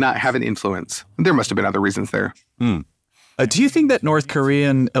likely it did not have an influence. There must have been other reasons there. Do you think that North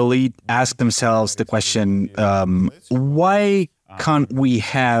Korean elite ask themselves the question, why can't we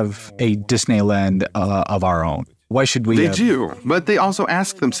have a Disneyland of our own? Why should we? They do, but they also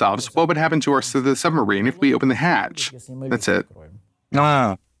ask themselves, what would happen to the submarine if we open the hatch? That's it.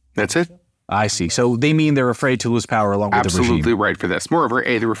 That's it. I see. So they mean they're afraid to lose power along with the regime. Absolutely right for this. Moreover,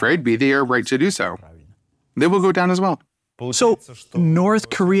 A, they're afraid, B, they are right to do so. They will go down as well. So North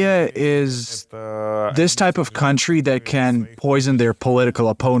Korea is this type of country that can poison their political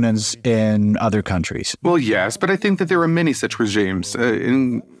opponents in other countries? Well, yes, but I think that there are many such regimes,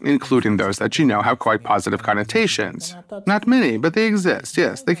 including those that you know have quite positive connotations. Not many, but they exist.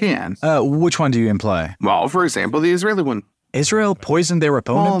 Yes, they can. Which one do you imply? Well, for example, the Israeli one. Israel poisoned their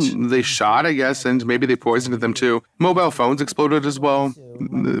opponents? Well, they shot, I guess, and maybe they poisoned them too. Mobile phones exploded as well.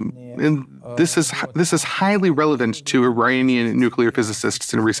 And this is highly relevant to Iranian nuclear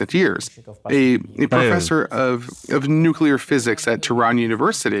physicists in recent years. A professor of nuclear physics at Tehran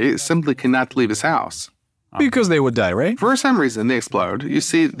University simply cannot leave his house. Because they would die, right? For some reason, they explode. You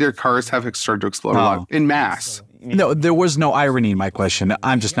see, their cars have started to explode a lot in mass. No, there was no irony in my question.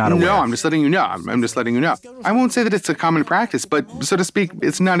 I'm just not aware. No, I'm just letting you know. I'm just letting you know. I won't say that it's a common practice, but so to speak,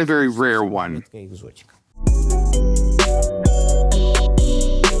 it's not a very rare one.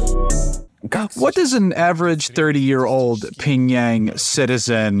 What does an average 30-year-old Pyongyang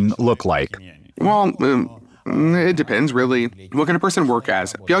citizen look like? Well, it depends, really. What can a person work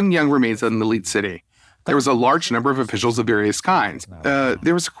as? Pyongyang remains an elite city. There was a large number of officials of various kinds.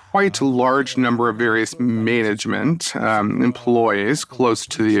 There was quite a large number of various management employees close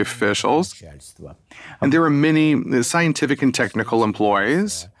to the officials. And there were many scientific and technical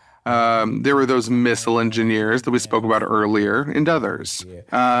employees. There were those missile engineers that we spoke about earlier, and others.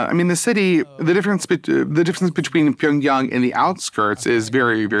 The city, the difference between Pyongyang and the outskirts is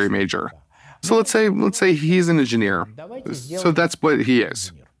very, very major. So let's say he's an engineer. So that's what he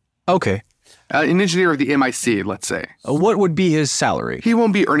is. Okay. An engineer of the MIC, let's say. What would be his salary? He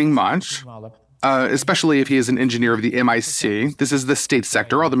won't be earning much, especially if he is an engineer of the MIC. This is the state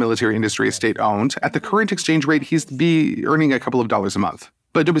sector. All the military industry is state-owned. At the current exchange rate, he's be earning a couple of dollars a month.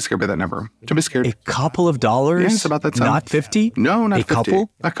 But don't be scared by that number. Don't be scared. A couple of dollars? Yeah, it's about that sum. Not 50? No, not 50. Couple?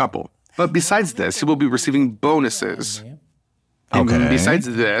 A couple. But besides this, he will be receiving bonuses. And Okay. besides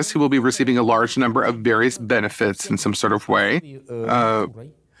this, he will be receiving a large number of various benefits in some sort of way.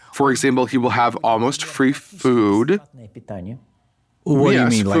 For example, he will have almost free food. What Yes,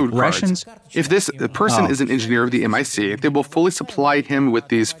 do you mean, food like cards. rations? If this person is an engineer of the MIC, they will fully supply him with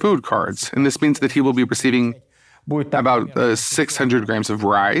these food cards. And this means that he will be receiving about 600 grams of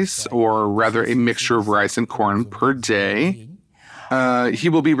rice, or rather a mixture of rice and corn per day. He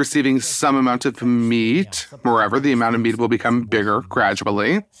will be receiving some amount of meat. Moreover, the amount of meat will become bigger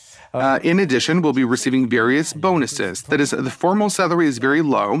gradually. In addition, we'll be receiving various bonuses. That is, the formal salary is very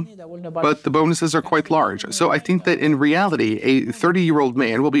low, but the bonuses are quite large. So I think that in reality, a 30-year-old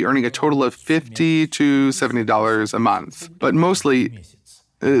man will be earning a total of $50 to $70 a month. But mostly,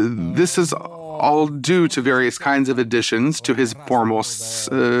 this is all due to various kinds of additions to his formal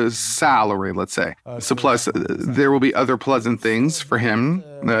salary, let's say. So plus, there will be other pleasant things for him,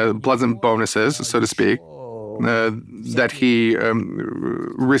 pleasant bonuses, so to speak, that he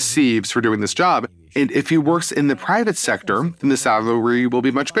receives for doing this job. And if he works in the private sector, then the salary will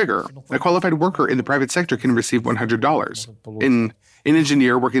be much bigger. A qualified worker in the private sector can receive $100. An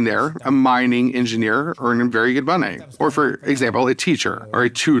engineer working there, a mining engineer, earning very good money. Or for example, a teacher or a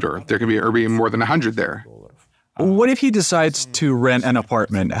tutor, there can be more than 100 there. What if he decides to rent an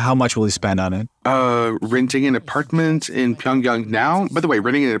apartment? How much will he spend on it? Renting an apartment in Pyongyang now? By the way,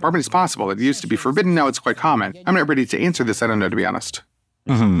 renting an apartment is possible. It used to be forbidden, now it's quite common. I'm not ready to answer this, I don't know, to be honest.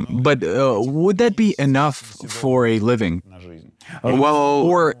 Mm-hmm. But would that be enough for a living? Well,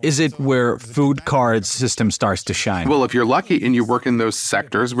 or is it where food card system starts to shine? Well, if you're lucky and you work in those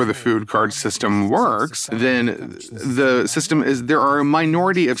sectors where the food card system works, then the system is, there are a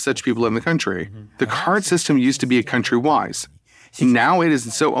minority of such people in the country. The card system used to be a country-wise. Now it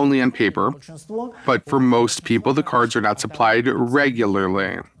is so only on paper, but for most people, the cards are not supplied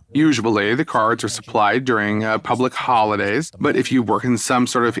regularly. Usually, the cards are supplied during public holidays, but if you work in some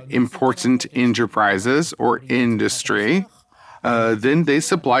sort of important enterprises or industry, then they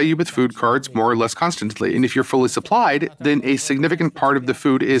supply you with food cards more or less constantly. And if you're fully supplied, then a significant part of the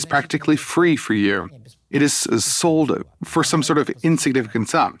food is practically free for you. It is sold for some sort of insignificant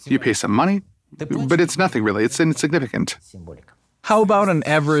sum. You pay some money, but it's nothing really. It's insignificant. How about an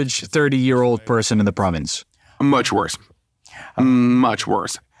average 30-year-old person in the province? Much worse. Much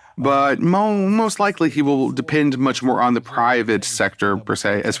worse. But most likely he will depend much more on the private sector, per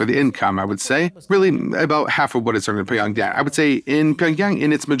se. As for the income, I would say, really about half of what is earned in Pyongyang. I would say in Pyongyang,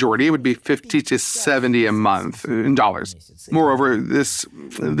 in its majority, it would be 50 to 70 a month in dollars. Moreover, this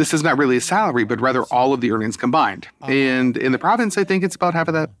is not really a salary, but rather all of the earnings combined. And in the province, I think it's about half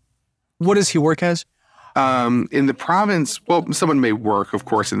of that. What does he work as? In the province, well, someone may work, of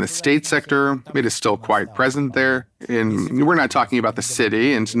course, in the state sector. It is still quite present there. And we're not talking about the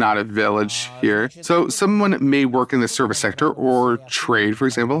city and not a village here. So someone may work in the service sector or trade, for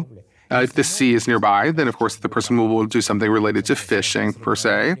example. If the sea is nearby, then, of course, the person will do something related to fishing, per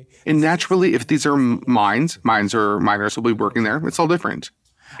se. And naturally, if these are mines or miners will be working there, it's all different.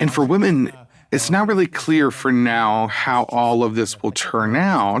 And for women, it's not really clear for now how all of this will turn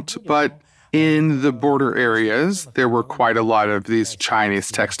out, but in the border areas, there were quite a lot of these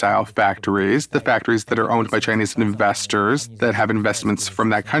Chinese textile factories, the factories that are owned by Chinese investors that have investments from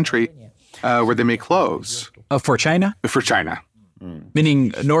that country, where they make clothes. For China? For China.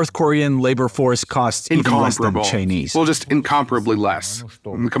 Meaning North Korean labor force costs even less than Chinese. Well, just incomparably less.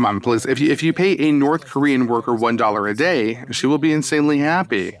 Come on, please. If you pay a North Korean worker $1 a day, she will be insanely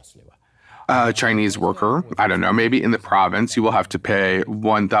happy. A Chinese worker, I don't know, maybe in the province, you will have to pay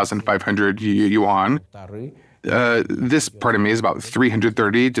 1,500 yuan. This, pardon me, is about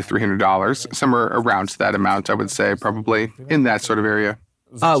 $330 to $300, somewhere around that amount, I would say, probably in that sort of area.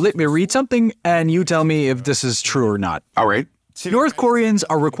 Let me read something, and you tell me if this is true or not. All right. North Koreans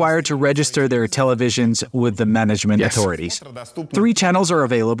are required to register their televisions with the management authorities. 3 channels are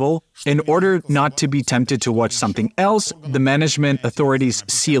available. In order not to be tempted to watch something else, the management authorities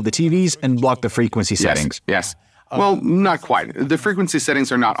seal the TVs and block the frequency settings. Yes. Well, not quite. The frequency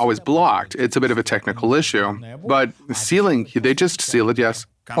settings are not always blocked. It's a bit of a technical issue. But sealing, they just seal it, yes.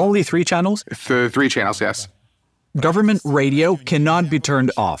 Only 3 channels? 3 channels, yes. Government radio cannot be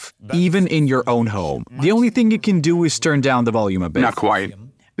turned off, even in your own home. The only thing you can do is turn down the volume a bit. Not quite.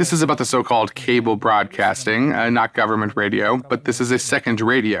 This is about the so-called cable broadcasting, not government radio, but this is a second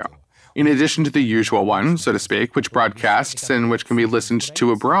radio. In addition to the usual one, so to speak, which broadcasts and which can be listened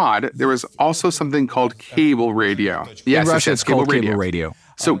to abroad, there is also something called cable radio. Yes, in Russia, it's called cable radio.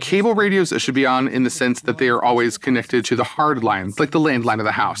 So cable radios should be on in the sense that they are always connected to the hard line, like the landline of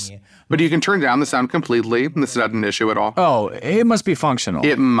the house. But you can turn down the sound completely, and this is not an issue at all. Oh, it must be functional.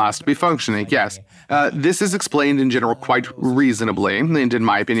 It must be functioning, yes. This is explained in general quite reasonably, and in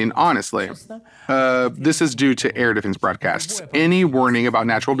my opinion, honestly. This is due to air defense broadcasts. Any warning about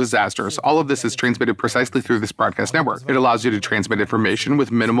natural disasters, all of this is transmitted precisely through this broadcast network. It allows you to transmit information with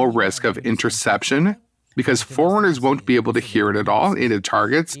minimal risk of interception, because foreigners won't be able to hear it at all, and it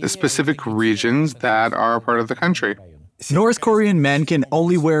targets specific regions that are part of the country. North Korean men can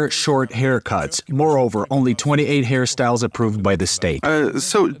only wear short haircuts. Moreover, only 28 hairstyles approved by the state.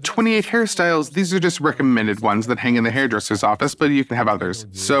 So 28 hairstyles, these are just recommended ones that hang in the hairdresser's office, but you can have others.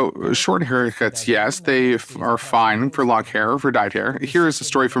 So short haircuts, yes, they are fine for long hair or for dyed hair. Here is a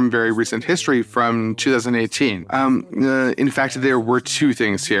story from very recent history from 2018. In fact, there were 2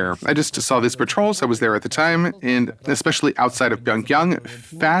 things here. I just saw these patrols. I was there at the time, and especially outside of Pyongyang,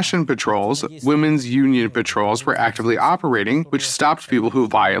 fashion patrols, women's union patrols were actively operating, which stopped people who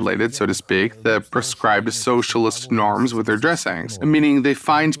violated, so to speak, the prescribed socialist norms with their dressings, meaning they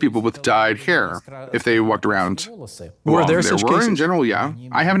fined people with dyed hair if they walked around. Were there such cases? In general, yeah.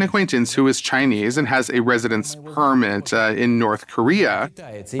 I have an acquaintance who is Chinese and has a residence permit in North Korea,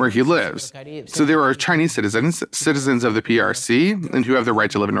 where he lives. So there are Chinese citizens of the PRC, and who have the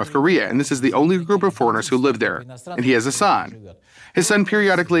right to live in North Korea, and this is the only group of foreigners who live there, and he has a son. His son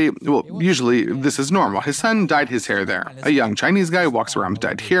periodically, well, usually this is normal. His son dyed his hair there. A young Chinese guy walks around with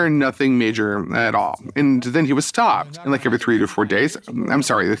dyed hair, nothing major at all. And then he was stopped. And like every 3 to 4 days, 3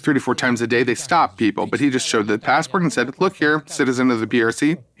 to 4 times a day, they stop people. But he just showed the passport and said, look here, citizen of the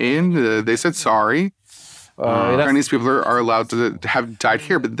PRC. And they said sorry. Chinese people are allowed to have dyed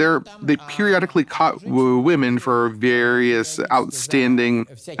hair, but they periodically caught women for various outstanding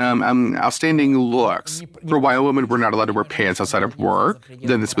looks. For a while, women were not allowed to wear pants outside of work.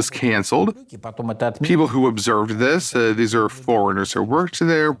 Then this was canceled. People who observed this, these are foreigners who worked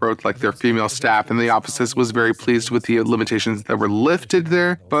there, both like their female staff in the offices was very pleased with the limitations that were lifted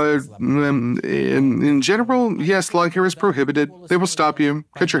there. But in general, yes, long hair is prohibited. They will stop you,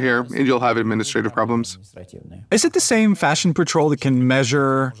 cut your hair, and you'll have administrative problems. Is it the same fashion patrol that can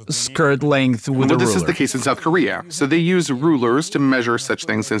measure skirt length with a ruler? This is the case in South Korea. So they use rulers to measure such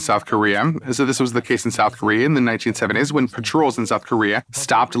things in South Korea. So this was the case in South Korea in the 1970s when patrols in South Korea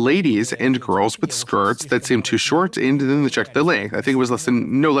stopped ladies and girls with skirts that seemed too short, and then they checked the length. I think it was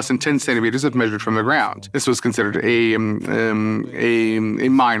no less than 10 centimeters if measured from the ground. This was considered a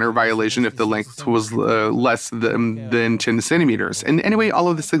minor violation if the length was less than 10 centimeters. And anyway, all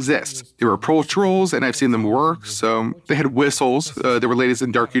of this exists. There were patrols, and I've seen them work. So they had whistles. There were ladies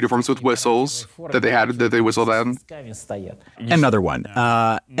in dark uniforms with whistles that they whistled at. Another one.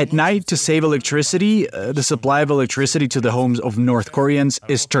 At night, to save electricity, the supply of electricity to the homes of North Koreans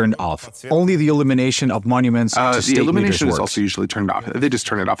is turned off. Only the illumination of monuments to state the illumination meters is works. also usually turned off. They just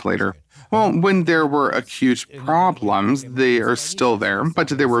turn it off later. Well, when there were acute problems, they are still there, but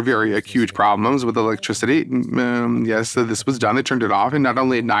there were very acute problems with electricity. Yes, this was done. They turned it off, and not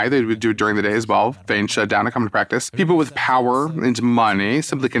only at night, they would do it during the day as well. Feign shutdown, a common practice. People with power and money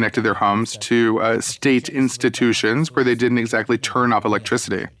simply connected their homes to state institutions where they didn't exactly turn off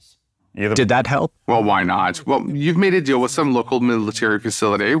electricity. Did that help? Well, why not? Well, you've made a deal with some local military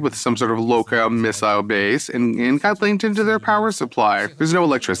facility with some sort of local missile base and got linked into their power supply. There's no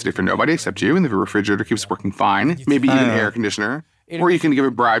electricity for nobody except you, and the refrigerator keeps working fine. Maybe even an air conditioner. Or you can give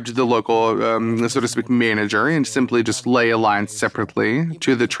a bribe to the local, so to speak, manager and simply just lay a line separately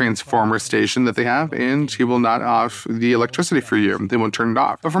to the transformer station that they have, and he will not off the electricity for you. They won't turn it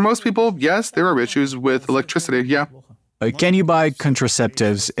off. But for most people, yes, there are issues with electricity, yeah. Can you buy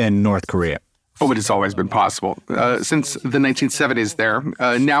contraceptives in North Korea? Oh, it has always been possible. Since the 1970s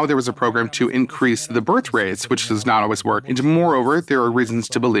now there was a program to increase the birth rates, which does not always work. And moreover, there are reasons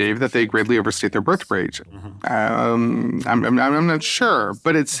to believe that they greatly overstate their birth rate. I'm not sure,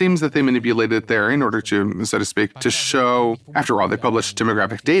 but it seems that they manipulated it there in order to, so to speak, to show, after all, they publish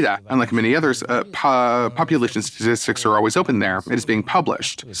demographic data. Unlike many others, population statistics are always open there. It is being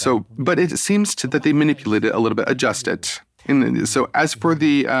published. So, but it seems that they manipulate it a little bit, adjust it. So as for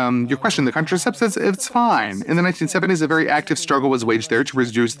the your question, the contraceptives, it's fine. In the 1970s, a very active struggle was waged there to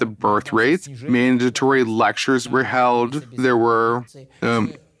reduce the birth rates. Mandatory lectures were held. There were...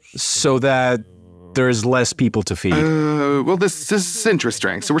 so that there's less people to feed. Well, this is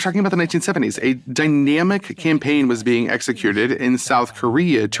interesting. So we're talking about the 1970s. A dynamic campaign was being executed in South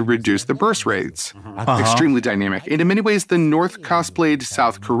Korea to reduce the birth rates. Extremely dynamic. And in many ways, the North cosplayed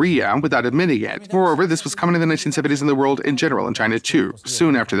South Korea without admitting it. Moreover, this was common in the 1970s in the world in general, in China too.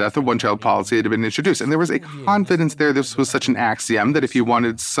 Soon after that, the one-child policy had been introduced. And there was a confidence there. This was such an axiom that if you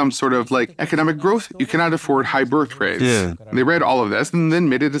wanted some sort of like economic growth, you cannot afford high birth rates. Yeah. They read all of this and then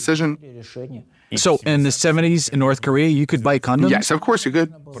made a decision. So in the 70s in North Korea, you could buy condoms? Yes, of course you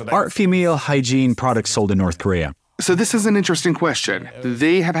could. Are female hygiene products sold in North Korea? So this is an interesting question.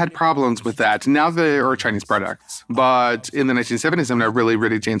 They have had problems with that. Now they are Chinese products. But in the 1970s, I'm not really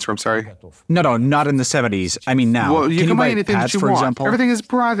ready to answer. I'm sorry. No, not in the 70s. I mean now. Well, you can buy anything pads, that you for want. Example? Everything is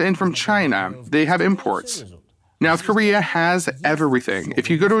brought in from China. They have imports. North Korea has everything. If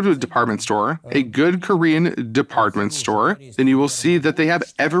you go to a department store, a good Korean department store, then you will see that they have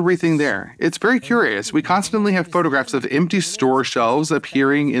everything there. It's very curious. We constantly have photographs of empty store shelves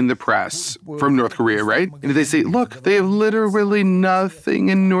appearing in the press from North Korea, right? And they say, look, they have literally nothing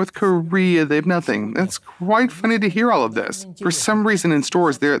in North Korea. They have nothing. That's quite funny to hear all of this. For some reason in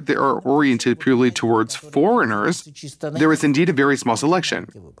stores, they are oriented purely towards foreigners. There is indeed a very small selection.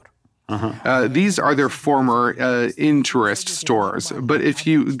 These are their former interest stores. But if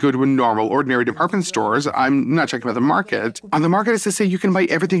you go to a normal, ordinary department stores, I'm not talking about the market. On the market, as they say, you can buy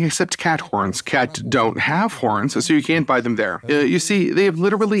everything except cat horns. Cats don't have horns, so you can't buy them there. You see, they have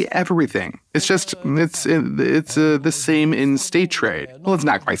literally everything. It's just, it's the same in state trade. Well, it's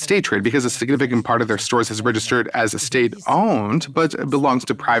not quite state trade because a significant part of their stores is registered as state-owned, but belongs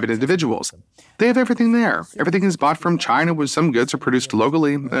to private individuals. They have everything there. Everything is bought from China, with some goods are produced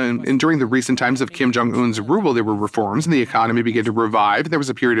locally. And during the recent times of Kim Jong-un's rule, there were reforms and the economy began to revive. There was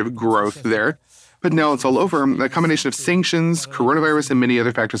a period of growth there. But now it's all over. A combination of sanctions, coronavirus, and many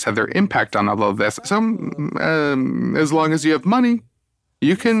other factors have their impact on all of this. So as long as you have money,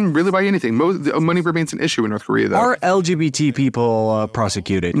 you can really buy anything. Money remains an issue in North Korea, though. Are LGBT people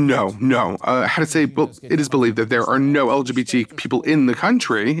prosecuted? No. How to say, well, it is believed that there are no LGBT people in the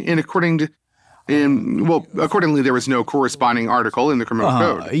country, and accordingly, there is no corresponding article in the criminal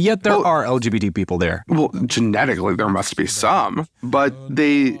code. Yet there are LGBT people there. Well, genetically, there must be some, but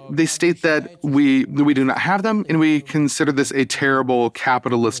they state that we do not have them, and we consider this a terrible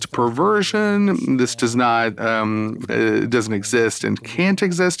capitalist perversion. This doesn't exist and can't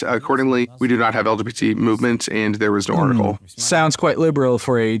exist. Accordingly, we do not have LGBT movement, and there is no article. Sounds quite liberal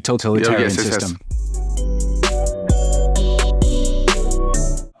for a totalitarian system. Yes.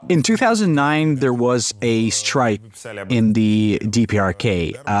 In 2009, there was a strike in the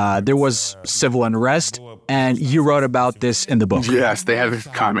DPRK. There was civil unrest, and you wrote about this in the book. Yes, they had it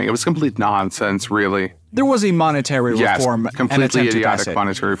coming. It was complete nonsense, really. There was a monetary reform. Yes, completely idiotic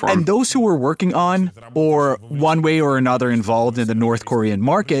monetary reform. And those who were working on, or one way or another involved in the North Korean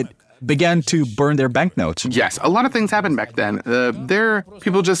market, began to burn their banknotes. Yes, a lot of things happened back then.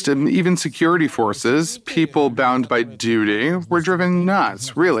 People just, even security forces, people bound by duty, were driven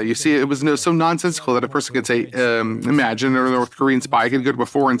nuts, really. You see, it was so nonsensical that a person could say, imagine a North Korean spy could go to a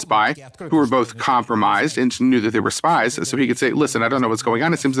foreign spy who were both compromised and knew that they were spies. So he could say, listen, I don't know what's going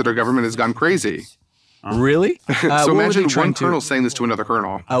on. It seems that our government has gone crazy. Really? So imagine one colonel saying this to another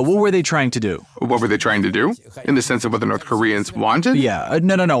colonel. What were they trying to do? What were they trying to do? In the sense of what the North Koreans wanted? Yeah.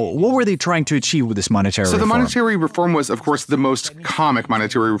 No. What were they trying to achieve with this monetary reform? So the monetary reform was, of course, the most comic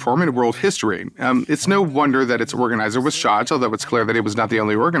monetary reform in world history. It's no wonder that its organizer was shot, although it's clear that he was not the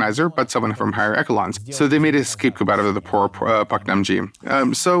only organizer, but someone from higher echelons. So they made a scapegoat out of the poor Pak Nam-ji.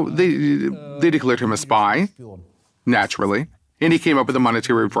 So they declared him a spy, naturally. And he came up with a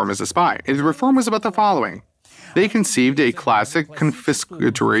monetary reform as a spy. And the reform was about the following. They conceived a classic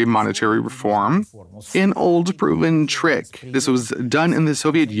confiscatory monetary reform, an old proven trick. This was done in the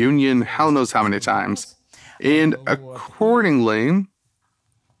Soviet Union hell knows how many times. And accordingly,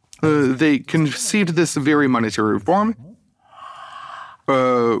 they conceived this very monetary reform.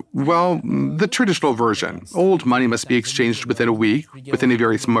 The traditional version. Old money must be exchanged within a week, within a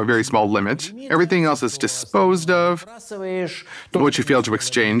very small limit. Everything else is disposed of. What you fail to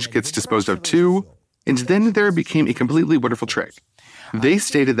exchange gets disposed of too. And then there became a completely wonderful trick. They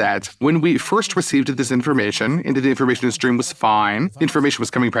stated that when we first received this information, and the information stream was fine, information was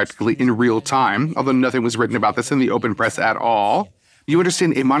coming practically in real time, although nothing was written about this in the open press at all. You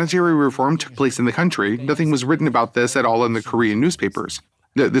understand, a monetary reform took place in the country. Nothing was written about this at all in the Korean newspapers.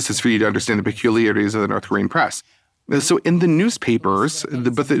 This is for you to understand the peculiarities of the North Korean press. So in the newspapers,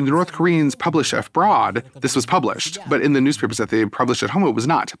 but the North Koreans publish abroad, this was published. But in the newspapers that they published at home, it was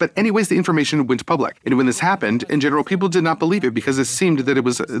not. But anyways, the information went public. And when this happened, in general, people did not believe it because it seemed that it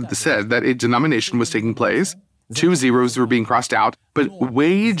was said that a denomination was taking place. 2 zeros were being crossed out, but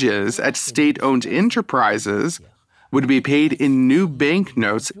wages at state-owned enterprises would be paid in new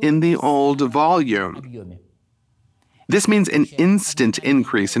banknotes in the old volume. This means an instant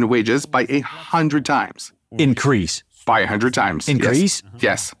increase in wages by 100 times. Increase? By 100 times. Increase?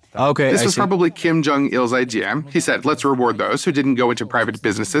 Yes. Okay, This was probably Kim Jong-il's idea. He said, let's reward those who didn't go into private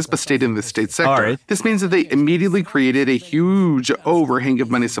businesses but stayed in the state sector. All right. This means that they immediately created a huge overhang of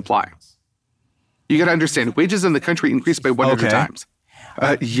money supply. You got to understand, wages in the country increased by 100 times.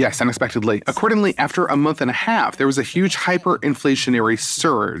 Yes, unexpectedly. Accordingly, after a month and a half, there was a huge hyperinflationary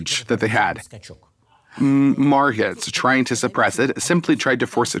surge that they had. Markets, trying to suppress it, simply tried to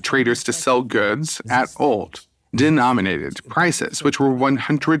force the traders to sell goods at old, denominated prices, which were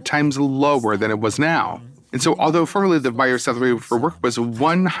 100 times lower than it was now. And so, although formerly the buyer's salary for work was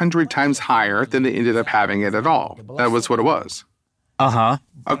 100 times higher than they ended up having it at all. That was what it was.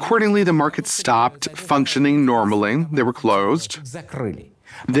 Accordingly, the markets stopped functioning normally. They were closed.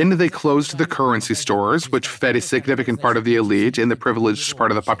 Then they closed the currency stores, which fed a significant part of the elite and the privileged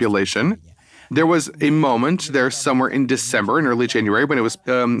part of the population. There was a moment there somewhere in December and early January when it was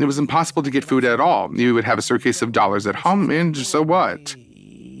impossible to get food at all. You would have a suitcase of dollars at home, and so what?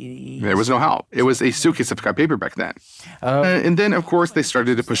 There was no help. It was a suitcase of paper back then. And then, of course, they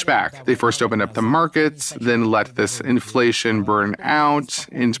started to push back. They first opened up the markets, then let this inflation burn out,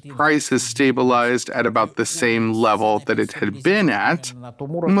 and prices stabilized at about the same level that it had been at.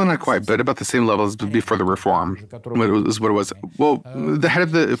 Well, not quite, but about the same level as before the reform. What it was. Well, the head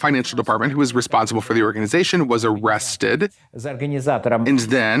of the financial department, who was responsible for the organization, was arrested. And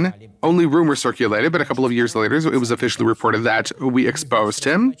then only rumors circulated, but a couple of years later, it was officially reported that we exposed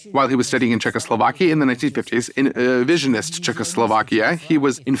him while he was studying in Czechoslovakia in the 1950s. In visionist Czechoslovakia, he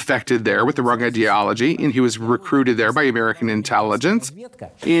was infected there with the wrong ideology, and he was recruited there by American intelligence.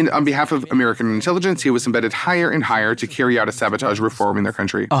 And on behalf of American intelligence, he was embedded higher and higher to carry out a sabotage reform in their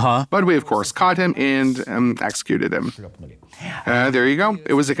country. But we, of course, caught him and executed him. There you go.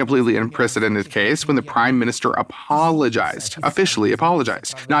 It was a completely unprecedented case when the prime minister apologized, officially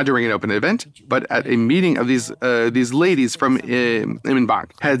apologized, not during an open event, but at a meeting of these ladies from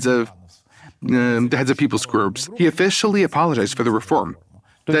Bank, heads of people's groups. He officially apologized for the reform.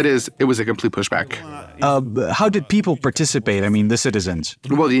 That is, it was a complete pushback. How did people participate? I mean, the citizens.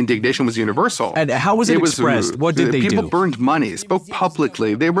 Well, the indignation was universal. And how was it expressed? What did they do? People burned money, spoke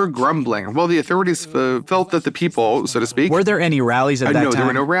publicly. They were grumbling. Well, the authorities felt that the people, so to speak... Were there any rallies at that time? No, there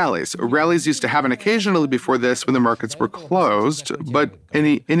were no rallies. Rallies used to happen occasionally before this when the markets were closed, but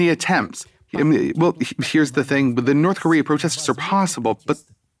any attempts... I mean, well, here's the thing. The North Korea protests are possible,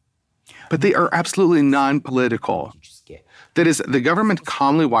 but they are absolutely non-political. That is, the government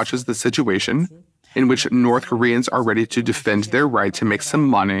calmly watches the situation in which North Koreans are ready to defend their right to make some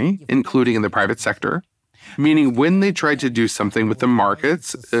money, including in the private sector, meaning when they try to do something with the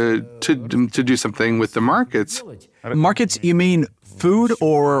markets, to do something with the markets... Markets, you mean food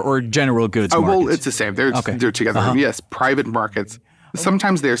or general goods markets? Well, it's the same. They're together. Yes, private markets.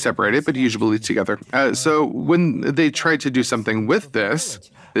 Sometimes they are separated, but usually together. So when they try to do something with this,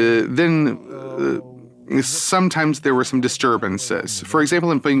 then sometimes there were some disturbances. For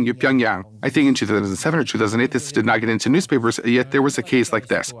example, in Pyongyang, I think in 2007 or 2008, this did not get into newspapers, yet there was a case like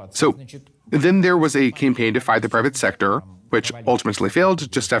this. So then there was a campaign to fight the private sector, which ultimately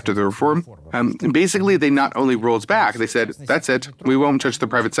failed just after the reform. Basically, they not only rolled back, they said, that's it, we won't touch the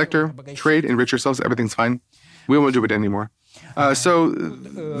private sector, trade, enrich yourselves, everything's fine. We won't do it anymore. So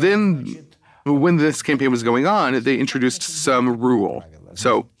then, when this campaign was going on, they introduced some rule.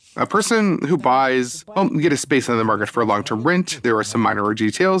 So A person who buys, get a space on the market for a long-term rent. There are some minor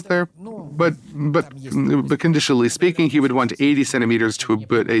details there, but conditionally speaking, he would want 80 centimeters to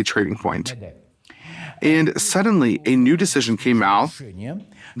put a trading point. And suddenly, a new decision came out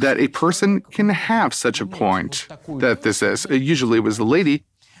that a person can have such a point that this is. Usually it was the lady,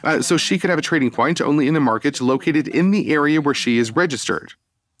 so she could have a trading point only in the market located in the area where she is registered.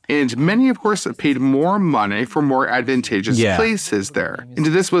 And many, of course, paid more money for more advantageous places there. And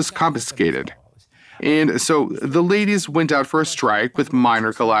this was confiscated. And so the ladies went out for a strike with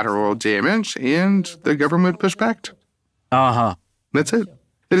minor collateral damage, and the government pushed back. That's it.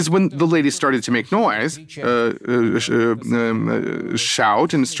 That is when the ladies started to make noise,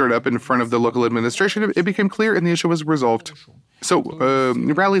 shout, and stirred up in front of the local administration. It became clear, and the issue was resolved. So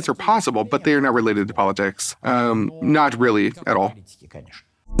rallies are possible, but they are not related to politics. Not really at all.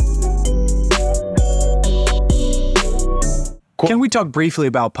 Can we talk briefly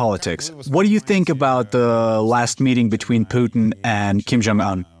about politics? What do you think about the last meeting between Putin and Kim Jong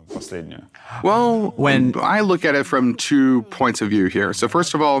Un? Well, when I look at it from 2 points of view here. So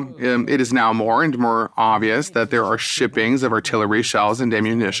first of all, it is now more and more obvious that there are shippings of artillery, shells, and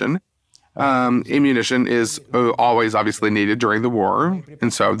ammunition. Ammunition is always obviously needed during the war,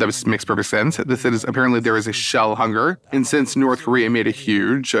 and so that makes perfect sense. Apparently there is a shell hunger, and since North Korea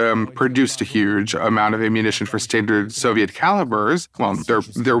produced a huge amount of ammunition for standard Soviet calibers, well,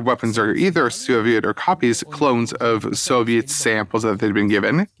 their weapons are either Soviet or copies, clones of Soviet samples that they've been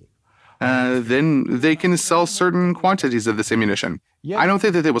given. Then they can sell certain quantities of this ammunition. I don't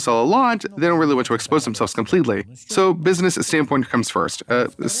think that they will sell a lot. They don't really want to expose themselves completely. So business standpoint comes first.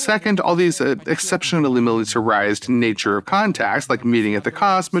 Second, all these exceptionally militarized nature of contacts, like meeting at the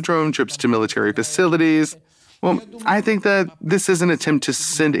Cosmodrome, trips to military facilities. Well, I think that this is an attempt to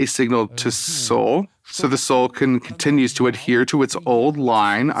send a signal to Seoul, so the Seoul continues to adhere to its old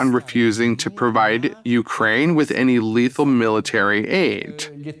line on refusing to provide Ukraine with any lethal military aid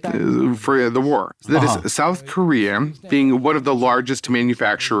for the war. That is, South Korea, being one of the largest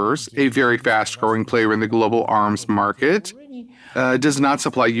manufacturers, a very fast-growing player in the global arms market, does not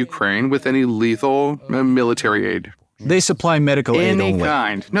supply Ukraine with any lethal military aid. They supply medical aid only. Any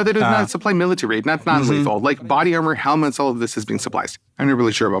kind. No, they do not supply military aid, not non-lethal. Like body armor, helmets, all of this is being supplied. I'm not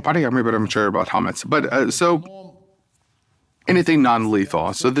really sure about body armor, but I'm sure about helmets. But so anything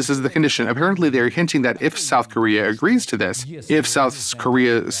non-lethal. So this is the condition. Apparently, they're hinting that if South Korea agrees to this, if South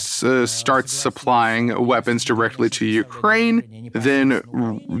Korea starts supplying weapons directly to Ukraine, then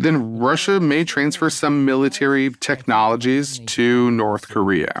Russia may transfer some military technologies to North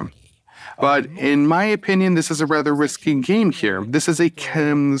Korea. But in my opinion, this is a rather risky game here. This is a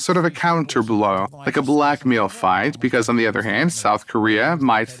sort of a counter blow, like a blackmail fight, because on the other hand, South Korea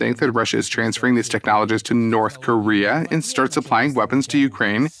might think that Russia is transferring these technologies to North Korea and start supplying weapons to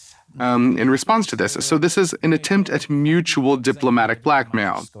Ukraine in response to this. So this is an attempt at mutual diplomatic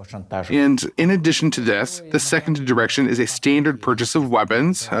blackmail. And in addition to this, the second direction is a standard purchase of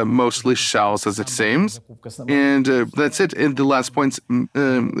weapons, mostly shells as it seems. And that's it. And the last points,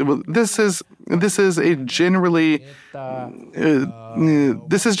 this is generally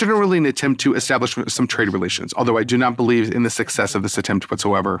an attempt to establish some trade relations, although I do not believe in the success of this attempt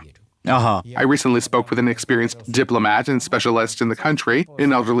whatsoever. I recently spoke with an experienced diplomat and specialist in the country,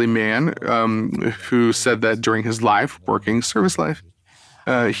 an elderly man who said that during his working service life,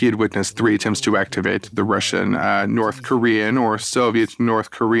 he had witnessed 3 attempts to activate the Russian, North Korean or Soviet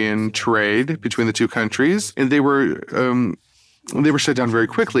North Korean trade between the two countries, and they were shut down very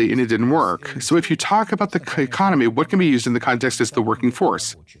quickly, and it didn't work. So if you talk about the economy, what can be used in the context is the working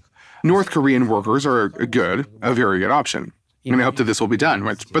force. North Korean workers are a very good option. And I hope that this will be done,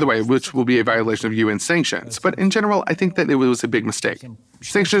 which, by the way, will be a violation of UN sanctions. But in general, I think that it was a big mistake.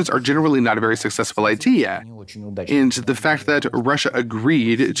 Sanctions are generally not a very successful idea. And the fact that Russia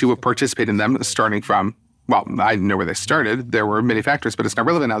agreed to participate in them starting from, well, I know where they started. There were many factors, but it's not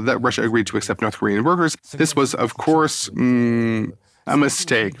relevant now that Russia agreed to accept North Korean workers. This was, of course, a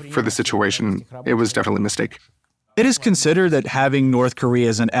mistake for the situation. It was definitely a mistake. It is considered that having North Korea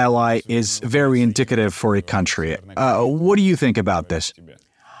as an ally is very indicative for a country. What do you think about this?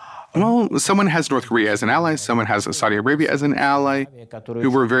 Well, someone has North Korea as an ally, someone has Saudi Arabia as an ally,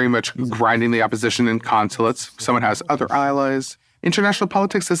 who were very much grinding the opposition in consulates. Someone has other allies. International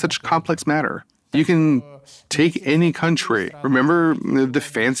politics is such a complex matter. You can take any country. Remember the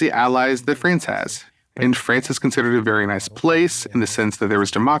fancy allies that France has. And France is considered a very nice place in the sense that there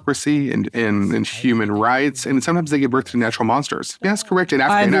is democracy and human rights, and sometimes they give birth to natural monsters. Yes, correct. In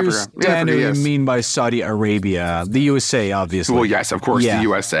Africa. I understand what you mean by Saudi Arabia. The USA, obviously. Well, yes, of course, the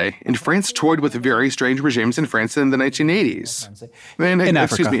USA. And France toyed with very strange regimes in France in the 1980s.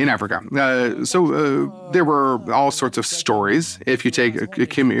 In Africa. There were all sorts of stories. If you take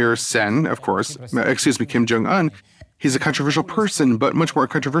Kim Il-sung, of course, Kim Jong-un, he's a controversial person, but much more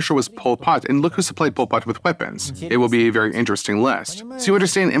controversial was Pol Pot. And look who supplied Pol Pot with weapons. It will be a very interesting list. So you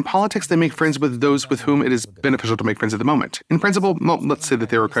understand, in politics, they make friends with those with whom it is beneficial to make friends at the moment. In principle, well, let's say that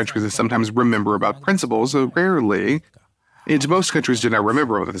there are countries that sometimes remember about principles, rarely. And most countries do not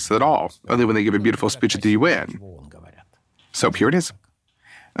remember this at all, only when they give a beautiful speech at the UN. So here it is.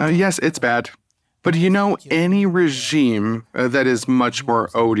 Yes, it's bad. But you know, any regime that is much more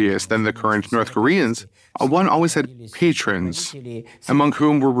odious than the current North Koreans, one always had patrons, among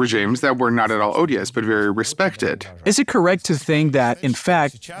whom were regimes that were not at all odious, but very respected. Is it correct to think that, in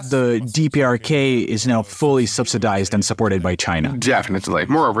fact, the DPRK is now fully subsidized and supported by China? Definitely.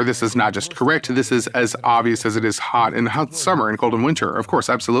 Moreover, this is not just correct. This is as obvious as it is hot in hot summer and cold in winter. Of course,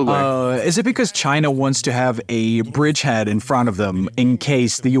 absolutely. Is it because China wants to have a bridgehead in front of them in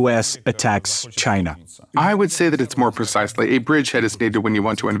case the U.S. attacks China? I would say that it's more precisely. A bridgehead is needed when you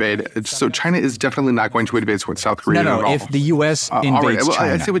want to invade. So China is definitely not going to invade South Korea at all. If the U.S. invades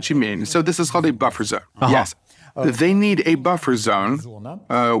China. I see what you mean. So this is called a buffer zone. Yes. They need a buffer zone,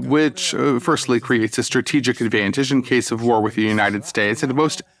 which firstly creates a strategic advantage in case of war with the United States, and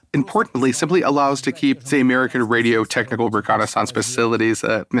most importantly, simply allows to keep the American radio technical reconnaissance facilities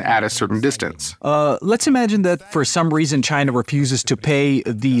at a certain distance. Let's imagine that for some reason China refuses to pay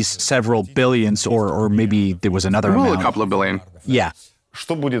these several billions, or maybe there was another amount. A couple of billion. Yeah.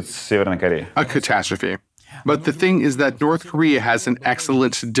 Что будет с Северной Кореей? A catastrophe. But the thing is that North Korea has an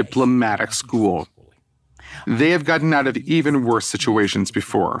excellent diplomatic school. They have gotten out of even worse situations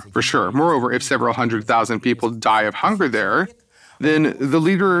before, for sure. Moreover, if several 100,000 people die of hunger there, then the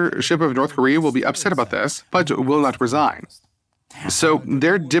leadership of North Korea will be upset about this, but will not resign. So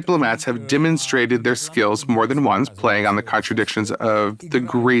their diplomats have demonstrated their skills more than once, playing on the contradictions of the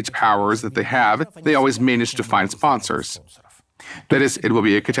great powers that they have. They always manage to find sponsors. That is, it will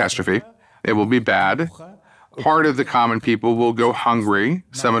be a catastrophe. It will be bad. Part of the common people will go hungry.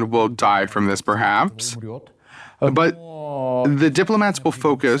 Someone will die from this, perhaps. But the diplomats will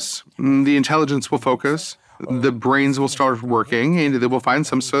focus, the intelligence will focus, the brains will start working, and they will find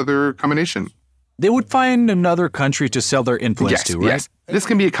some other combination. They would find another country to sell their influence to, right? Yes. This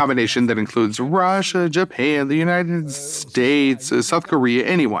can be a combination that includes Russia, Japan, the United States, South Korea,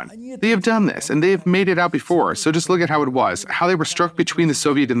 anyone. They have done this, and they have made it out before. So just look at how it was, how they were struck between the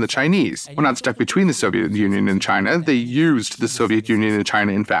Soviet and the Chinese. Well, not stuck between the Soviet Union and China. They used the Soviet Union and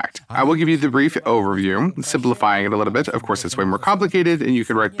China, in fact. I will give you the brief overview, simplifying it a little bit. Of course, it's way more complicated, and you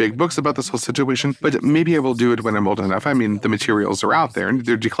can write big books about this whole situation, but maybe I will do it when I'm old enough. I mean, the materials are out there, and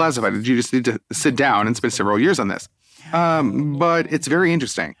they're declassified. You just need to sit down and spend several years on this. But it's very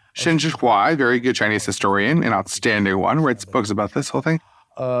interesting. Shen Zhihua, a very good Chinese historian, an outstanding one, writes books about this whole thing.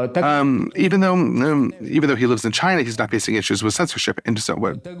 Even though he lives in China, he's not facing issues with censorship. And so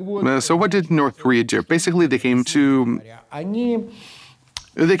what did North Korea do? Basically, they came to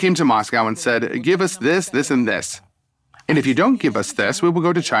Moscow and said, give us this, this, and this. And if you don't give us this, we will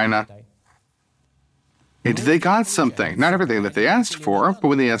go to China. And they got something. Not everything that they asked for, but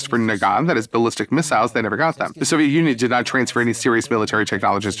when they asked for Nagant, that is ballistic missiles, they never got them. The Soviet Union did not transfer any serious military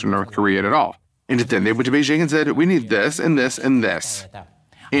technologies to North Korea at all. And then they went to Beijing and said, we need this, and this, and this.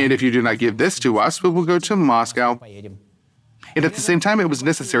 And if you do not give this to us, we will go to Moscow. And at the same time, it was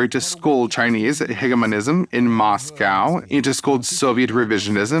necessary to scold Chinese hegemonism in Moscow and to scold Soviet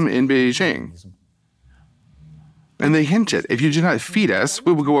revisionism in Beijing. And they hinted, if you do not feed us,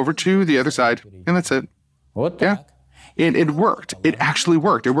 we will go over to the other side. And that's it. Yeah. And it worked. It actually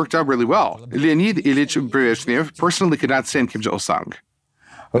worked. It worked out really well. Leonid Ilyich Brezhnev personally could not stand Kim Il-sung.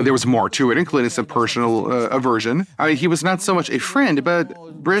 There was more to it, including some personal aversion. He was not so much a friend, but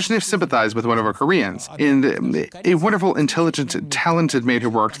Brezhnev sympathized with one of our Koreans. And a wonderful, intelligent, talented man who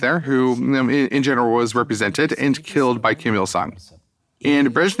worked there, who in general was represented and killed by Kim Il-sung.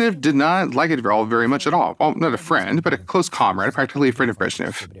 And Brezhnev did not like it all very much at all. Well, not a friend, but a close comrade, practically a friend of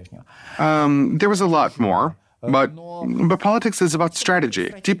Brezhnev. There was a lot more, but politics is about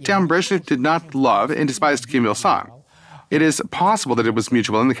strategy. Deep down, Brezhnev did not love and despised Kim Il-sung. It is possible that it was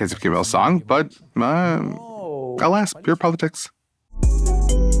mutual in the case of Kim Il-sung, but alas, pure politics.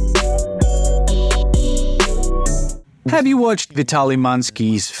 Have you watched Vitaly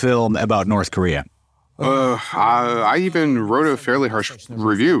Mansky's film about North Korea? I even wrote a fairly harsh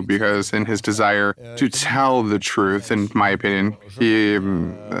review because in his desire to tell the truth, in my opinion, he,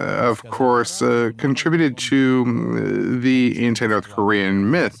 of course, contributed to the anti-North Korean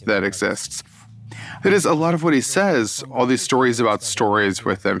myth that exists. That is, a lot of what he says, all these stories about stories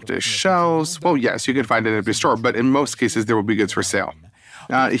with empty shelves, well, yes, you can find an empty store, but in most cases, there will be goods for sale.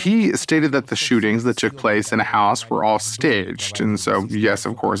 He stated that the shootings that took place in a house were all staged. And so, yes,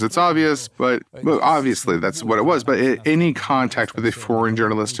 of course, it's obvious, but obviously that's what it was. But any contact with a foreign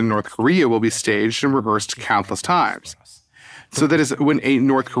journalist in North Korea will be staged and rehearsed countless times. So that is, when a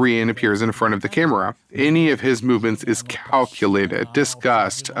North Korean appears in front of the camera, any of his movements is calculated,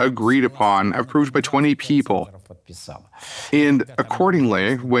 discussed, agreed upon, approved by 20 people. And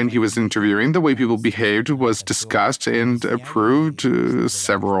accordingly, when he was interviewing, the way people behaved was discussed and approved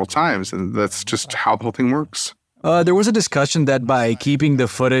several times. And that's just how the whole thing works. There was a discussion that by keeping the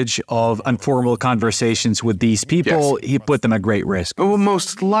footage of informal conversations with these people, he put them at great risk. Well,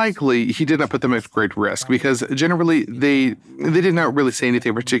 most likely, he did not put them at great risk because generally they did not really say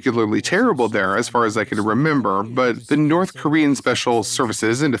anything particularly terrible there, as far as I could remember. But the North Korean special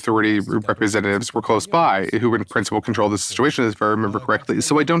services and authority representatives were close by, who were in principal control of the situation, if I remember correctly.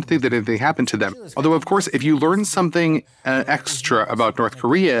 So I don't think that anything happened to them. Although, of course, if you learn something extra about North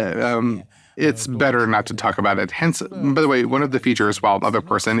Korea, it's better not to talk about it. Hence, by the way, one of the features, well, of a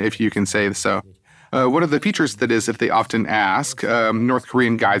person, if you can say so, one of the features that is, if they often ask North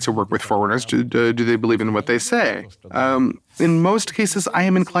Korean guides who work with foreigners, do they believe in what they say? In most cases, I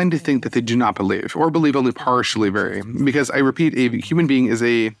am inclined to think that they do not believe, or believe only partially, because I repeat, a human being is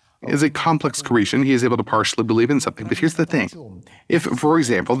a complex creation. He is able to partially believe in something. But here's the thing. If, for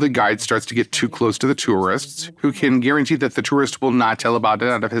example, the guide starts to get too close to the tourists, who can guarantee that the tourist will not tell about it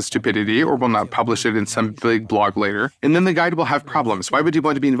out of his stupidity or will not publish it in some big blog later, and then the guide will have problems. Why would he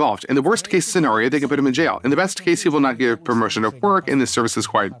want to be involved? In the worst case scenario, they can put him in jail. In the best case, he will not get promotion of work, and the service is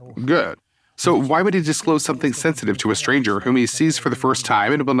quite good. So why would he disclose something sensitive to a stranger whom he sees for the first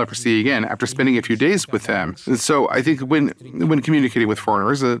time and will never see again after spending a few days with them? And so I think when communicating with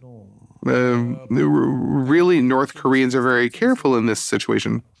foreigners, really North Koreans are very careful in this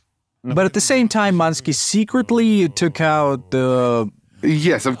situation. But at the same time, Mansky secretly took out the...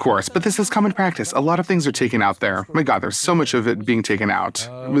 Yes, of course, but this is common practice. A lot of things are taken out there. My God, there's so much of it being taken out.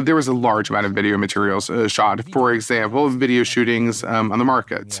 There was a large amount of video materials shot. For example, video shootings on the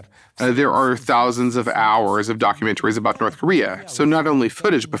markets. There are thousands of hours of documentaries about North Korea. So not only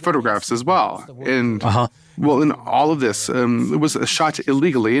footage, but photographs as well. And, well, in all of this, it was shot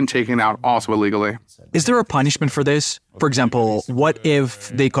illegally and taken out also illegally. Is there a punishment for this? For example, what if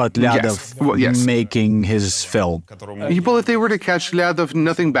they caught Lyadov making his film? Well, if they were to catch Lyadov,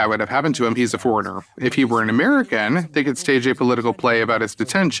 nothing bad would have happened to him. He's a foreigner. If he were an American, they could stage a political play about his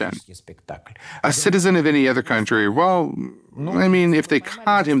detention. A citizen of any other country, well, I mean, if they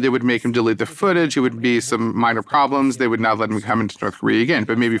caught him, they would make him delete the footage. It would be some minor problems. They would not let him come into North Korea again.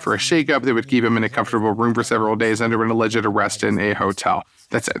 But maybe for a shakeup, they would keep him in a comfortable room for several days under an alleged arrest in a hotel.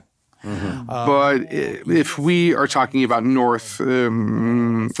 That's it. But if we are talking about North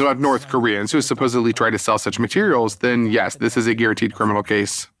Koreans who supposedly try to sell such materials, then yes, this is a guaranteed criminal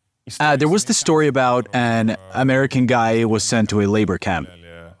case. There was this story about an American guy who was sent to a labor camp.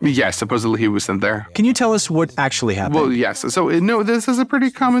 Yes, supposedly he was sent there. Can you tell us what actually happened? Well, yes. So, no, this is a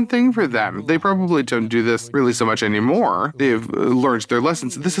pretty common thing for them. They probably don't do this really so much anymore. They've learned their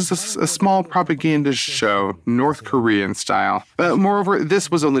lessons. This is a small propaganda show, North Korean style. Moreover,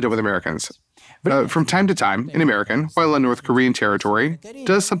 this was only done with Americans. From time to time, an American, while on North Korean territory,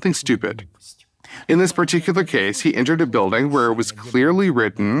 does something stupid. In this particular case, he entered a building where it was clearly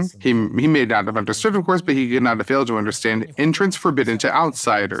written, he may not have understood, of course, but he could not have failed to understand, entrance forbidden to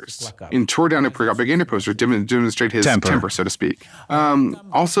outsiders, and tore down a propaganda poster to demonstrate his temper, so to speak.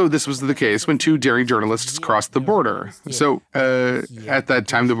 Also, this was the case when two daring journalists crossed the border. So, at that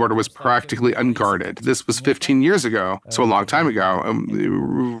time, the border was practically unguarded. This was 15 years ago, so a long time ago,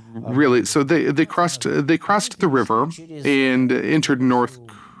 really. So they crossed the river and entered North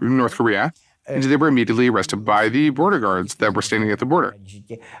Korea. And they were immediately arrested by the border guards that were standing at the border.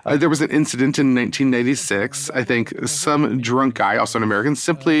 There was an incident in 1996. I think some drunk guy, also an American,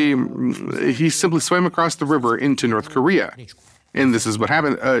 simply swam across the river into North Korea. And this is what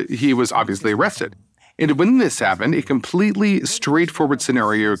happened. He was obviously arrested. And when this happened, a completely straightforward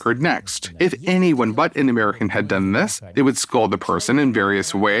scenario occurred next. If anyone but an American had done this, they would scold the person in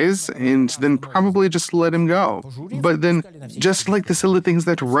various ways and then probably just let him go. But then, just like the silly things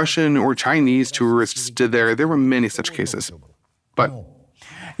that Russian or Chinese tourists did there were many such cases. But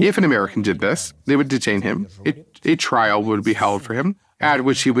if an American did this, they would detain him. A trial would be held for him. at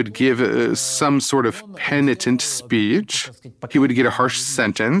which he would give some sort of penitent speech. He would get a harsh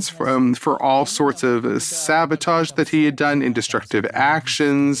sentence for all sorts of sabotage that he had done in destructive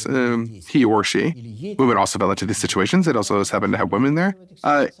actions, he or she. Women also fell into these situations. It also happened to have women there.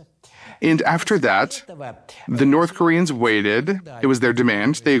 And after that, the North Koreans waited. It was their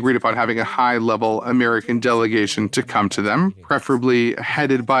demand. They agreed upon having a high-level American delegation to come to them, preferably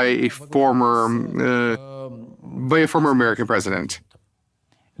headed by a former American president.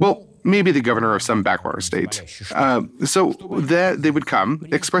 Well, maybe the governor of some backwater state. So that they would come,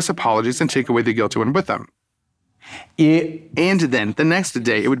 express apologies, and take away the guilty one with them. And then the next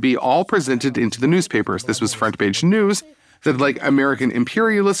day, it would be all presented into the newspapers. This was front-page news. That, like, American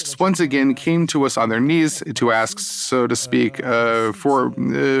imperialists once again came to us on their knees to ask, so to speak, for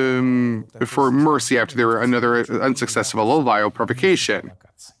mercy after there were another unsuccessful vile provocation.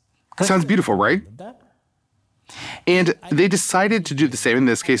 Sounds beautiful, right? And they decided to do the same in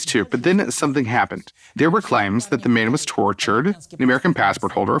this case, too. But then something happened. There were claims that the man was tortured. An American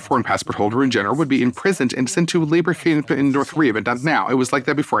passport holder, a foreign passport holder in general, would be imprisoned and sent to a labor camp in North Korea, but not now. It was like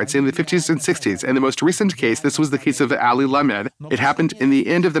that before. I'd say in the 50s and 60s. And the most recent case, this was the case of Ali Lamed. It happened in the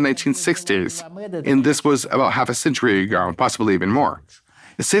end of the 1960s. And this was about half a century ago, possibly even more.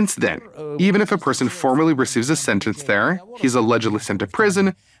 Since then, even if a person formally receives a sentence there, he's allegedly sent to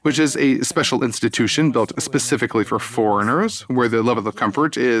prison, which is a special institution built specifically for foreigners, where the level of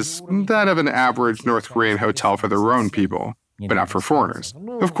comfort is that of an average North Korean hotel for their own people, but not for foreigners.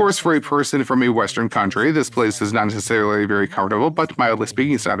 Of course, for a person from a Western country, this place is not necessarily very comfortable, but mildly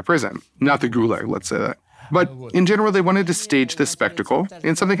speaking, it's not a prison. Not the gulag, let's say that. But in general, they wanted to stage this spectacle,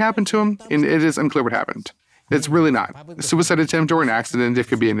 and something happened to him, and it is unclear what happened. It's really not. A suicide attempt or an accident, it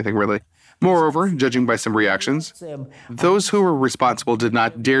could be anything really. Moreover, judging by some reactions, those who were responsible did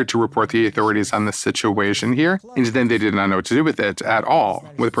not dare to report the authorities on the situation here, and then they did not know what to do with it at all,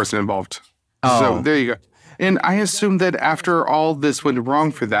 with the person involved. So there you go. And I assume that after all this went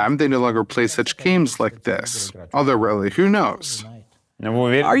wrong for them, they no longer play such games like this. Although really, who knows?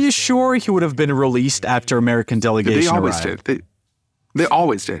 Are you sure he would have been released after American delegation They always arrived? did. They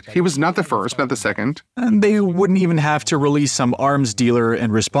always did. He was not the first, not the second. And they wouldn't even have to release some arms dealer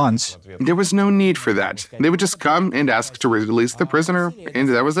in response. There was no need for that. They would just come and ask to release the prisoner, and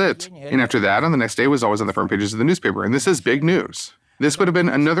that was it. And after that, on the next day, it was always on the front pages of the newspaper. And this is big news. This would have been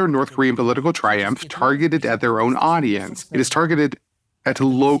another North Korean political triumph targeted at their own audience. It is targeted at a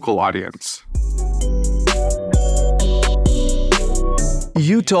local audience.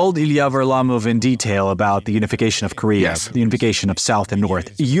 You told Ilya Varlamov in detail about the unification of Korea, Yes. the unification of South and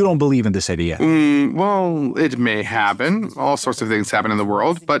North. You don't believe in this idea. Well, it may happen. All sorts of things happen in the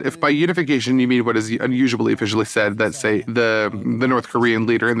world. But if by unification you mean what is unusually officially said, that, say, the North Korean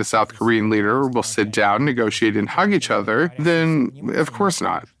leader and the South Korean leader will sit down, negotiate, and hug each other, then of course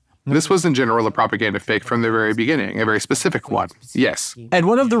not. This was in general a propaganda fake from the very beginning, a very specific one. Yes. And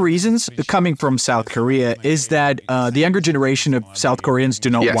one of the reasons, coming from South Korea, is that the younger generation of South Koreans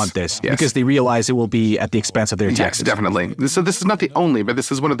do not Yes. want this Yes. because they realize it will be at the expense of their Yes, taxes. definitely. So this is not the only, but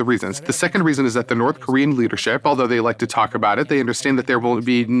this is one of the reasons. The second reason is that the North Korean leadership, although they like to talk about it, they understand that there will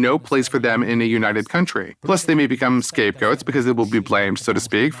be no place for them in a united country. Plus, they may become scapegoats because they will be blamed, so to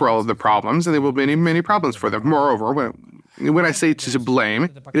speak, for all of the problems, and there will be many, many problems for them. Moreover, when I say to blame,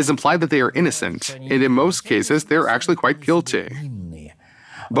 it is implied that they are innocent, and in most cases, they're actually quite guilty.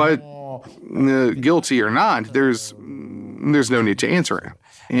 But guilty or not, there's no need to answer it.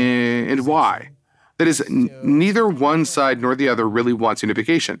 And why? That is, neither one side nor the other really wants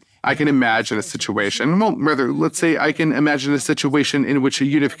unification. I can imagine a situation, well, rather, let's say I can imagine a situation in which a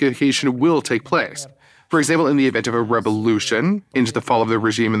unification will take place. For example, in the event of a revolution into the fall of the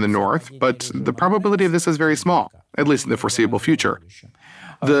regime in the north, but the probability of this is very small, at least in the foreseeable future.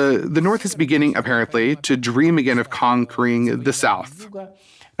 The north is beginning, apparently, to dream again of conquering the south.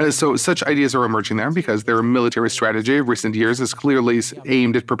 So such ideas are emerging there because their military strategy of recent years is clearly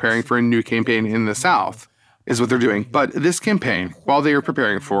aimed at preparing for a new campaign in the south, is what they're doing. But this campaign, while they are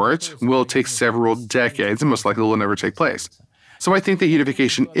preparing for it, will take several decades and most likely will never take place. So I think that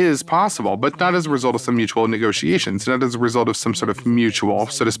unification is possible, but not as a result of some mutual negotiations, not as a result of some sort of mutual,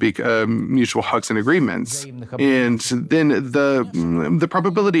 so to speak, mutual hugs and agreements. And then the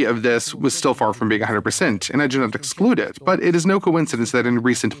probability of this was still far from being 100%, and I do not exclude it. But it is no coincidence that in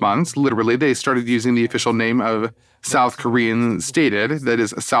recent months, literally, they started using the official name of South Korean stated, that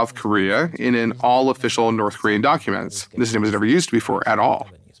is South Korea, in all official North Korean documents. This name was never used before at all.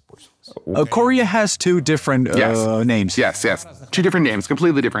 Korea has two different names. Yes. Two different names,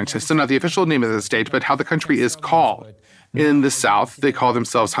 completely different. So not the official name of the state, but how the country is called. In the south, they call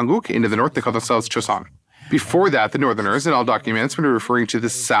themselves Hanguk. In the north, they call themselves Choson. Before that, the Northerners in all documents, when referring to the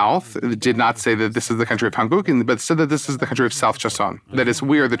South, did not say that this is the country of Hanguk, but said that this is the country of South Joseon. That is,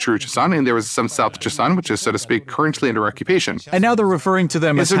 we are the true Joseon, and there was some South Joseon, which is, so to speak, currently under occupation. And now they're referring to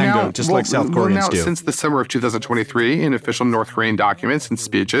them as Hanguk, just like South Koreans do. Since the summer of 2023, in official North Korean documents and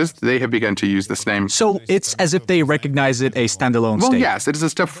speeches, they have begun to use this name. So it's as if they recognize it a standalone state. Well, yes, it is a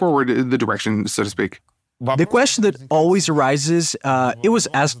step forward in the direction, so to speak. The question that always arises, it was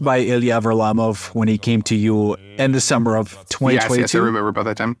asked by Ilya Varlamov when he came to you in the summer of 2022. Yes, I remember about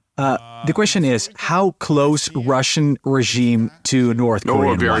that time. The question is, how close Russian regime to North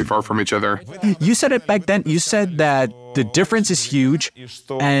Korea? Oh, very far from each other. You said it back then. You said that the difference is huge,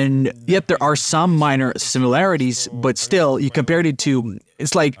 and yet there are some minor similarities, but still, you compared it to,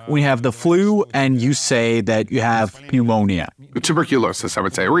 it's like when you have the flu and you say that you have pneumonia. Tuberculosis, I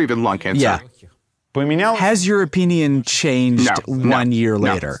would say, or even lung cancer. Yeah. Has your opinion changed 1 year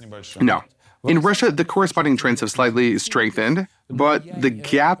later? No. In Russia, the corresponding trends have slightly strengthened, but the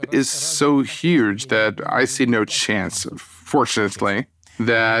gap is so huge that I see no chance, fortunately,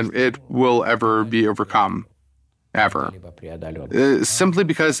 that it will ever be overcome. Ever. Simply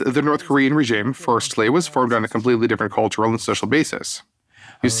because the North Korean regime, firstly, was formed on a completely different cultural and social basis.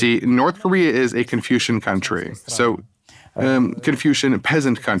 You see, North Korea is a Confucian country, so Confucian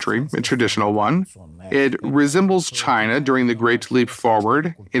peasant country, a traditional one. It resembles China during the Great Leap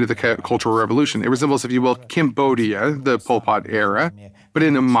Forward into the Cultural Revolution. It resembles, if you will, Cambodia, the Pol Pot era, but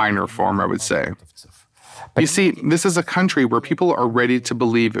in a minor form, I would say. You see, this is a country where people are ready to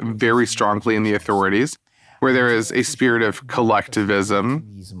believe very strongly in the authorities, where there is a spirit of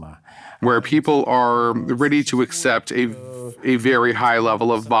collectivism, where people are ready to accept a very high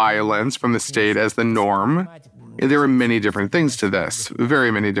level of violence from the state as the norm. There are many different things to this,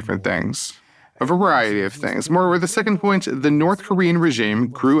 very many different things, a variety of things. Moreover, the second point, the North Korean regime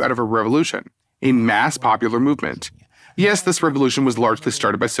grew out of a revolution, a mass popular movement. Yes, this revolution was largely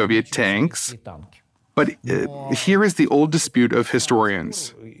started by Soviet tanks, but here is the old dispute of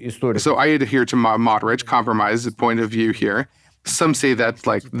historians. So I adhere to moderate, compromise point of view here. Some say that,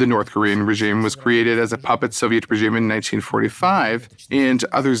 like, the North Korean regime was created as a puppet Soviet regime in 1945, and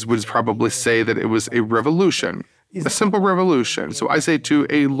others would probably say that it was a revolution, a simple revolution. So I say to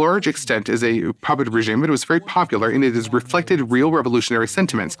a large extent is a puppet regime, but it was very popular, and it has reflected real revolutionary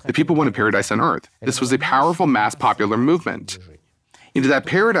sentiments. The people want a paradise on earth. This was a powerful mass popular movement. Into that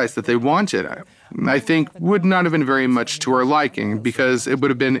paradise that they wanted, I think, would not have been very much to our liking, because it would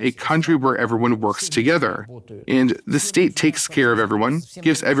have been a country where everyone works together. And the state takes care of everyone,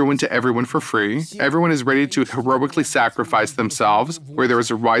 gives everyone to everyone for free. Everyone is ready to heroically sacrifice themselves where there is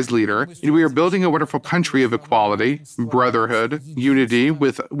a wise leader. And we are building a wonderful country of equality, brotherhood, unity,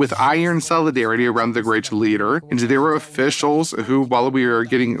 with iron solidarity around the great leader. And there are officials who, while we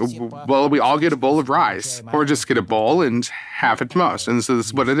all get a bowl of rice, or just get a bowl and half at most. And so this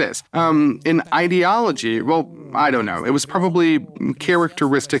is what it is. In ideology, well, I don't know. It was probably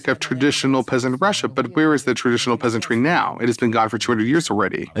characteristic of traditional peasant Russia, but where is the traditional peasantry now? It has been gone for 200 years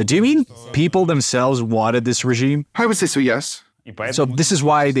already. Do you mean people themselves wanted this regime? I would say so, yes. So this is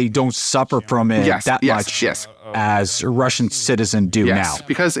why they don't suffer from it much as Russian citizens do now.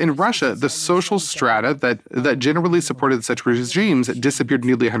 Because in Russia, the social strata that generally supported such regimes disappeared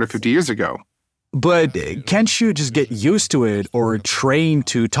nearly 150 years ago. But can't you just get used to it or train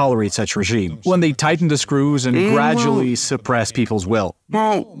to tolerate such regimes when they tighten the screws and gradually suppress people's will?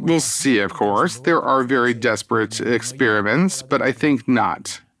 Well, we'll see, of course. There are very desperate experiments, but I think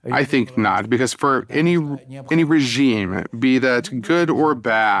not. I think not, because for any regime, be that good or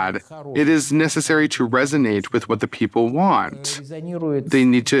bad, it is necessary to resonate with what the people want. They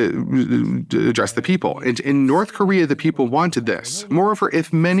need to address the people. And in North Korea, the people wanted this. Moreover,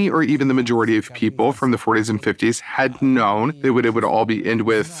 if many or even the majority of people from the 40s and 50s had known, it would all be end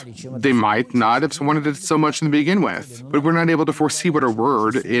with, they might not have wanted it so much to begin with. But we're not able to foresee what a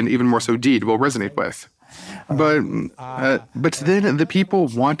word, and even more so deed, will resonate with. But then the people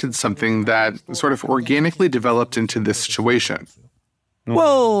wanted something that sort of organically developed into this situation.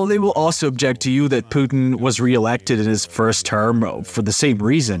 Well, they will also object to you that Putin was reelected in his first term for the same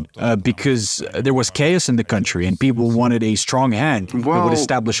reason, because there was chaos in the country and people wanted a strong hand that would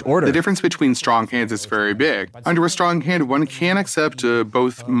establish order. The difference between strong hands is very big. Under a strong hand, one can accept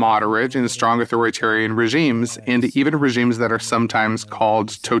both moderate and strong authoritarian regimes, and even regimes that are sometimes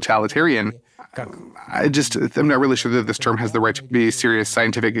called totalitarian. I'm not really sure that this term has the right to be a serious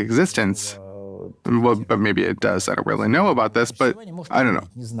scientific existence. Well, but maybe it does. I don't really know about this, but I don't know.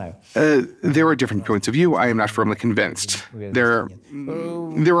 There are different points of view. I am not firmly convinced. There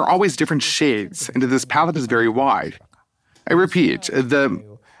are always different shades, and this palette is very wide. I repeat,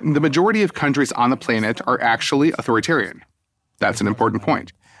 the majority of countries on the planet are actually authoritarian. That's an important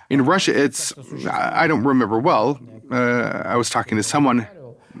point. In Russia, I don't remember well, I was talking to someone.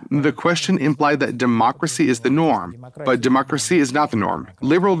 The question implied that democracy is the norm, but democracy is not the norm.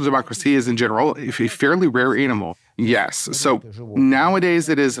 Liberal democracy is, in general, a fairly rare animal. Yes, so nowadays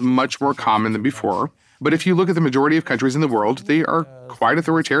it is much more common than before, but if you look at the majority of countries in the world, they are quite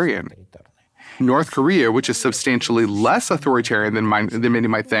authoritarian. North Korea, which is substantially less authoritarian than many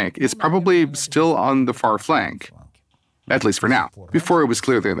might think, is probably still on the far flank. At least for now. Before it was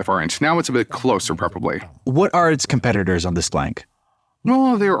clearly on the far end. Now it's a bit closer, probably. What are its competitors on this flank?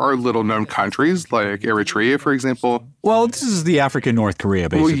 Well, there are little-known countries like Eritrea, for example. Well, this is the African North Korea,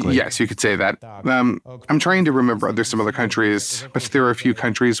 basically. Well, yes, you could say that. I'm trying to remember there's some other countries, but there are a few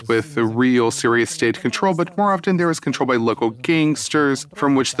countries with a real serious state control, but more often there is control by local gangsters,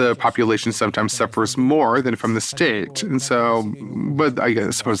 from which the population sometimes suffers more than from the state. And so, but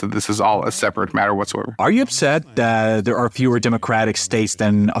I suppose that this is all a separate matter whatsoever. Are you upset that there are fewer democratic states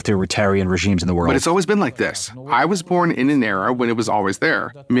than authoritarian regimes in the world? But it's always been like this. I was born in an era when it was always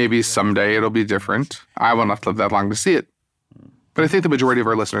there. Maybe someday it'll be different. I will not live that long to see it. But I think the majority of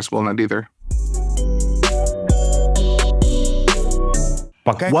our listeners will not either.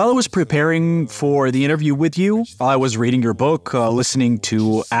 While I was preparing for the interview with you, while I was reading your book, listening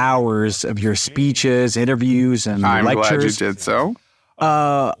to hours of your speeches, interviews, and I'm lectures. glad you did so.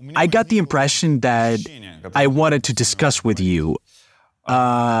 I got the impression that I wanted to discuss with you.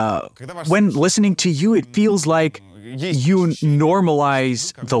 When listening to you, it feels like you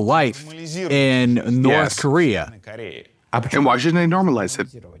normalize the life in North Korea. And why shouldn't I normalize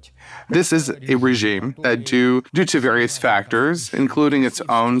it? This is a regime that, due to various factors, including its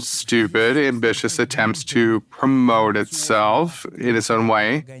own stupid, ambitious attempts to promote itself in its own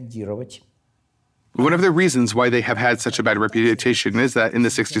way, one of the reasons why they have had such a bad reputation is that in the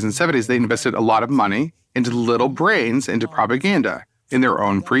 60s and 70s, they invested a lot of money and little brains into propaganda in their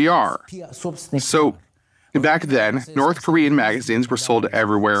own PR. So back then, North Korean magazines were sold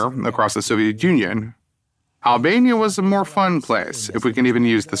everywhere across the Soviet Union. Albania was a more fun place, if we can even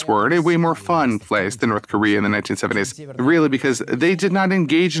use this word, a way more fun place than North Korea in the 1970s, really because they did not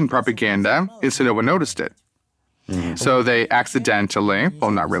engage in propaganda, and so no one noticed it. So they accidentally, well,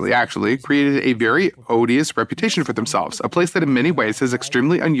 not really actually, created a very odious reputation for themselves, a place that in many ways is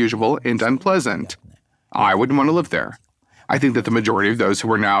extremely unusual and unpleasant. I wouldn't want to live there. I think that the majority of those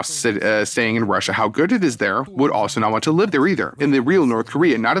who are now staying in Russia, how good it is there, would also not want to live there either, in the real North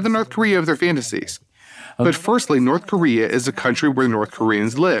Korea, not in the North Korea of their fantasies. But firstly, North Korea is a country where North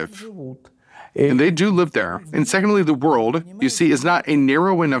Koreans live. And they do live there. And secondly, the world, you see, is not a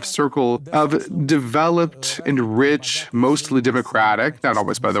narrow enough circle of developed and rich, mostly democratic, not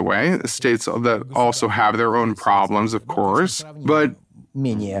always, by the way, states that also have their own problems, of course, but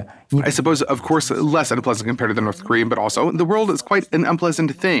I suppose, of course, less unpleasant compared to the North Korean, but also the world is quite an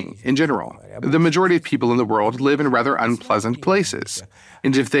unpleasant thing in general. The majority of people in the world live in rather unpleasant places.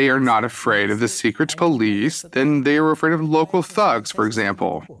 And if they are not afraid of the secret police, then they are afraid of local thugs, for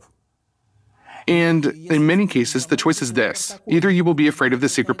example. And in many cases, the choice is this. Either you will be afraid of the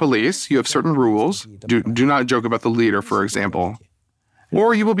secret police, you have certain rules, do not joke about the leader, for example,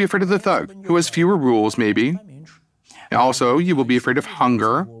 or you will be afraid of the thug, who has fewer rules, maybe. Also, you will be afraid of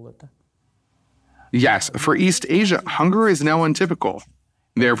hunger. Yes, for East Asia, hunger is now untypical.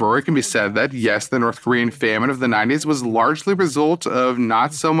 Therefore, it can be said that, yes, the North Korean famine of the 90s was largely a result of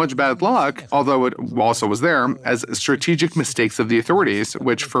not so much bad luck, although it also was there, as strategic mistakes of the authorities,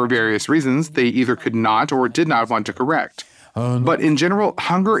 which for various reasons they either could not or did not want to correct. But in general,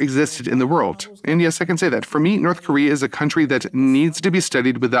 hunger existed in the world. And yes, I can say that. For me, North Korea is a country that needs to be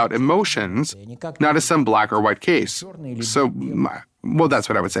studied without emotions, not as some black or white case. So, well, that's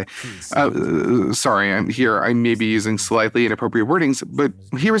what I would say. Sorry, I may be using slightly inappropriate wordings, but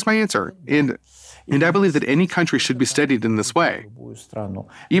here is my answer. And I believe that any country should be studied in this way.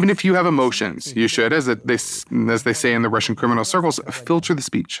 Even if you have emotions, you should, as they say in the Russian criminal circles, filter the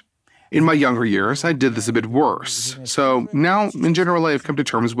speech. In my younger years, I did this a bit worse. So now, in general, I've come to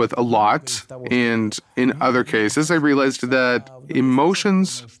terms with a lot. And in other cases, I realized that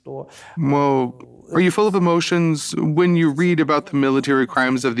emotions, well, are you full of emotions when you read about the military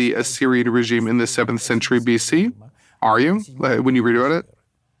crimes of the Assyrian regime in the 7th century BC? Are you? When you read about it?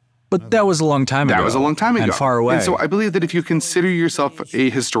 But that was a long time ago. That was a long time ago. And far away. And so I believe that if you consider yourself a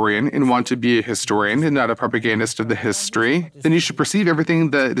historian and want to be a historian and not a propagandist of the history, then you should perceive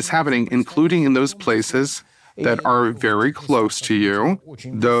everything that is happening, including in those places, that are very close to you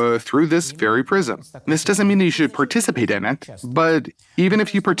through this very prism. This doesn't mean that you should participate in it, but even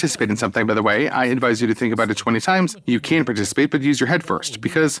if you participate in something, by the way, I advise you to think about it 20 times. You can participate, but use your head first,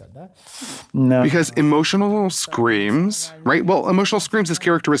 because emotional screams, right? Well, emotional screams is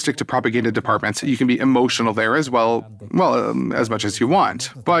characteristic to propaganda departments. You can be emotional there as well, as much as you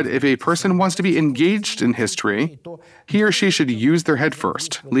want. But if a person wants to be engaged in history, he or she should use their head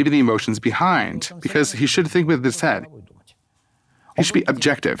first, leaving the emotions behind, because he should think with his head. He should be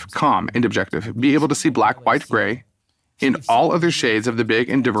objective, calm, and objective, be able to see black, white, gray, in all other shades of the big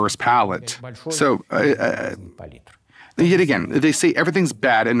and diverse palette. So, yet again, they say everything's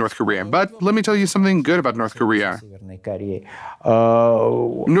bad in North Korea, but let me tell you something good about North Korea.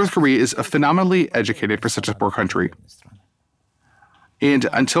 North Korea is phenomenally educated for such a poor country. And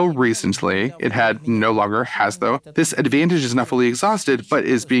until recently, it no longer has, though. This advantage is not fully exhausted, but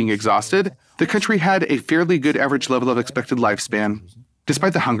is being exhausted. The country had a fairly good average level of expected lifespan.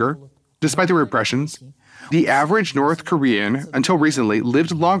 Despite the hunger, despite the repressions, the average North Korean, until recently,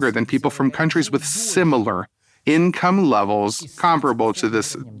 lived longer than people from countries with similar income levels comparable to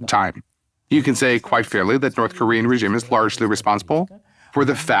this time. You can say quite fairly that North Korean regime is largely responsible for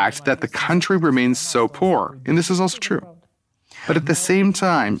the fact that the country remains so poor, and this is also true. But at the same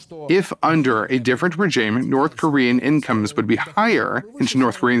time, if under a different regime, North Korean incomes would be higher and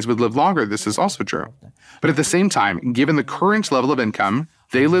North Koreans would live longer, this is also true. But at the same time, given the current level of income,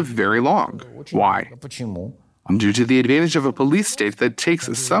 they live very long. Why? Due to the advantage of a police state that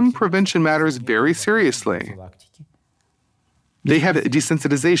takes some prevention matters very seriously. They have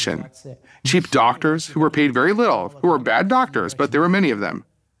desensitization. Cheap doctors who were paid very little, who were bad doctors, but there were many of them.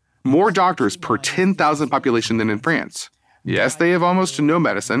 More doctors per 10,000 population than in France. Yes, they have almost no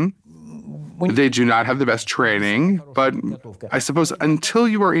medicine. They do not have the best training, but I suppose until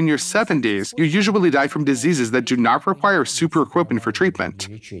you are in your 70s, you usually die from diseases that do not require super equipment for treatment.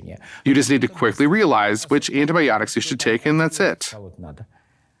 You just need to quickly realize which antibiotics you should take, and that's it.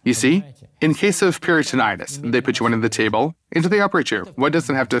 You see, in case of peritonitis, they put you under the table, and they operate you. One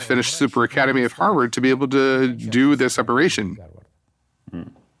doesn't have to finish Super Academy of Harvard to be able to do this operation.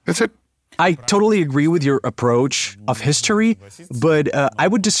 That's it. I totally agree with your approach of history, but I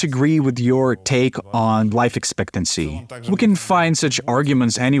would disagree with your take on life expectancy. We can find such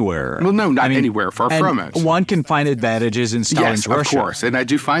arguments anywhere. Well, no, not anywhere, far from it. One can find advantages in Stalin's Russia. Yes, of course, and I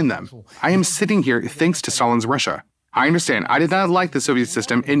do find them. I am sitting here thanks to Stalin's Russia. I understand. I did not like the Soviet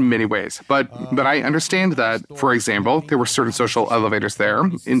system in many ways, but I understand that, for example, there were certain social elevators there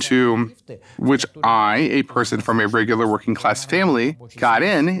into which I, a person from a regular working class family, got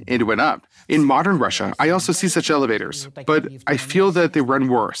in and went up. In modern Russia, I also see such elevators, but I feel that they run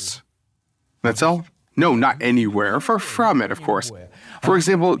worse. That's all? No, not anywhere. Far from it, of course. For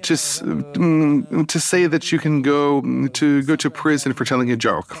example, to say that you can go to prison for telling a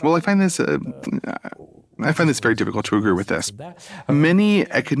joke. Well, I find this very difficult to agree with this. Many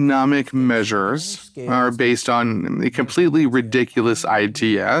economic measures are based on a completely ridiculous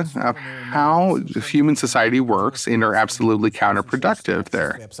idea of how human society works and are absolutely counterproductive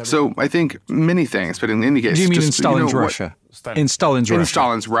there. So I think many things, but in any case... Do you mean in Stalin's Russia? In Stalin's Russia. In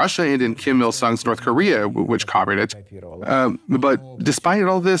Stalin's Russia and in Kim Il-sung's North Korea, which copied it. But despite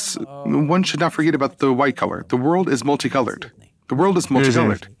all this, one should not forget about the white color. The world is multicolored. The world is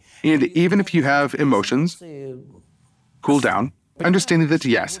multicolored. And even if you have emotions, cool down, understanding that,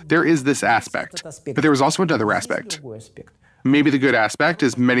 yes, there is this aspect, but there is also another aspect. Maybe the good aspect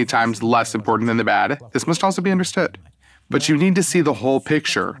is many times less important than the bad. This must also be understood. But you need to see the whole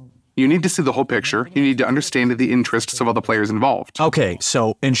picture. You need to see the whole picture. You need to understand the interests of all the players involved. Okay,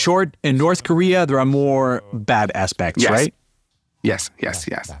 so in short, in North Korea, there are more bad aspects, right? Yes.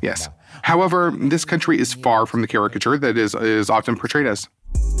 However, this country is far from the caricature that is often portrayed as.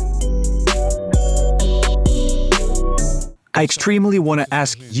 I extremely want to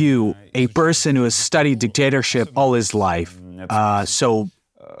ask you, a person who has studied dictatorship all his life, so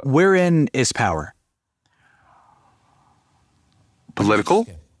wherein is power? Political?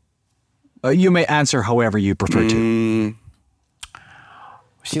 You may answer however you prefer to.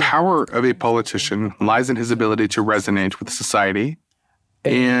 The power of a politician lies in his ability to resonate with society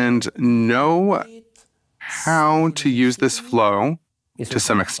and know how to use this flow to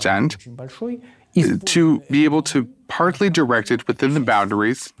some extent to be able to partly direct it within the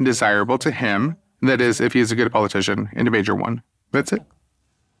boundaries desirable to him, that is, if he is a good politician and a major one. That's it.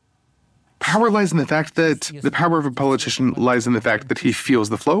 Power lies in the fact that the power of a politician lies in the fact that he feels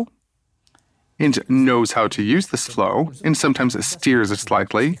the flow and knows how to use this flow and sometimes steers it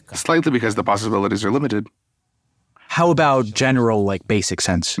slightly because the possibilities are limited. How about general, basic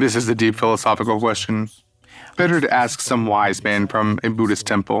sense? This is a deep philosophical question. better to ask some wise man from a Buddhist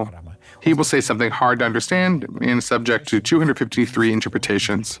temple. He will say something hard to understand and subject to 253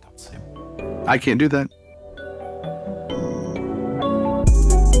 interpretations. I can't do that.